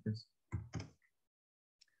their surface.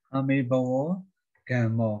 Kami Bawo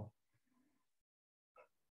Kamo.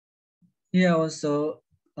 Here also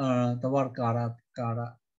the word kara.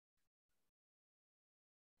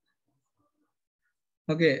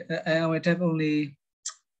 Okay, I will type only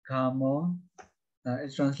Kamo,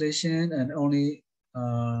 its translation, and only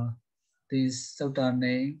this sutta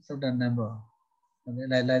name, sutta number.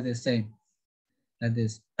 Okay, like the same, like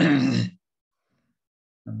this.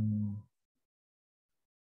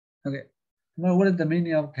 Okay, now what is the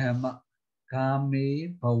meaning of Kama?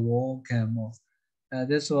 Kami Bawo Kamo.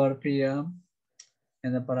 This word appear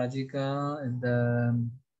in the Parajika, in the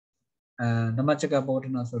Namachaka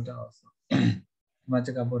Bodhana Sutta also.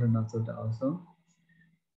 Namachaka Bodhana Sutta also.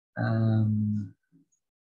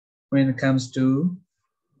 When it comes to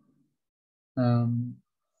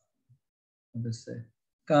what to say,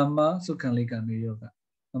 Kama Sukhalika Niyoga.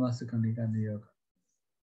 Kama Sukhalika Niyoga.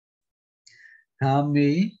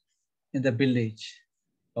 Kami in the village,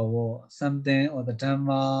 or something, or the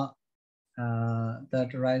Dhamma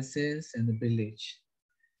that arises in the village.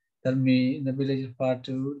 That means in the village is part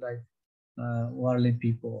two, like worldly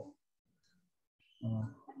people. So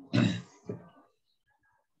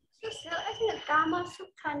I think Kama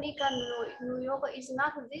Sukhanika Nuyoga is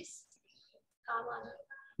not this Kama.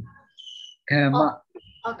 Kama.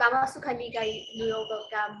 Oh, Kama Sukhanika Nuyoga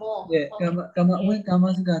Kamo. Yeah, when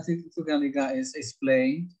Kama Sukhalika is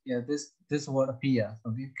explained, yeah, this word appears.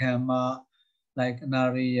 Okay, Kama, like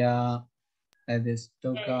Nariya, like this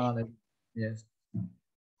Toka, like yes.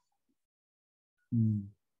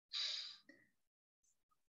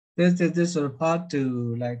 This sort of part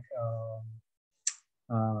to like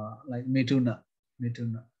Mituna,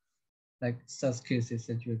 like such cases,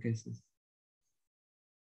 sexual cases.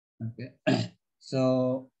 Okay,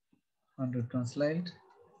 so how to translate?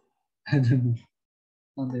 I don't know.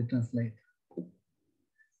 How they translate?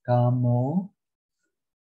 Kamo.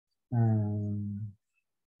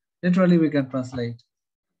 Literally, we can translate.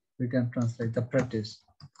 We can translate the practice.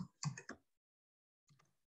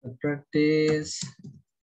 The practice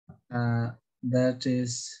that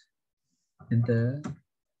is in the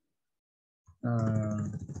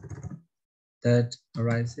that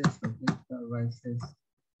arises. Okay, that arises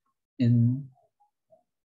in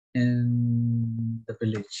the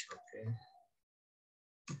village. Okay,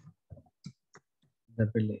 the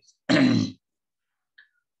village.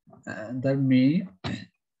 That means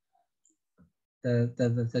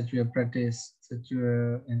the sexual practice,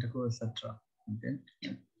 sexual intercourse, etc. Okay.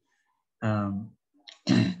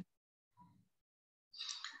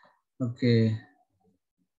 Okay.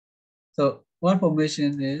 So what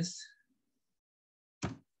formation is?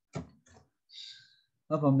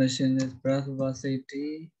 What formation is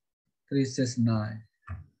Prasvasiti 369?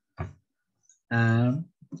 And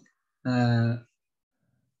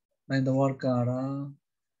by the word Kara,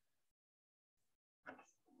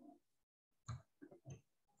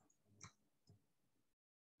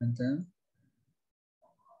 And then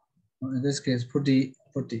in this case, putti.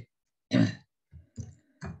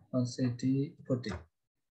 Panseti putti.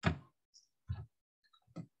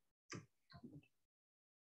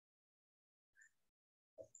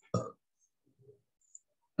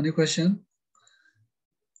 Any question?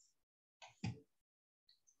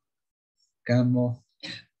 Kamo.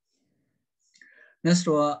 Next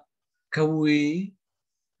one, kawi.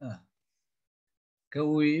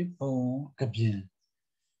 Kawi pon kabien.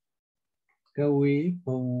 Kawi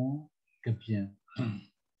pon kabien.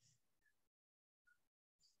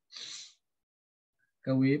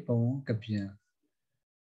 Kawi pon kabien.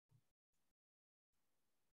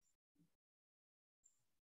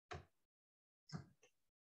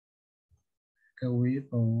 Kawi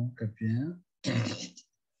pon kabien.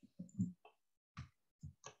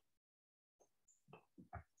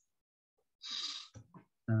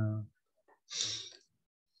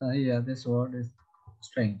 So here this word is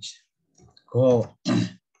strange. Go.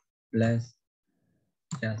 Bless.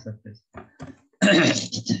 Yes, surface.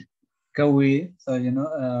 Kawi. So you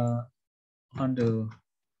know on the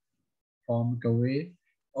form kawi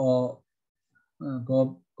or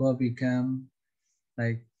go become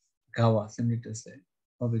like gawa, simply to say.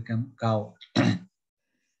 Go become gawa.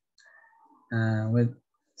 With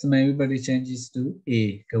so everybody changes to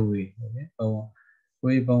a kawi. Okay. So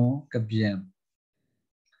we bon kabien.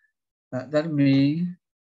 That means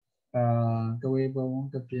kawi bon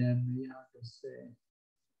kabien. We have to say.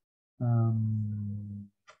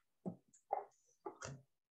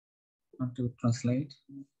 How to translate?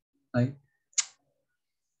 Like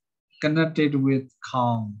connected with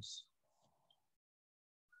counts.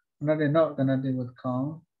 Not connected with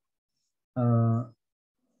count.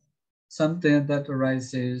 Something that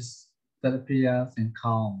arises, that appears in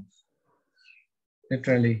counts.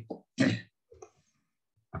 Literally.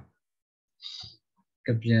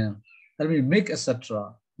 Kabien. That means make,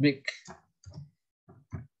 etc. Make.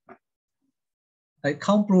 Like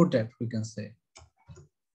count product, we can say.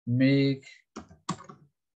 Make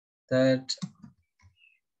that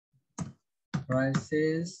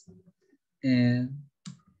rises in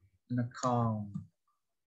a count,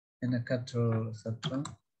 in a cattle, etc.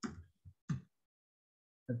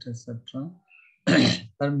 etc.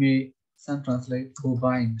 That be some translate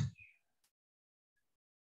bovine.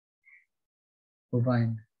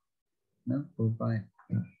 Bovine. No, bovine.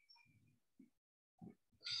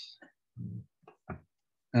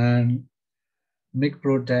 And make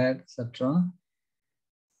product, etc.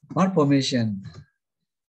 What formation?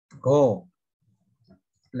 Go.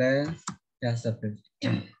 Play. Yes, so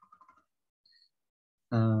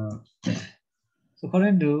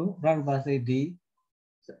according to Padarūpasiddhi,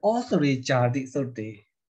 also rechardi sote.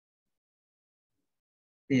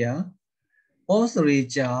 Here, also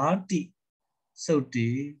rechardi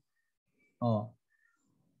sote. Oh,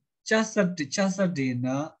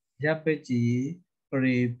 chasadina yapeji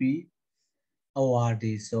prepi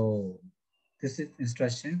awadi so. This is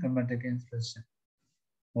instruction, grammatic instruction.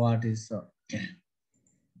 What is so?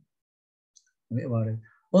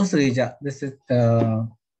 Also, this is the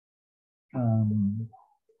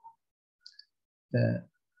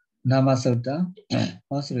Nama Sutta.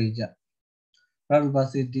 Also,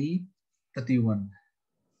 Padarūpasiddhi 31.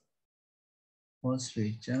 Also,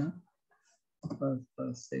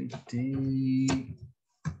 Padarūpasiddhi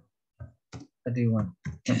 31.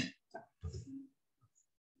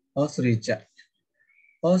 Also, in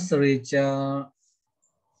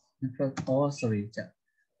fact, also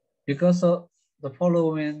because of the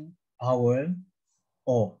following power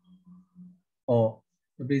or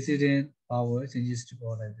the preceding power changes to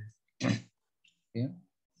go like this. Okay.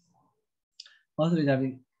 Also,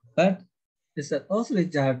 but it's that also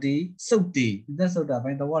Soti. That's what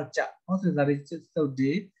by the word cha. Also,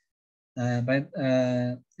 Soti. By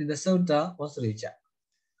in the Sota also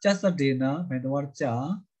Chasadina by the word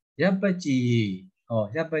cha. Yapachi. Oh,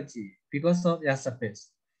 Yapachi. Because of Yasapis.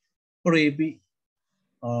 Prebi.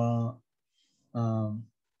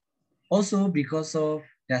 Also because of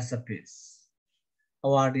Yasapis.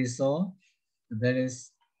 Award so there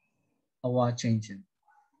is award changing.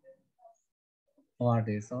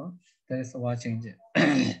 Award so there is award changing.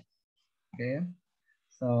 Okay.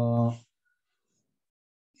 So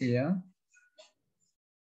here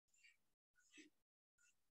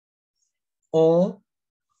all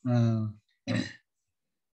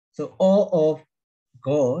so all of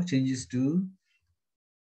go changes to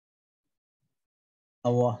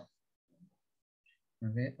awa.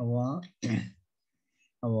 Okay, awa.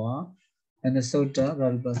 And the sota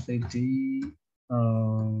Padarūpasiddhi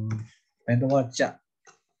and the word cha.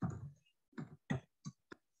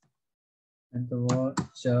 and the word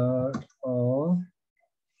chart or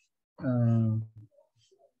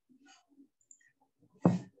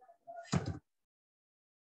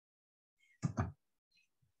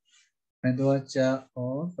and the word chart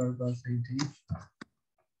or Padarūpasiddhi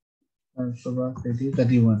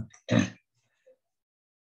 31.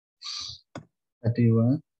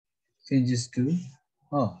 31 changes to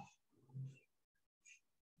oh.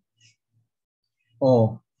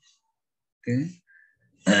 Oh, okay.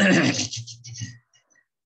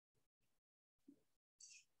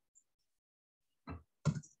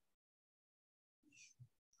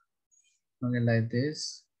 Okay, like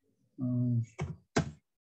this. And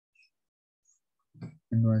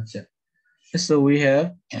watch it. So we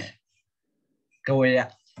have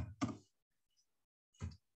Kawaya.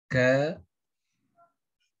 Kawaya.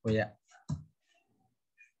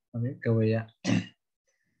 Okay, Kawaya.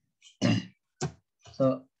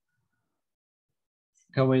 So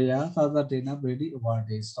Kawaya, Father Dina Brady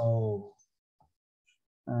awarded. So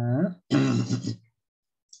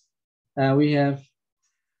we have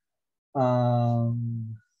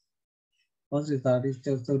what's it that is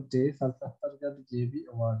just so day JB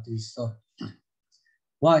awarded. So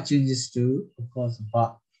what changes to, of course,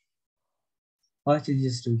 but what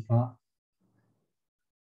changes to but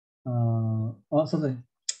oh sorry,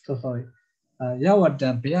 so sorry.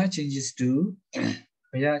 Yawadan Paya changes to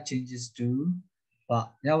Paya changes to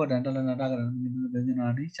but Yawadan Talanadagan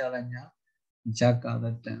Nani Chalanya Jaka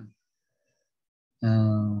that time.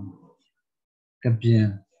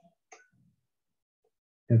 Kabien.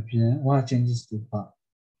 What changes to but?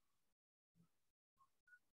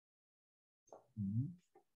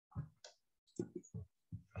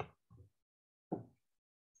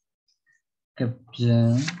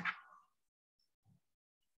 Kabien.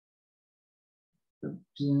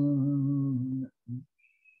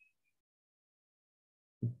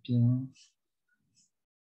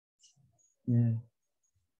 Yeah.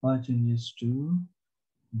 What changes to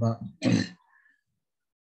but?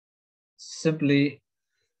 Simply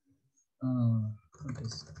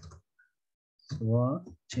what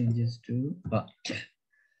changes to but?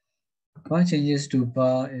 What changes to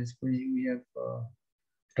ba is we have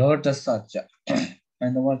daughter Satya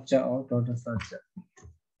and the Vacha or daughter Satya.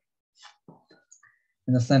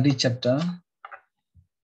 In the Sunday chapter,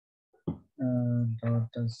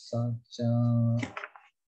 daughter Satya.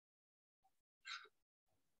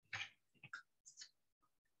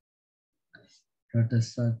 Daughter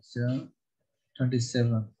Satya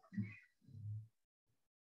 27.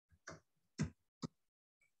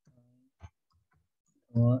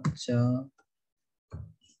 Vacha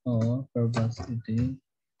or Padarūpasiddhi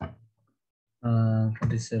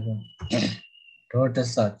 27. Daughter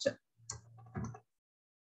Satya.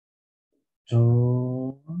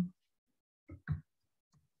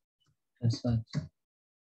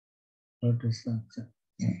 Daughter Satya.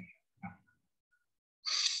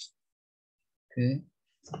 Okay.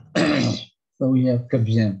 So we have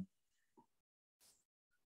Kabien.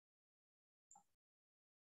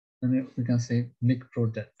 And we can say milk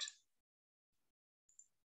product.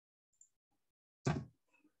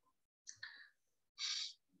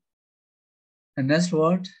 And next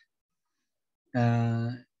word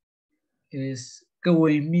is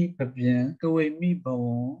Kawemi Kabien. Kawemi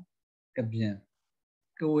Bawon Kabien.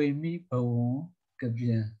 Kawemi Bawon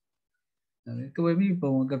Kabien. Kawemi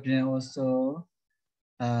Bawon Kabien also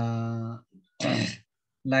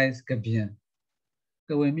lies Kabien.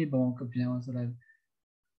 Kawemi Bawon Kabien also lies.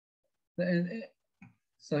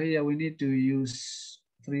 So here we need to use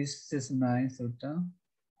 369 sutta.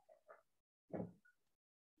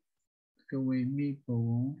 Kawemi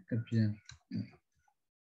Bawon Kabien.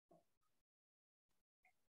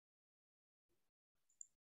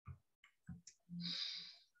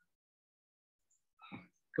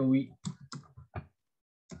 Kawi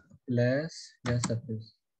plus yes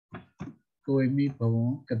suppose. Kawemi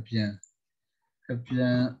Bawon Kabien.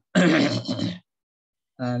 Kabien.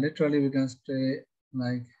 Literally we can say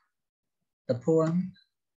like the poem.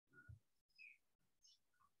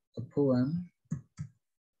 The poem.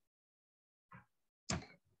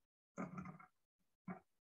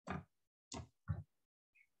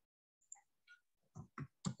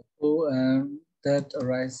 Poem that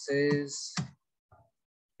arises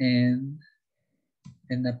in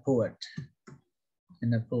a poet.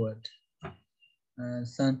 In a poet.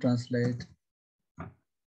 Some translate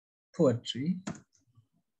poetry.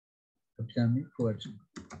 Poetry.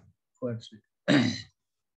 Poetry.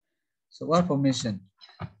 So what formation?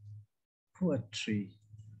 Poetry.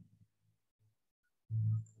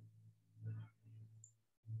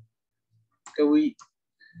 Kawi.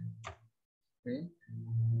 Okay.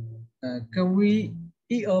 Kawi,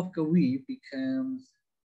 E of Kawi becomes,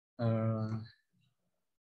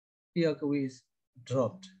 E of Kawi is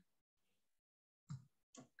dropped.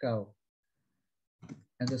 Cow.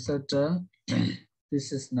 And the sutra,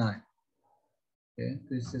 this is 9. Okay,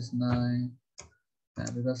 this is 9.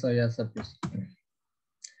 Because of Yasapis.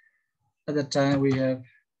 At the time we have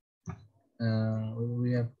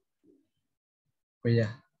Paya.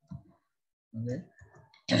 Okay.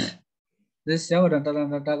 This Yavadan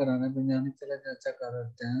Talana Tagarana Binyani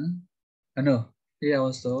Chakaratan. No, here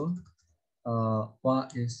also Wa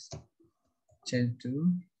is changed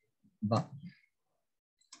to Ba.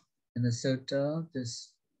 In the sutra,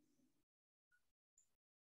 this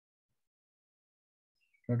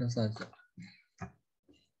Ratasaja.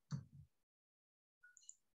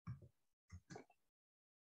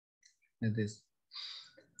 Like this.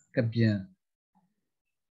 Kabyan.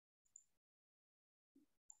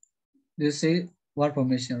 You see word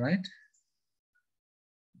formation, right?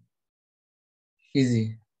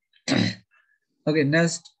 Easy. Okay,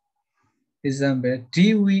 next example.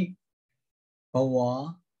 Divi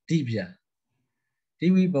Bawa Dibya.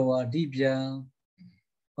 Divi Bawa Dibya.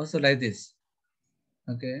 Also like this.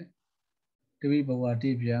 Okay. Divi Bawa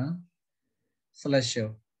Dibya.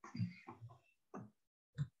 Celestial.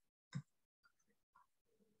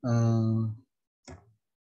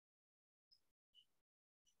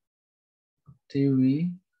 Divi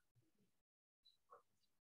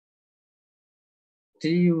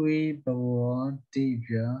Bawa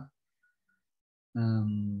Dibya.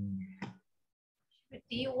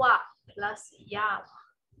 Diwa plus Ya.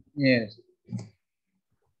 Yes.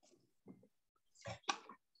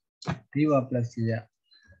 Diva plus Ya.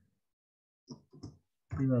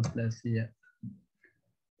 Diva plus Ya.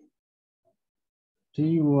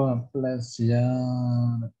 Diva plus Ya.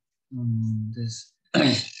 This.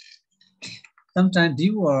 Sometimes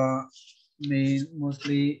Diva mean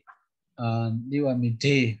mostly Diva mean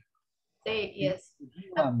day. Day, yes.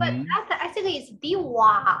 Diva But mean, I think it's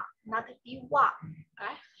Diwa, not Diwa.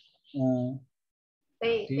 Right?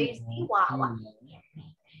 Day is Diwa.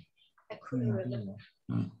 I couldn't remember.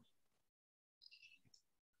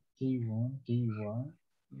 D1.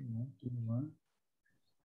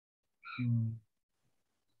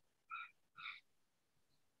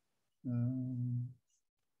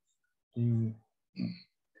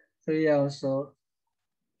 So yeah, also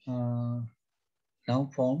noun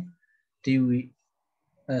form Dwi.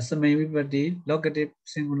 Semi-vibhati, locative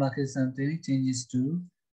singular case something changes to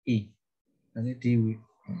E. Okay, Dwi.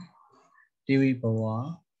 Dwi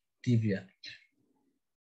Bawa Divya.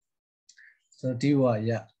 So Diva,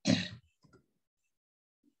 yeah.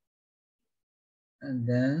 And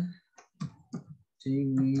then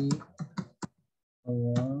Dwi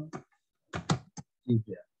Bawa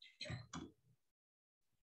Divya.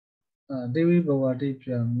 Devi Bhavati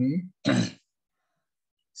means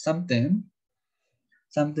something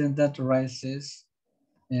that rises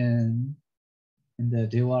in the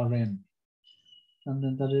Deva realm.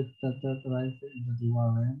 Something that rises in the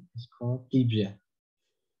Deva realm is called Divya.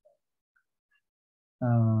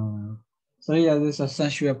 So yeah, this is a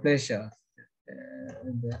sensual pleasure.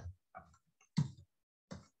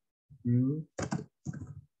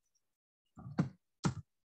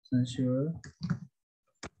 Sensual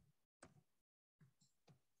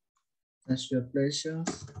pleasure.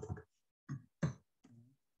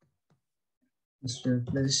 Sensual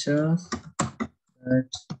pleasure that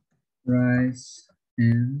rise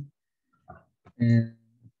in the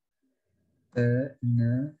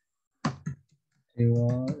inner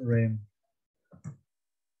Deva realm.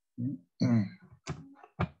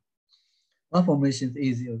 Our formation is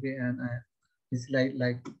easy, okay, and it's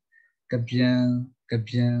like kabyan,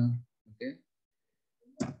 okay.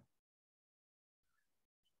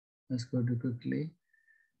 Let's go to quickly,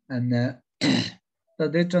 and so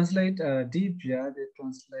they translate Dibya. They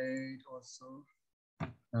translate also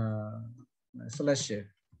celestial.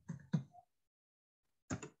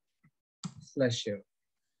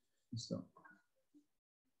 So.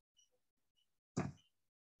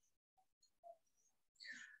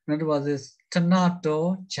 Another was this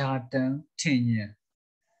Tanato Chatam Tinya.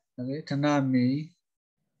 Okay, Tanami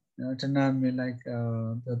like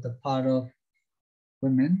the part of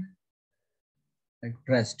women, like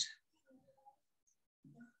breast.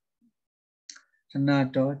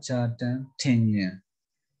 Tanato Chatam Tinya.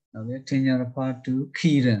 Okay, Tinya refer to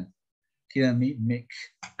Kiran. Kiran means make.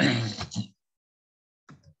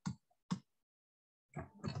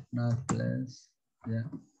 Not less, yeah.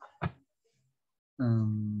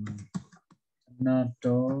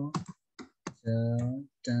 Nato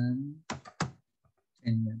Chatam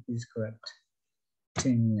Tinya is correct.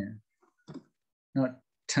 Tinya.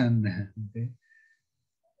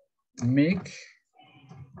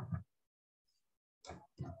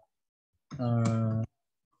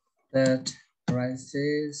 that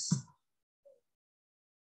rises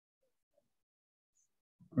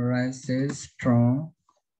from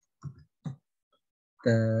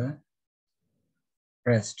the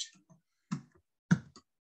breast.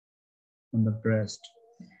 On the breast.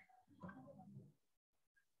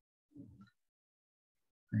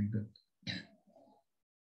 Very good.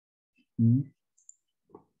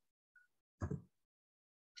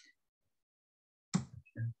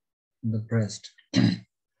 The breast.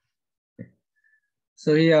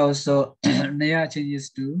 So here also Nya changes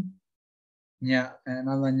to Nya,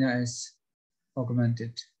 another Nya is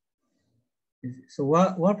augmented. So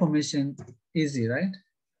what formation? Easy, right?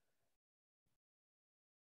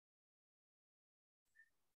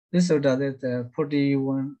 This sutta is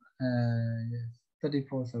 41,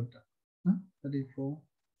 34 sutta. Huh? 34,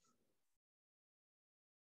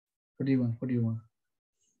 41, 41.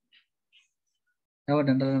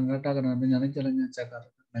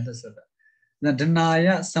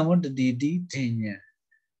 Dhanaya samudaditi dhinya.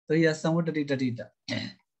 So here samudaditi dadita.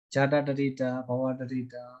 Jata dadita, bhava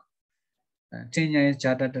dadita. Dhinya is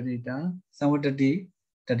jata dadita. Samudaditi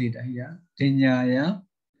dadita here. Dhinyaya,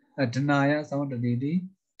 dhanaya samudaditi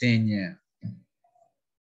dhinya.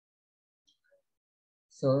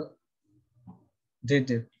 So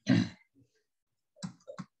did it.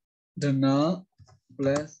 Dhana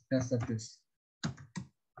plus this.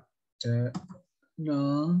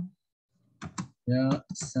 Dhana ya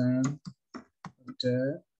san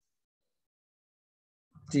the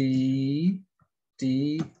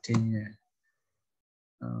dhinya.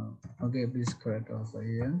 Okay, please correct also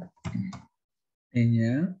here.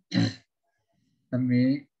 Dhinya. Let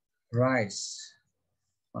me rice.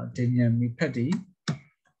 Dhinya me petty.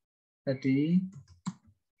 Petty.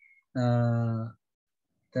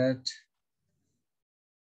 That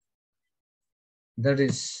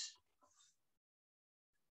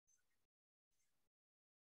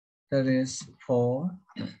is for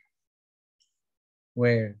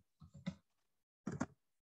where?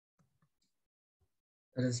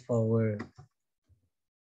 That is for where?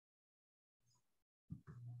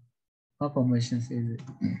 What formations is it?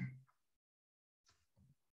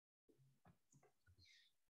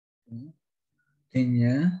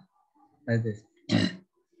 Dhinya, like this.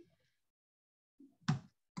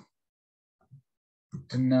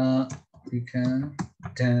 Dhana become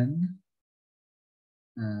then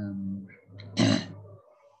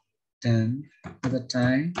at the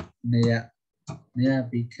time Nya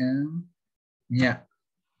become Nya.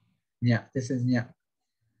 This is Nya.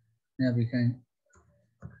 Nya become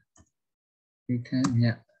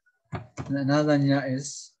Nya. Another Nya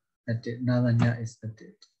is added. Another Nya is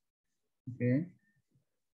added. Okay.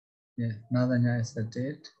 Yeah, another Nya is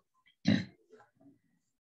added.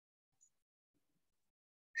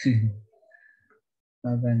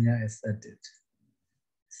 Another Nya is added.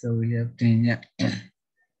 So we have Dhinya.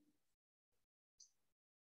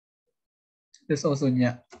 This also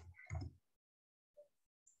Nya.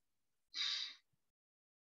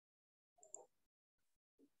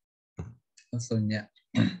 Also Nya.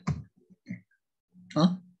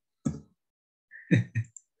 Huh?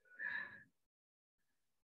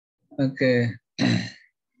 Okay.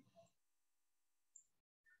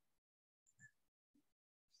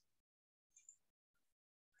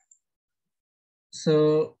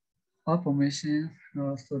 So our formation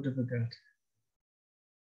not so difficult.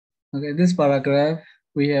 Okay, this paragraph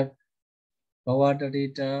we have Bhava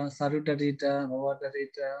Taddhita, Saru Taddhita, Bhava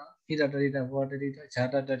Taddhita, Hita Taddhita, Bhava Taddhita,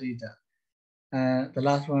 Jata Taddhita. The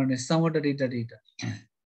last one is Samudati Taddhita.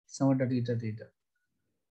 Samudati Taddhita.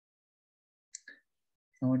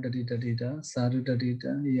 Samudati Taddhita, Saru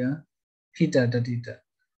Taddhita, yeah. Hita Taddhita.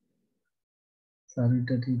 Saru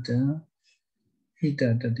Taddhita,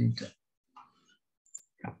 Hita Taddhita.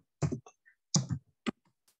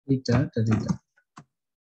 Hita Taddhita.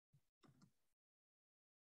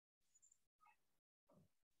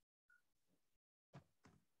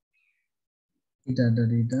 Hita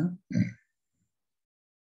Taddhita.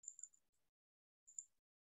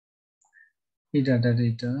 Hita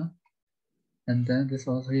Taddhita. And then this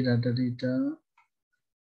was Hita Taddhita.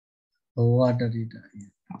 Bhava Taddhita.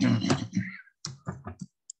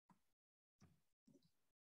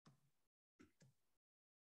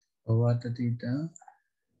 Bhava Taddhita.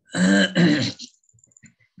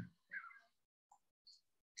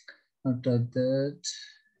 After that,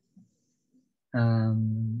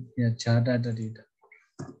 Jata Taddhita.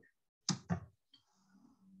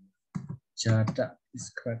 Jata is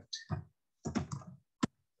correct.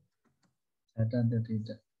 Jata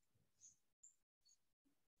Taddhita.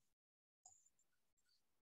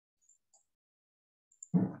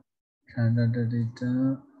 Khanda Taddhita.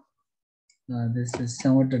 This is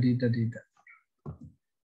Taddhitakaṇḍa.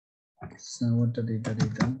 Taddhitakaṇḍa.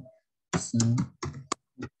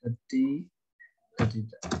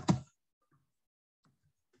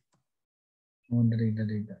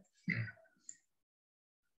 Taddhitakaṇḍa.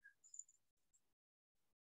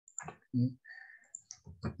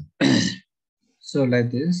 So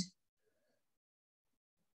like this.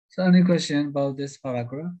 So any question about this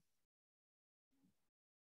paragraph?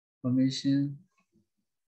 Permission.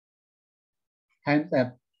 Time's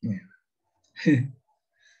up.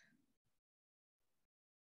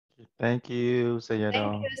 Thank you, Sayadaw.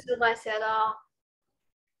 Thank you so much, Sayadaw.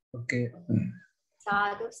 Okay.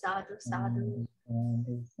 Sadhu, sadhu, sadhu.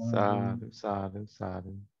 Sadhu, sadhu,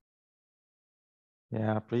 sadhu.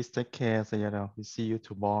 Yeah, please take care, Sayadaw. We see you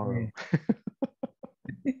tomorrow.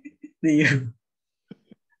 See you.